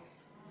gone.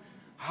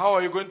 How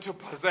are you going to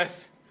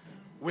possess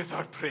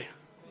without prayer?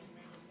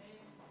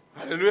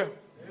 Hallelujah.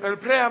 And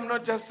prayer, I'm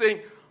not just saying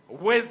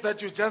words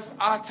that you just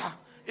utter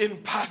in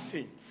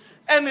passing.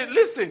 And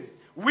listen,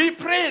 we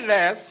pray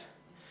less,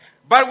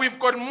 but we've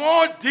got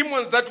more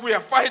demons that we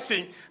are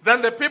fighting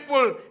than the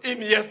people in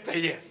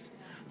yesteryears.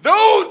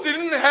 Those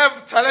didn't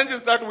have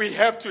challenges that we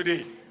have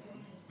today.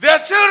 Their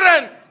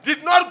children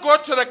did not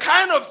go to the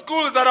kind of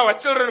schools that our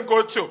children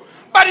go to,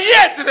 but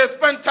yet they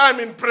spend time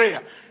in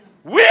prayer.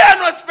 We are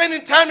not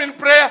spending time in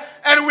prayer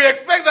and we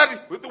expect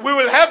that we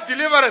will have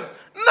deliverance.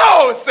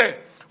 No, sir.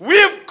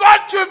 We've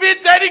got to be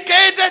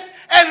dedicated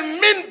and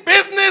mean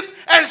business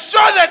and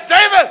show the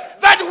devil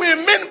that we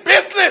mean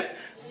business.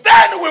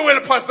 Then we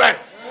will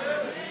possess.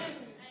 Amen.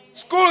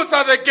 Schools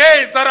are the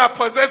gates that are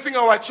possessing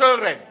our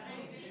children.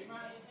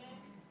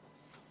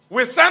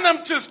 We send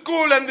them to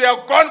school and they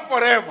are gone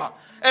forever.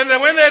 And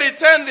then when they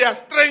return, they are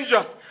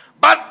strangers.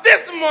 But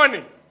this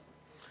morning,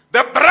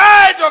 the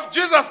bride of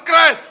Jesus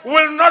Christ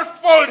will not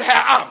fold her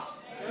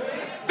arms.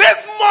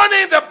 This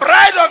morning, the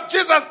bride of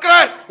Jesus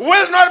Christ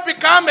will not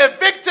become a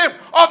victim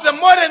of the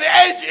modern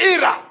age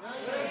era.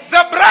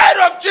 The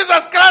bride of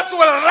Jesus Christ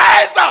will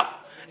rise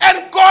up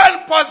and go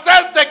and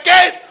possess the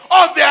gates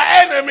of their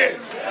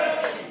enemies.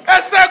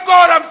 And say,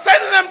 God, I'm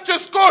sending them to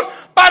school,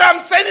 but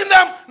I'm sending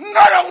them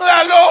not only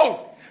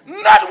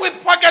alone, not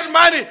with pocket money.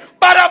 money,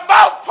 but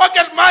above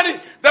pocket money,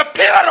 the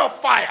pillar of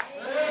fire.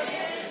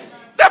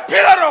 The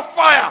pillar of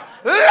fire.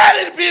 Let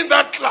it be in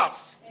that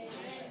class.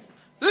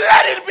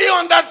 Let it be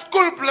on that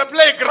school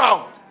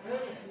playground.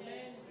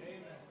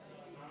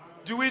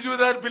 Do we do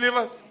that,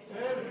 believers?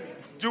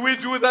 Do we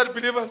do that,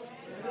 believers?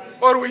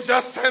 Or we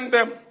just send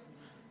them?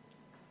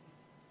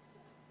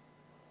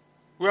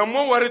 We are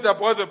more worried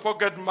about the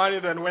pocket money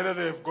than whether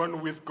they've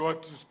gone with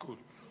God to school.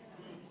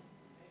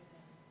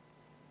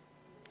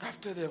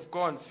 After they've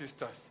gone,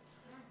 sisters,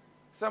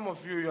 some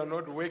of you are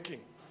not working.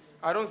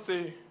 I don't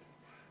say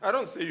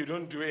you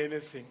don't do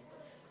anything.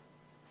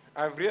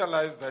 I've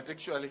realized that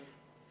actually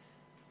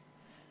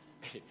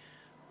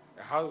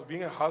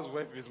being a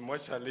housewife is more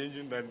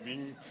challenging than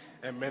being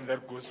a man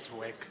that goes to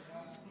work.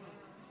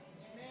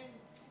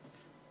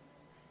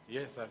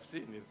 Yes, I've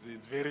seen it.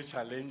 It's very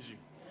challenging.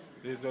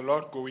 There's a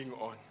lot going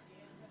on.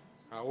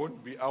 I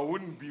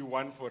wouldn't be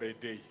one for a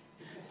day.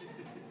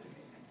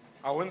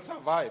 I won't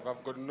survive.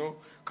 I've got no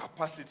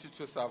capacity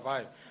to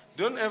survive.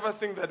 Don't ever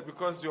think that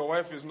because your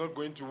wife is not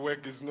going to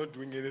work, is not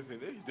doing anything.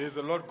 There's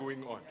a lot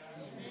going on.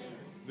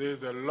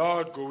 There's a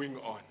lot going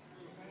on.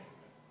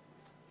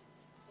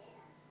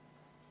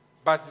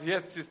 But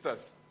yet,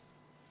 sisters,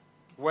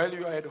 while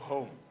you are at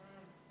home,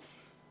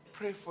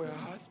 pray for your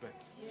husbands.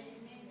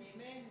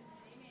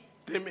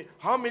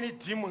 How many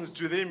demons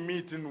do they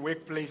meet in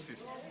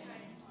workplaces?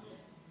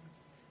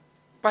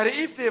 But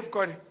if they've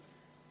got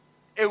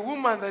a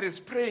woman that is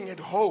praying at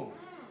home,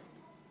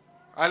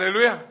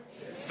 hallelujah,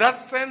 that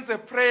sends a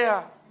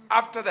prayer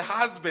after the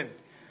husband,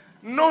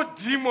 no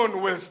demon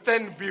will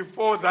stand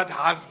before that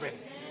husband.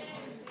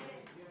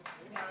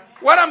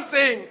 What I'm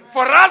saying,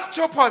 for us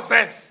to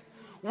possess,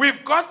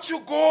 we've got to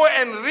go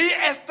and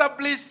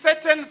re-establish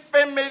certain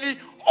family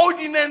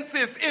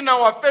ordinances in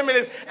our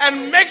families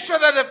and make sure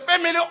that the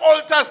family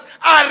altars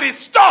are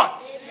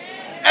restored.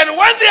 And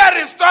when they are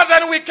restored,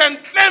 then we can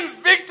claim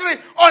victory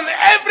on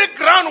every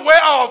ground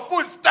where our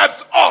foot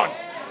steps on.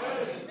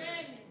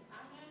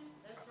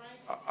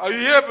 Are you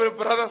here,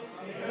 brothers?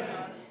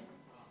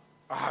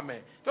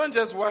 Amen. Don't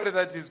just worry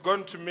that he's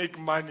going to make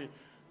money.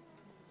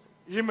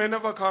 He may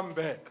never come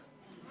back.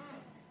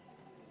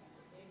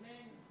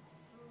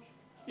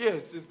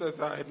 Yes, sisters,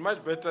 it's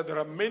much better. There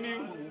are many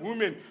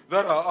women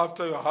that are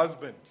after your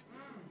husband.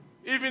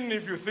 Even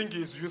if you think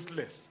he's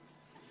useless.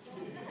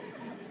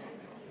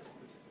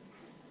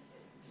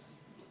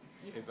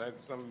 Yes,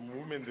 some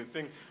women, they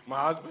think my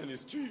husband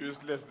is too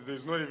useless.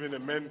 There's not even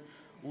a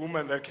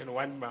woman that can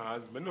want my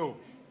husband. No.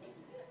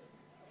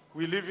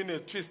 We live in a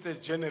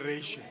twisted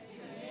generation.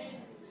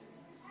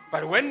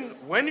 But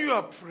when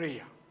your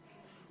prayer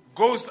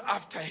goes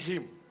after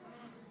him,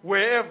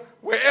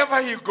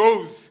 wherever he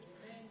goes,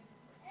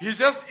 he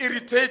just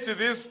irritates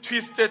this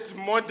twisted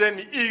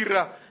modern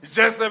era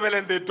Jezebel,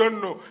 and they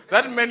don't know.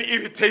 That man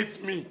irritates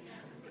me.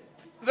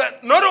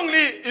 That not only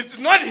it's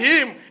not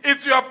him,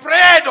 it's your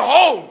prayer at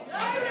home.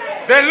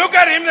 They look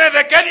at him and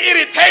they get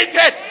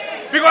irritated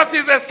because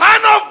he's a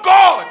son of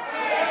God.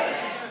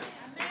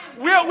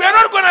 We are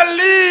not going to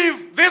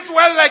leave this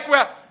world like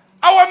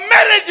our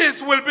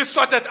marriages will be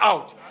sorted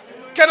out.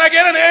 Can I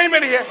get an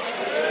amen here?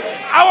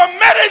 Our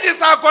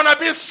marriages are going to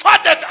be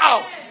sorted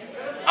out.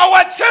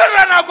 Our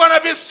children are going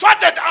to be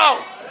sorted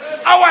out.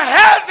 Our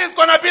health is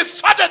going to be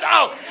sorted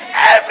out.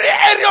 Every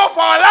area of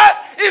our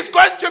life is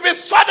going to be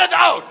sorted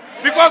out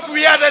because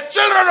we are the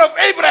children of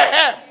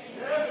Abraham.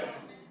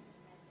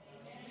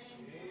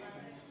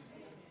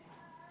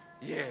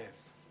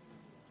 Yes.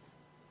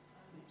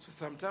 So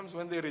sometimes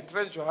when they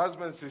retrench your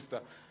husband,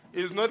 sister,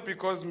 it's not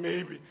because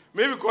maybe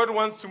God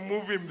wants to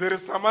move him. There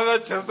is some other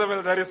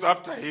Jezebel that is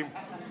after him.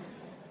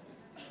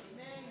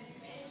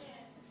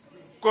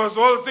 Because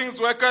all things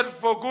work out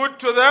for good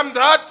to them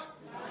that?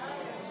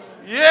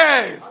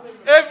 Yes.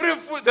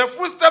 The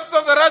footsteps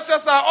of the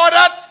righteous are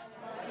ordered?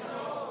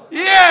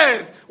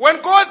 Yes. When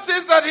God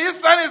says that his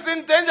son is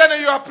in danger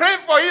and you are praying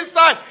for his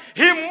son,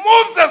 he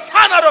moves the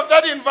son out of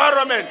that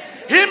environment.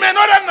 He may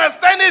not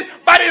understand it,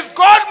 but it's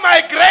God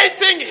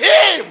migrating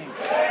him.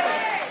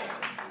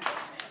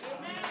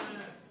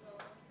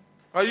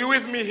 Are you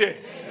with me here?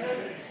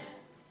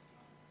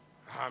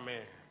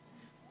 Amen.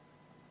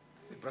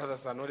 See,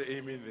 brothers are not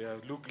aiming. They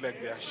look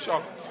like they are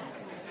shocked.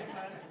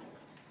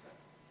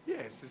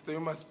 Yes, sister, you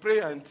must pray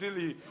until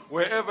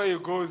wherever he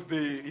goes,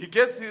 they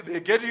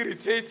get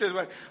irritated.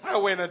 Like, I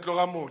went at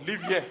Logamo,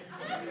 live here.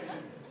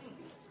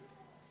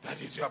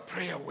 That is your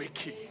prayer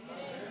waking.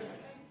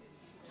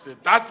 Say,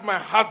 that's my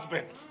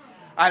husband.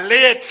 I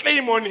lay a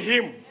claim on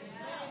him.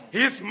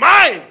 He's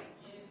mine.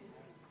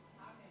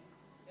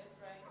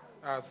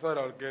 I thought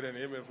I'll get an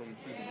amen from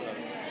sister.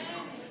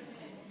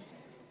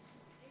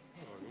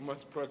 Oh, you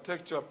must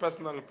protect your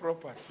personal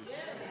property. Yes.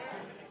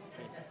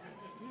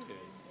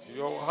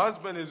 Your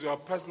husband is your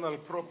personal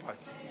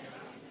property.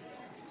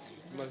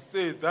 You must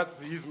say,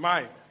 he's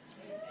mine.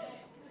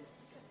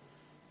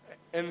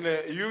 And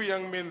you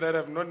young men that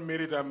have not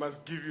married, I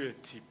must give you a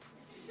tip.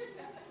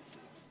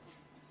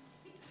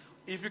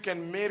 If you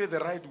can marry the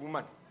right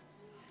woman,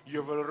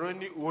 you've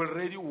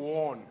already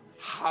won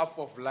half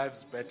of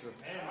life's battles.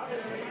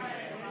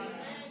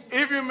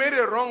 If you made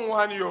a wrong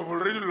one, you have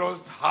already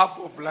lost half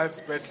of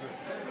life's battle.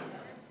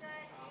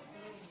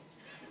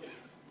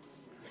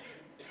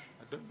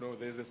 I don't know.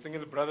 There's a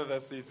single brother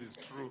that says it's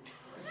true.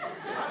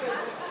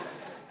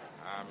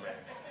 Amen.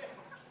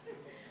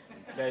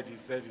 I'm glad he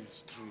said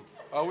it's true.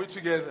 Are we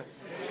together?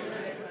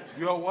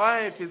 Your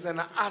wife is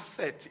an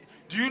asset.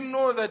 Do you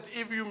know that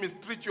if you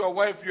mistreat your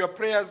wife, your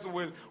prayers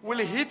will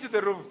hit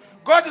the roof?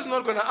 God is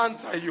not going to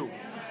answer you.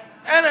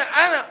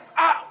 And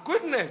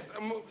goodness,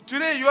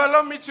 today you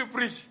allow me to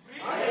preach.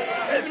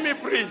 Let me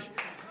preach.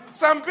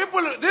 Some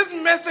people, this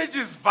message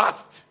is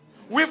vast.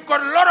 We've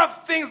got a lot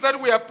of things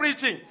that we are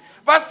preaching.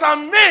 But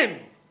some men,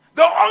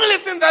 the only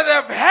thing that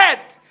they've had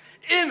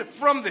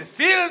from the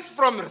seals,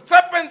 from the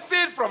serpent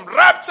seed, from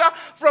rapture,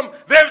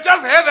 they've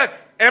just heard that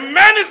a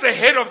man is the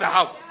head of the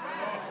house.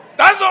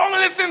 That's the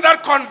only thing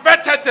that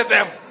converted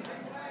them.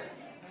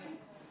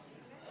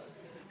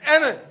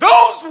 And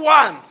those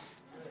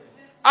ones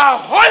are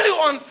holy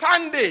on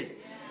Sunday,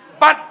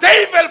 but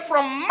devil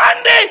from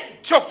Monday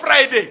to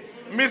Friday,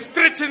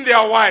 mistreating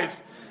their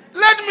wives.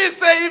 Let me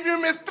say, if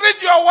you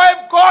mistreat your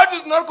wife, God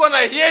is not going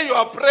to hear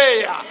your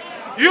prayer.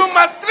 You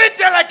must treat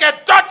her like a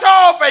daughter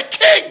of a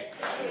king.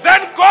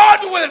 Then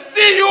God will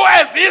see you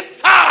as his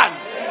son.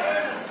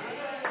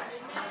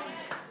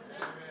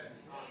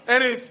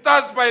 And it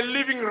starts by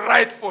living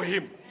right for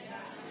him,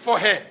 for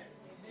her,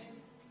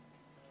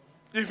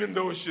 even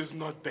though she's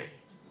not there.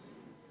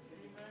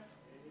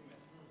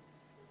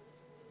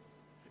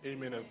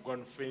 Amen. I've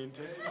gone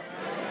fainted.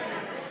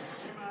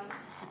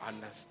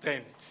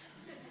 Understand.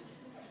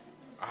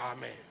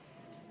 Amen.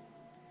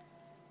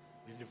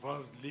 It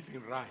involves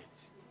living right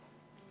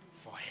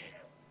for her.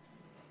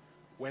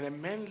 When a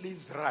man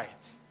lives right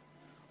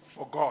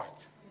for God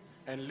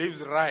and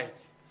lives right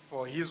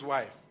for his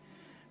wife,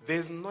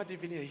 there's not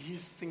even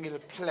his single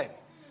plan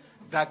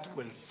that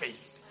will fail.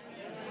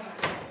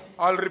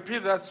 I'll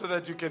repeat that so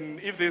that you can,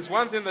 if there's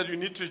one thing that you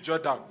need to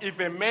jot down, if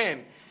a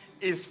man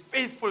is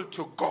faithful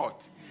to God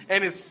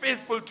and is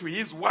faithful to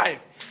his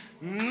wife,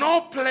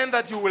 no plan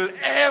that you will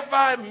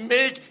ever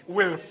make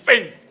will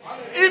fail.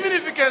 Even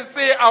if you can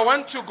say, I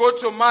want to go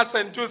to Mass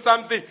and do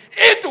something,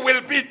 it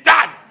will be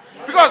done.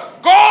 Because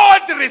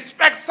God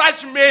respects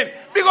such men,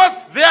 because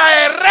they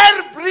are a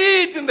rare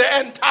breed in the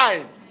end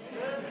time.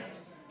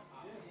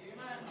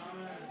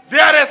 They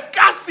are a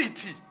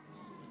scarcity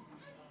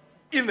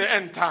in the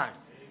end time.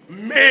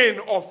 Men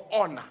of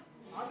honor.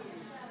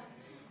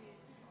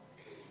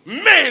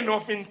 Men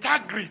of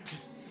integrity.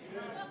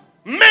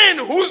 Men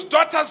whose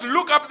daughters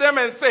look up them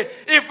and say,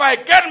 if I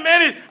get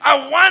married,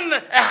 I want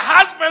a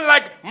husband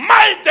like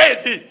my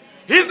daddy.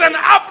 He's an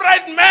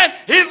upright man.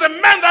 He's a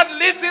man that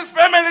leads his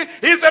family.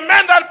 He's a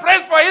man that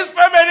prays for his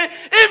family.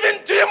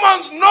 Even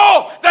demons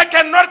know they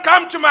cannot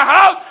come to my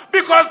house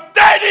because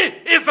daddy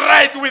is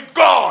right with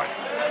God.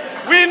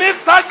 We need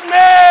such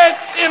men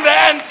in the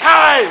end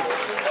time.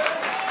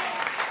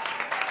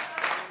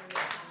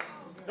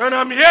 And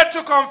I'm here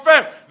to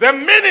confirm the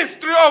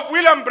ministry of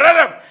William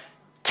Branham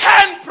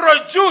can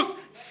produce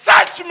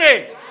such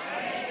men.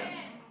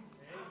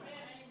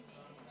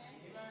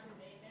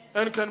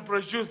 And can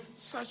produce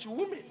such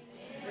women.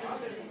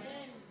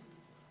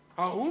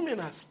 Our women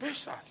are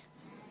special.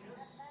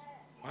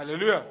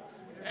 Hallelujah.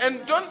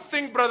 And don't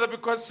think, brother,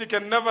 because she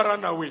can never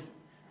run away.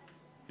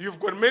 You've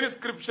got many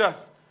scriptures.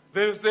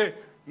 They say,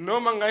 no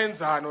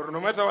mangainzan, or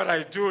no matter what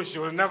I do, she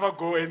will never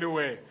go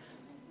anywhere.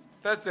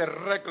 That's a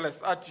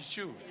reckless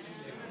attitude.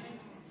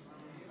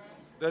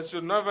 That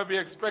should never be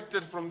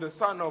expected from the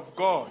Son of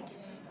God.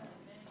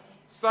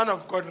 Son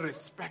of God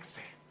respects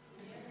her.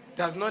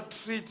 Does not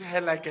treat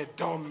her like a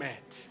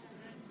doormat.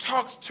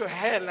 Talks to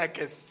her like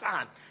a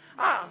son.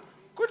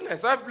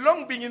 Goodness, I've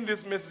long been in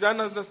this message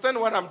and understand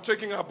what I'm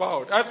talking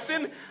about. I've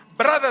seen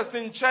brothers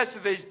in church,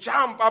 they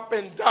jump up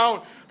and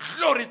down.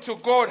 Glory to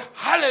God.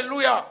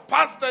 Hallelujah.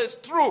 Pastor, is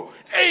true.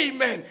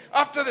 Amen.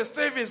 After the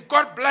service,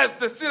 God bless.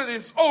 The seal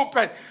is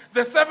open.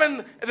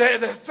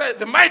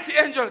 The mighty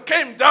angel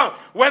came down.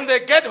 When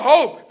they get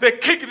home, they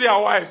kick their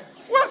wives.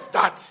 What's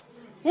that?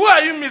 Who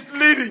are you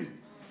misleading?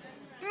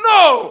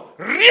 No.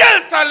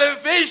 Real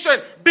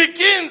salvation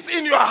begins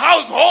in your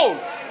household.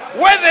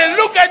 When they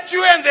look at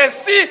you and they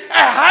see a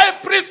high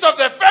priest of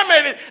the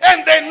family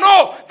and they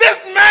know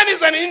this man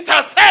is an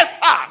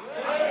intercessor.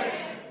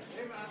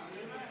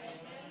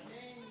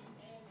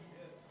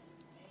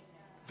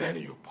 Then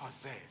you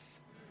possess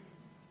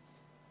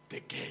the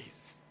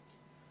gaze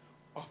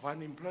of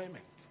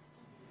unemployment.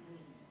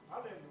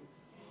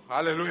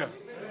 Hallelujah.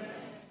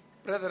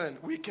 Brethren,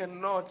 we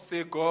cannot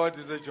say God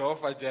is a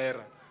Jehovah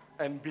Jireh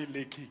and be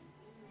lucky.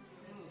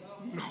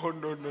 No.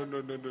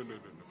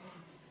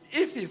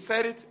 If he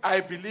said it,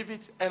 I believe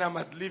it and I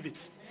must live it.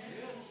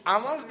 I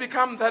must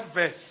become that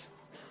verse.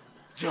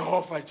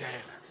 Jehovah Jireh.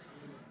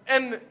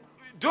 And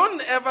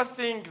don't ever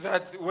think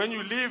that when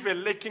you live a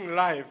lacking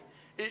life,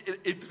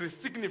 it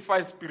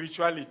signifies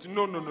spirituality.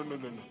 No.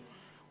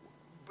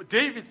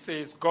 David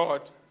says,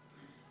 God,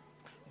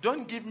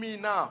 don't give me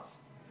enough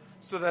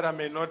so that I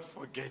may not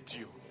forget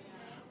you.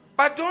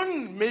 but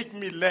don't make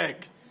me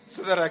lack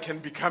so that I can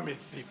become a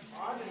thief.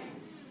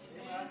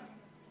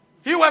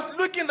 He was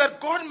looking that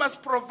God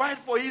must provide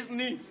for his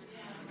needs.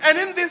 And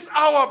in this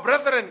hour,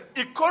 brethren,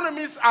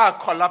 economies are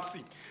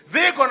collapsing.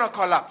 They're going to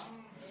collapse.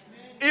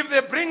 If they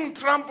bring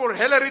Trump or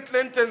Hillary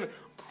Clinton,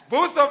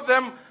 both of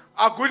them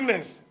are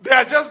goodness. They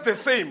are just the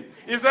same.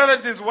 It's that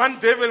it is one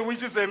devil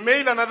which is a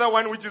male, another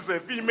one which is a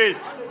female.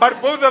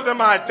 But both of them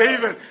are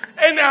devil.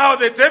 Anyhow,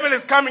 the devil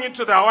is coming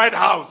into the White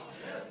House.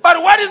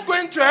 But what is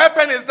going to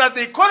happen is that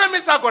the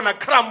economies are going to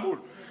crumble.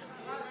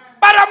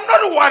 But I'm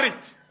not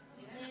worried.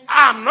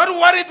 I'm not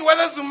worried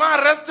whether Zuma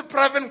arrests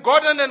Pravin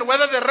Gordhan and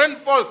whether the rain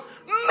falls.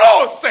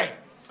 No, sir.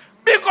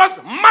 Because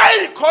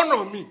my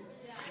economy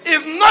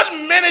is not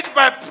managed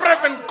by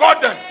Pravin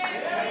Gordhan.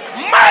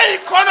 My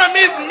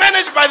economy is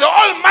managed by the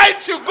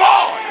Almighty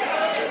God.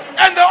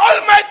 And the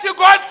Almighty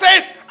God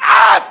says,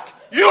 ask,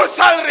 you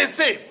shall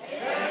receive.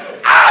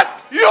 Ask,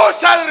 you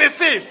shall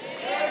receive.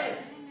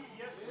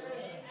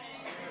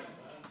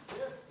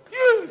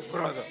 Yes,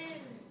 brother.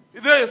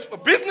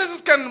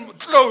 Businesses can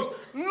close,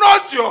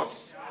 not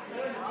yours.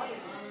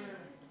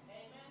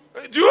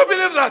 Do you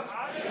believe that?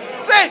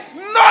 Say,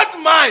 not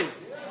mine.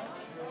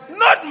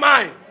 Not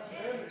mine.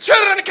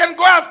 Children can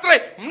go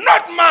astray,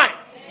 not mine.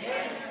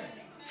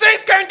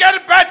 Things can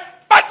get bad,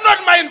 but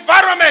not my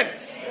environment.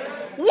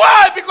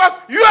 Why? Because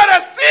you are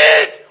a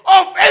seed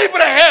of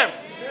Abraham.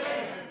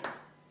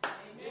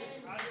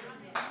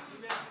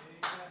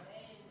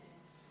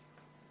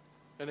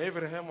 And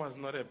Abraham was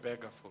not a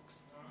beggar, folks.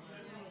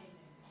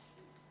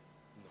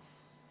 No.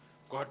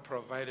 God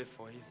provided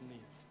for his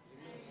needs.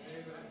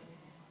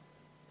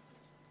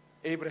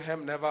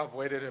 Abraham never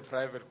avoided a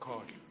private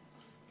call.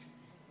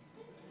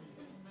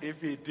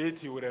 If he did,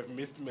 he would have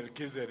missed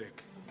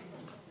Melchizedek.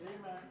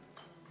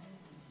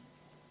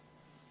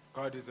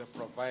 God is a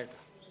provider.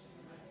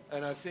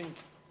 And I think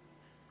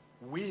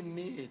we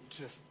need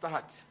to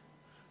start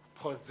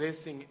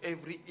possessing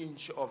every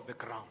inch of the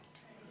ground.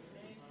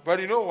 But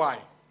you know why?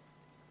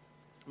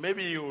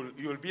 Maybe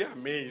you'll be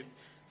amazed,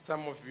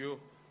 some of you.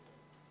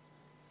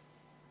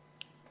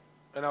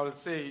 And I will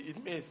say,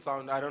 it may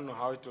sound, I don't know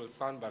how it will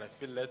sound, but I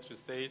feel led to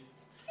say it.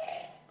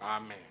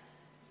 Amen.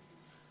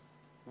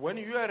 When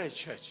you are a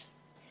church,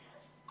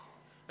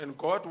 and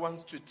God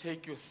wants to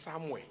take you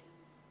somewhere,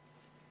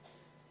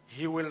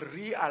 he will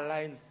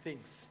realign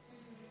things.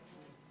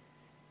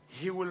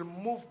 He will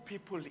move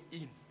people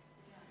in.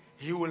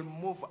 He will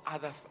move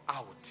others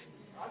out.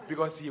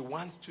 Because he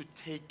wants to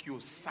take you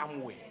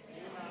somewhere.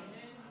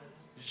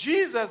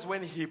 Jesus,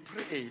 when he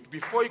prayed,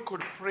 before he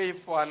could pray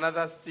for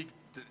another sick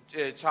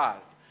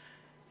child,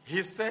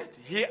 he said,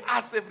 he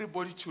asked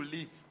everybody to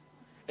leave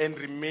and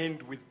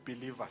remained with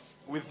believers,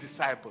 with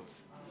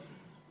disciples.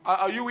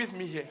 Are you with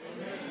me here?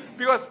 Amen.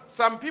 Because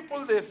some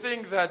people, they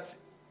think that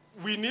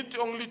we need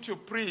only to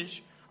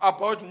preach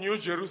about New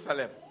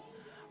Jerusalem.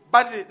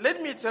 But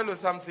let me tell you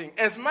something.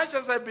 As much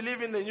as I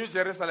believe in the New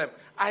Jerusalem,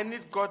 I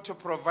need God to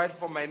provide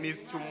for my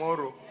needs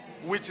tomorrow,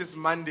 which is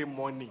Monday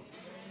morning.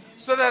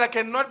 So that I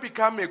cannot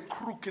become a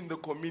crook in the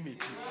community.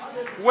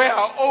 Where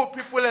I owe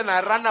people and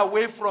I run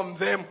away from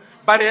them,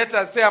 but yet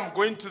I say I'm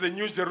going to the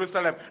New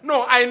Jerusalem.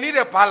 No, I need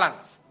a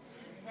balance.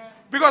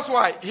 Because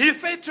why? He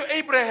said to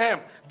Abraham,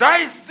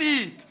 thy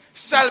seed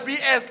shall be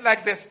as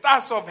like the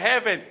stars of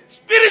heaven,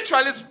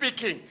 spiritually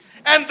speaking.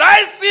 And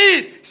thy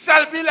seed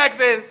shall be like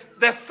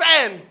the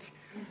sand,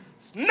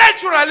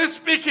 naturally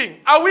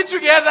speaking. Are we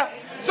together?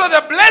 So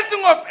the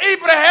blessing of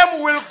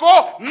Abraham will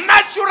go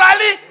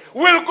naturally,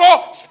 will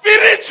go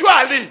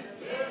spiritually.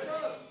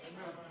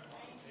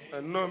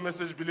 And no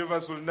message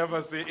believers will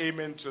never say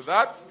amen to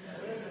that.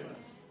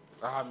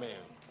 Amen.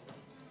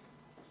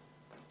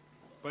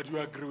 But you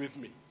agree with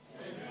me?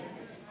 Amen.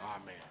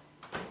 Amen.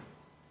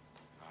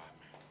 I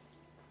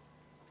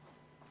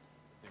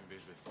think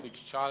there's a sick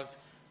child,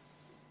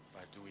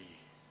 but we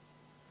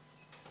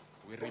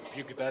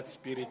rebuke that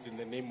spirit in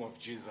the name of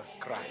Jesus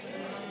Christ.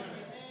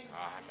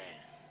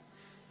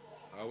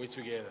 Amen. Are we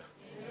together?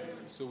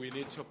 So we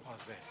need to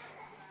possess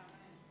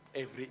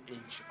every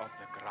inch of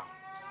the ground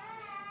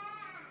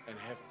and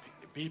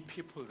be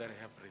people that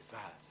have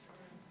results,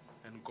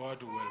 and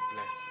God will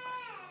bless us.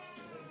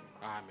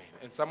 Amen.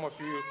 And some of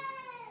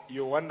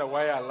you wonder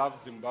why I love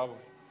Zimbabwe.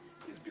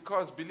 It's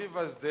because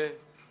believers there,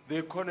 the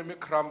economy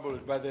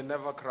crumbled, but they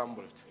never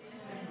crumbled.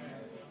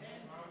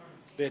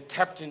 They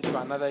tapped into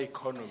another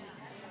economy.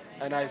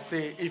 And I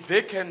say, if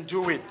they can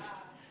do it,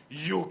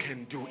 you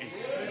can do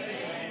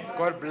it.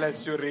 God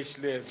bless you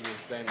richly as we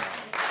stand up.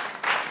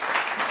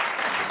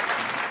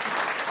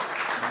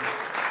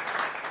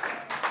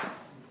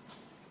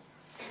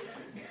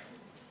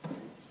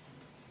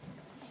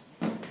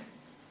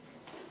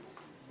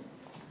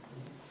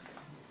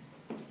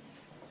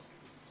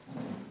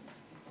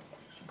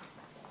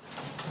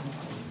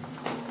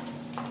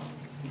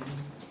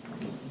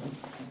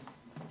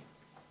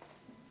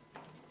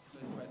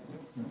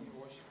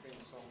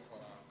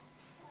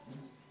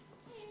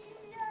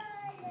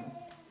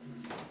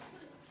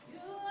 You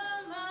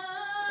are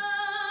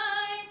my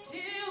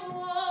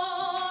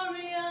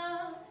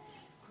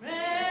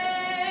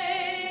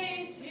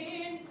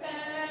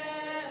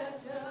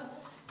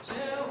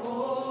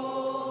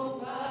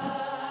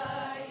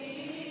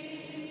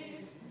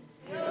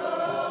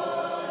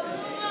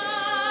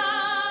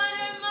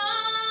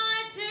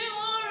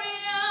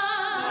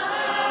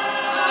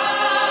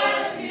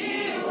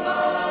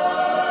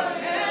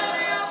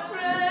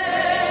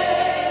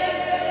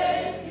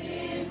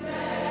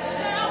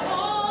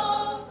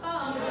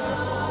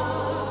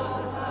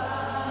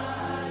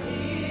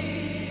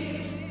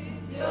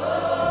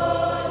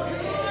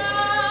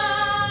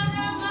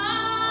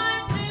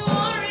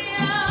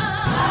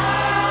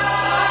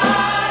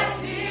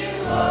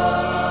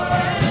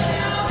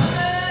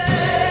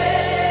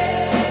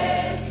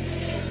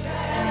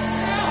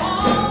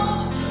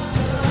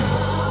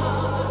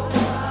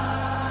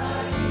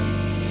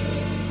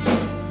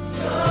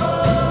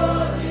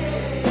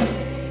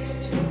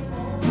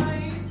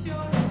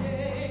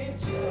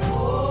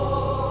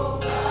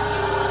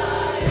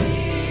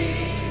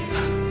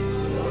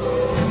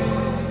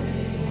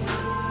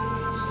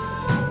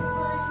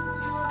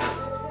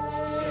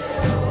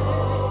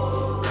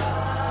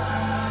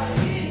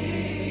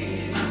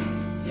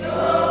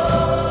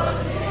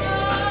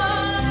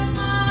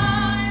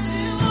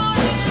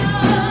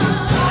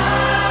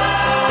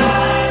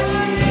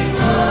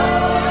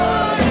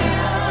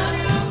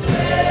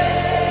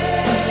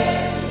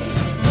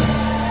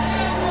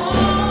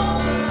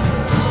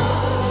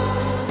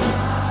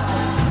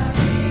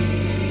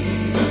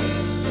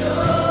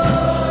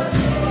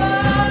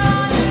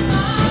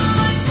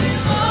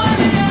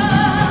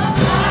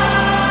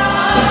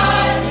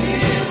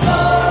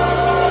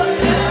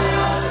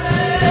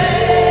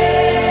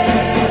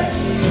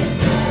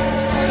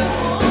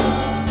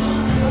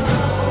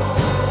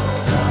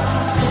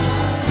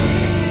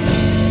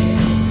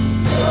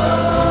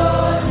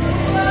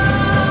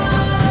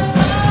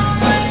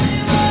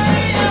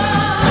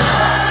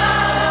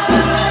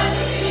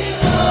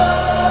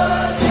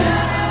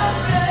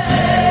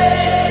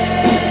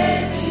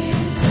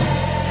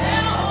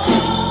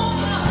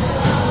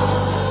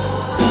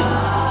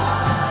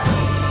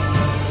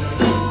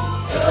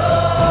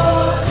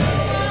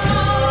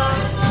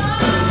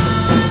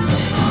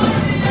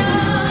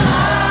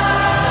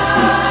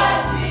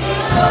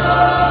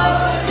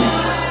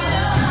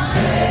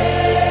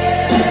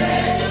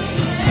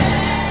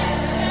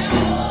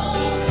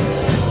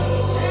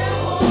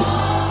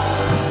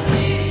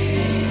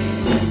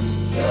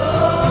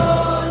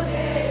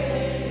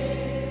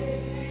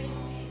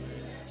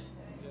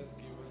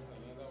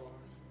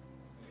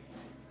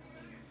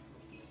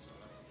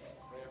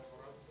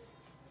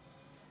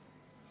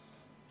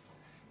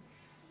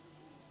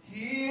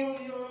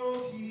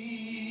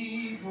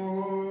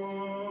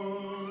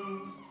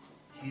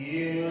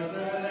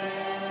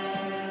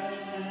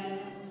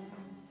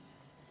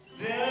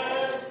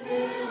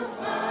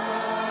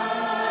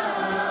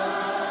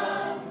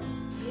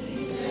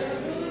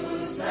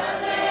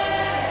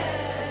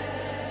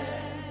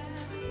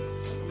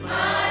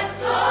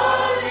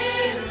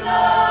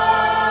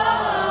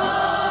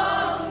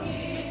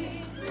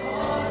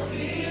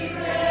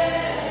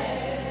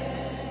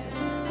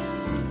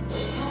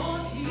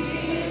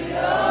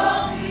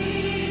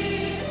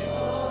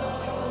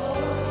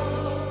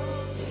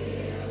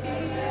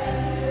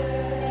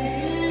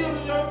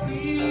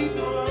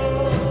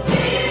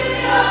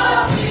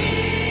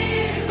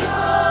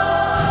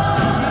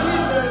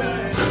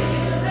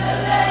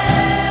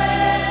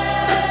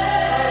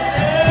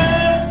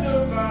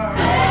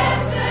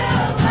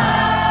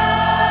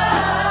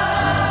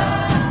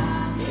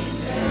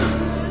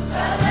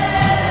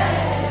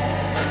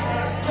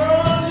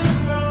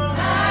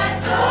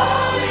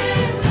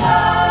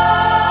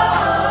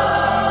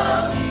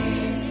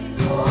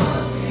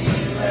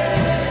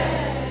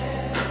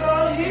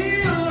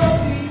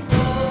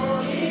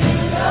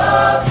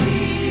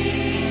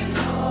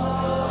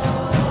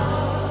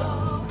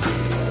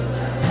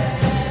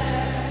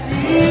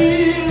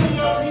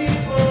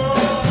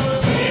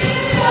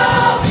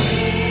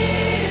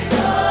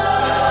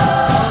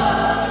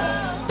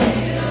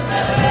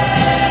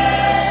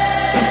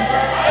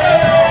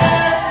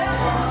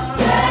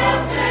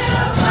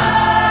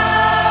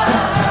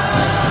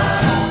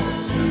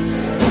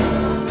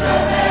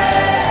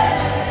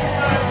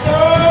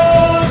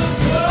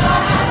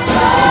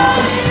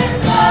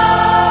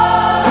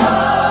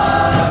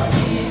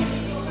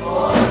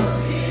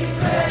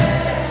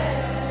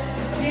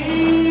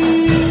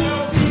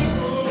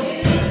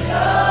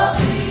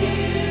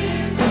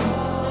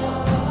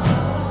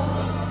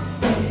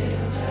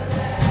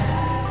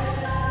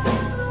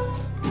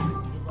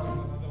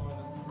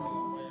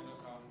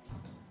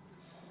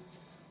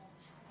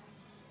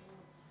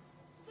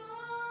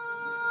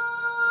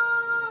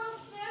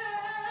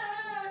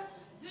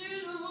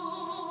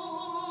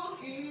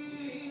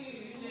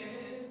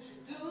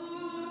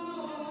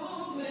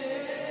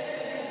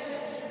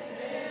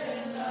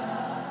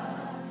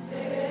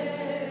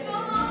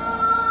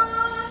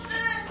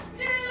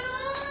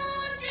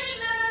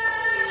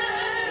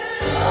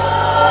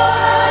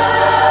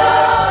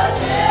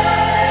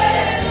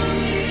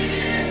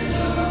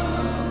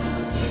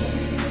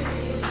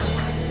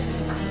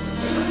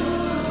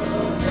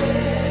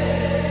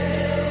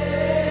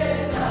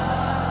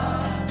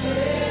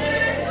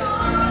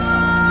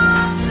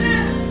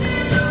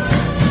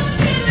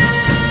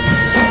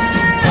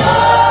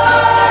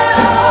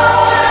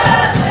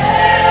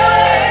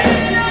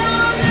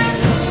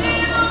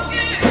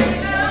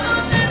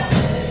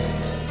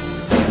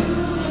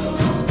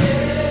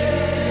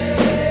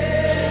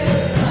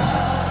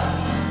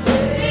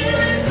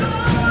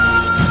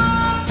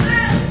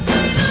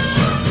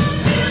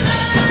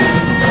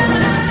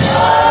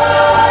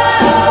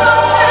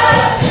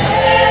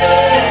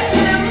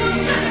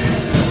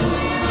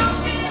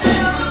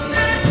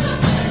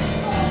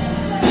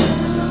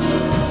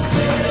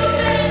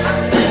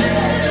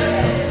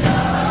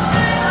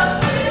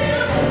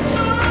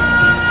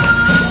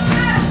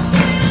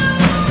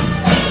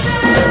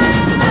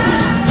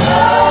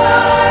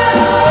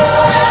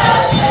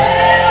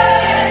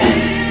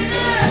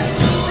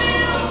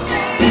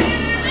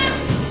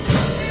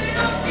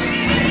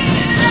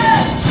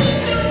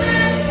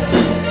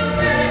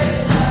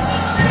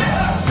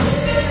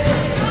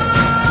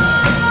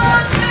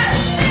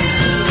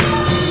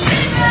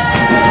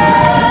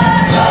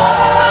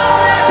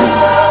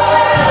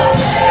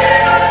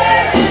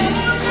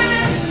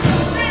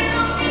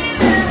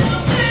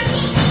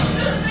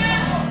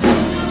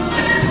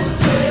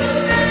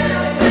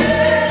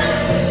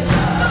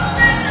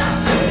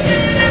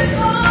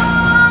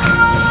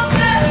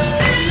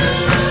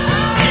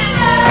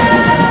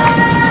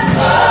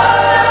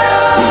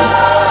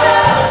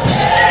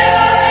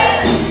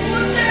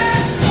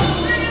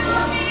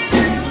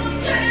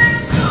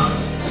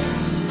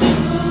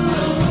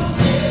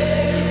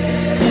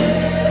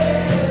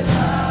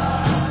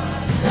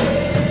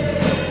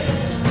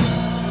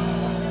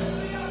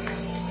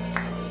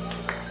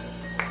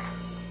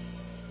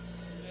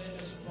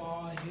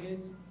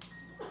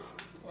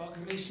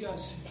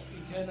Gracious,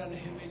 eternal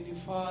Heavenly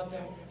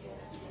Father,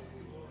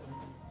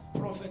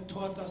 Prophet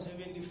taught us,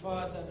 Heavenly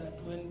Father,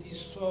 that when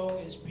this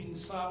song has been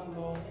sung,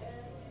 Lord,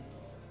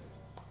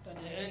 that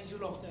the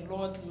angel of the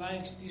Lord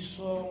likes this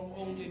song,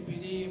 only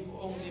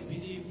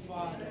believe,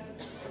 Father.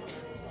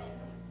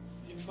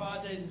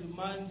 Father, it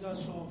reminds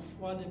us of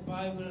what the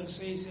Bible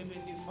says,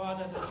 Heavenly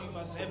Father, that we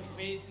must have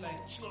faith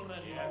like children,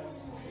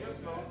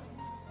 Lord.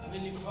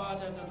 Heavenly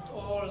Father, that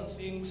all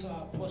things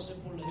are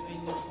possible,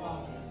 Heavenly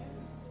Father.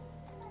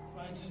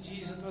 Mighty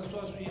Jesus, that's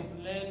what we have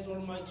learned,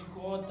 Almighty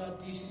God, that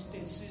this is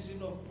the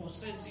season of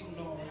possessing,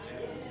 Lord.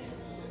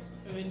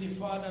 Heavenly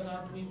Father,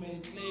 that we may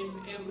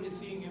claim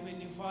everything,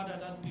 Heavenly Father,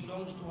 that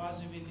belongs to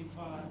us, Heavenly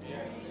Father.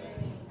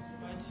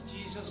 Mighty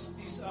Jesus,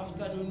 this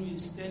afternoon we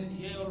stand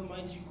here,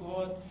 Almighty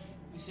God.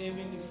 We say,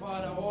 Heavenly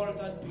Father, all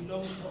that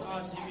belongs to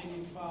us,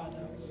 Heavenly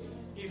Father.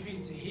 If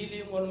it's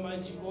healing,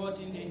 Almighty God,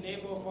 in the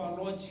name of our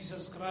Lord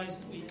Jesus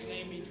Christ, we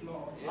claim it,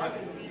 Lord.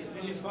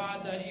 Heavenly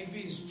Father, if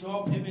it's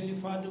job, Heavenly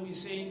Father, we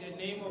say in the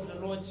name of the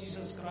Lord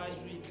Jesus Christ,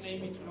 we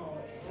claim it, Lord.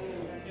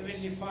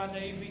 Heavenly Father,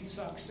 if it's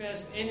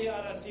success, any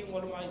other thing,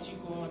 Almighty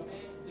God,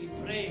 we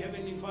pray,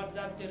 Heavenly Father,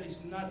 that there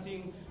is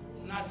nothing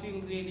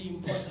really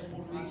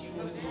impossible with you,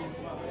 Heavenly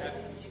Father.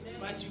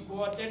 Mighty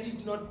God, let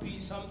it not be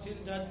something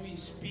that we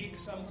speak,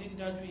 something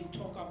that we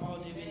talk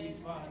about, Heavenly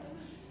Father.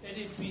 Let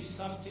it be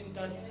something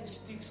that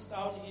sticks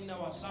down in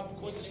our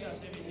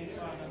subconscious, Heavenly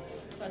Father,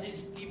 that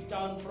is deep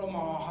down from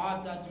our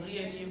heart, that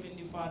really,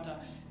 Heavenly Father,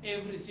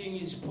 everything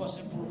is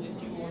possible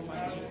with you,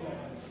 Almighty God.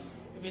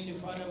 Heavenly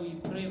Father, we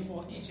pray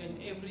for each and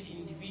every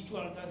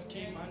individual that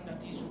came under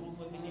this roof,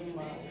 Heavenly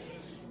Father.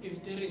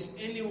 If there is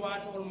anyone,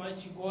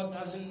 Almighty God,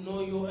 doesn't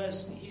know you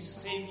as his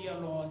Savior,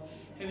 Lord,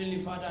 Heavenly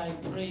Father, I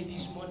pray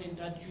this morning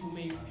that you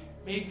may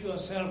make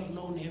yourself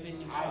known,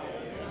 Heavenly Father.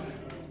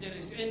 If there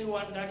is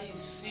anyone that is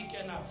sick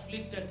and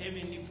afflicted,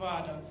 Heavenly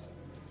Father,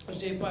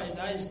 say, by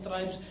thy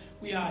stripes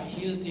we are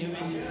healed,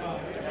 Heavenly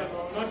Father.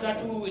 Not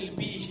that we will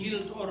be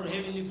healed, or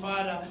Heavenly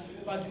Father,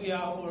 but we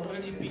are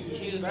already being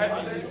healed,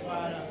 Heavenly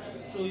Father.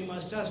 So we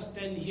must just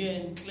stand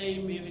here and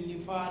claim, Heavenly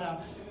Father,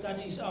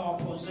 that is our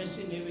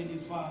possession, Heavenly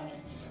Father.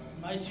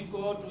 Mighty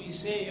God, we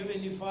say,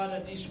 Heavenly Father,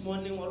 this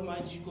morning,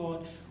 Almighty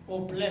God, oh,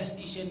 bless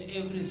each and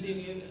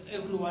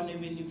everyone,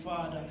 Heavenly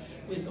Father,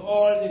 with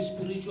all the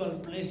spiritual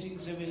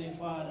blessings, Heavenly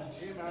Father.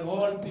 It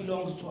all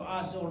belongs to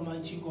us,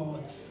 Almighty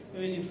God.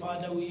 Heavenly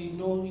Father, we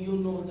know you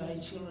know thy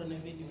children,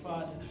 Heavenly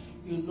Father.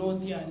 You know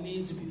their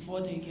needs before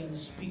they can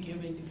speak,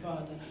 Heavenly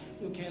Father.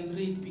 You can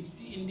read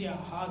in their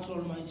hearts,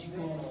 Almighty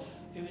God.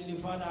 Heavenly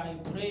Father, I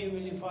pray,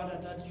 Heavenly Father,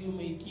 that you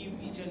may give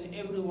each and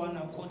every one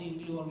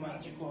accordingly,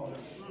 Almighty God.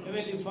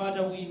 Heavenly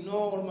Father, we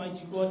know,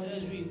 Almighty God,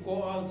 as we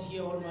go out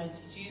here, Almighty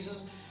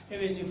Jesus,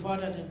 Heavenly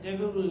Father, the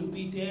devil will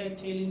be there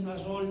telling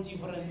us all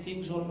different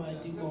things,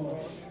 Almighty God.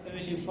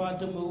 Heavenly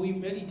Father, may we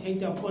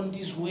meditate upon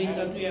this way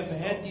that we have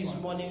had this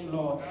morning,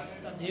 Lord.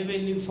 That,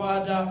 Heavenly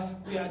Father,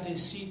 we are the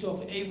seed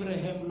of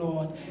Abraham,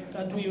 Lord.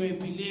 That we may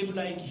believe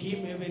like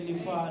him, Heavenly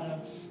Father.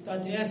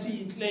 That as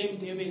he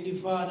claimed, Heavenly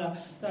Father,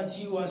 that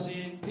he was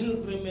a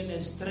pilgrim and a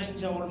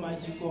stranger,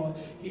 Almighty God.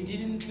 He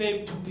didn't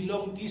claim to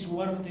belong to this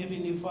world,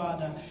 Heavenly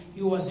Father.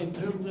 He was a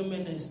pilgrim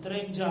and a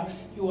stranger.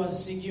 He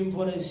was seeking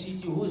for a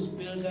city whose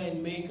builder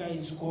and maker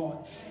is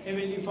God.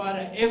 Heavenly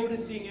Father,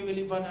 everything,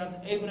 Heavenly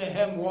Father,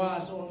 Abraham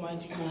was,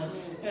 Almighty God,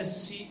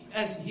 as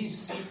his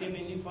seed,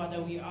 Heavenly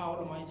Father, we are,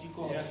 Almighty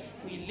God.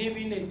 Yes. We live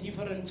in a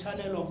different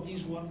channel of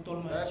this world,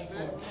 Almighty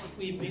God.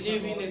 We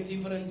believe in a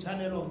different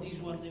channel of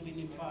this world,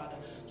 Heavenly Father.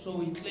 So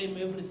we claim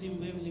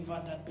everything, Heavenly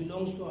Father, that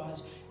belongs to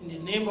us. In the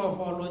name of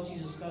our Lord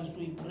Jesus Christ,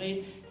 we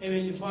pray.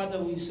 Heavenly Father,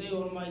 we say,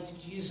 Almighty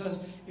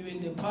Jesus,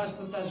 even the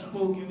pastor that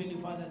spoke, Heavenly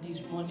Father,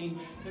 this morning,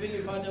 Heavenly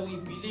Father, we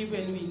believe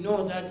and we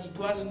know that it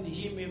wasn't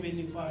him,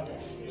 Heavenly Father.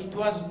 It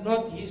was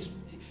not his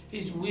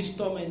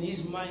wisdom and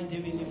his mind,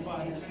 Heavenly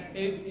Father.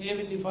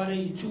 Heavenly Father,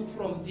 he took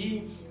from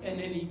thee and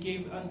then he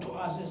gave unto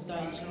us as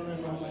thy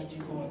children, Almighty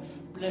God.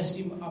 Bless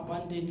him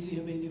abundantly,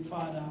 Heavenly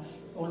Father.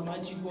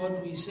 Almighty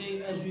God, we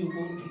say as we are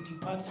going to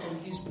depart from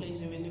this place,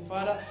 Heavenly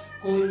Father,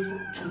 going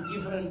to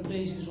different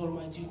places,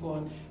 Almighty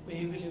God. But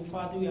Heavenly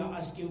Father, we are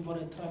asking for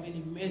a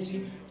traveling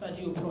mercy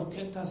that you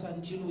protect us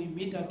until we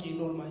meet again,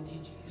 Almighty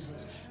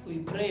Jesus. We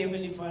pray,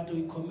 Heavenly Father,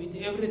 we commit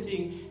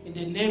everything in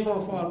the name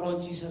of our Lord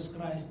Jesus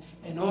Christ,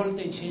 and all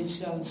the church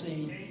shall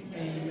say,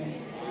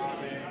 Amen.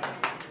 Amen.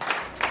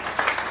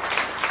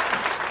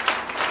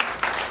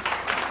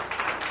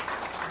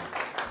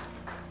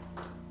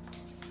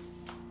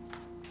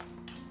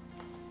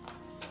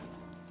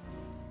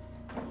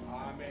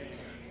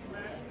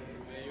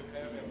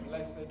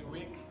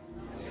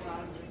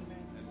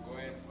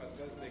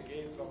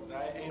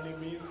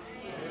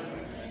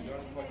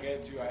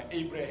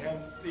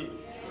 Abraham's seed.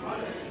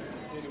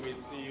 Until we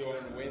see you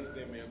on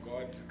Wednesday, may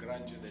God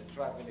grant you the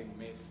traveling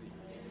mercy.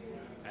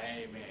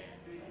 Amen.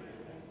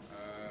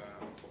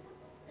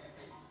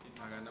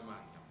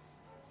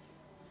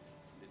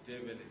 The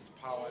devil is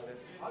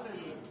powerless.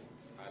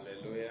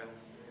 Hallelujah.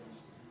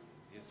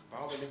 Yes,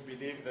 how many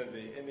believe that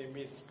the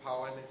enemy is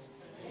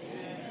powerless?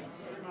 Amen.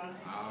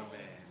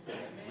 Amen.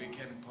 we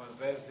can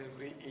possess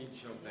every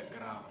inch of the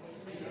ground.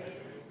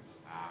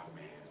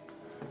 Amen.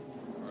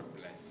 God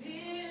bless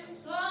you.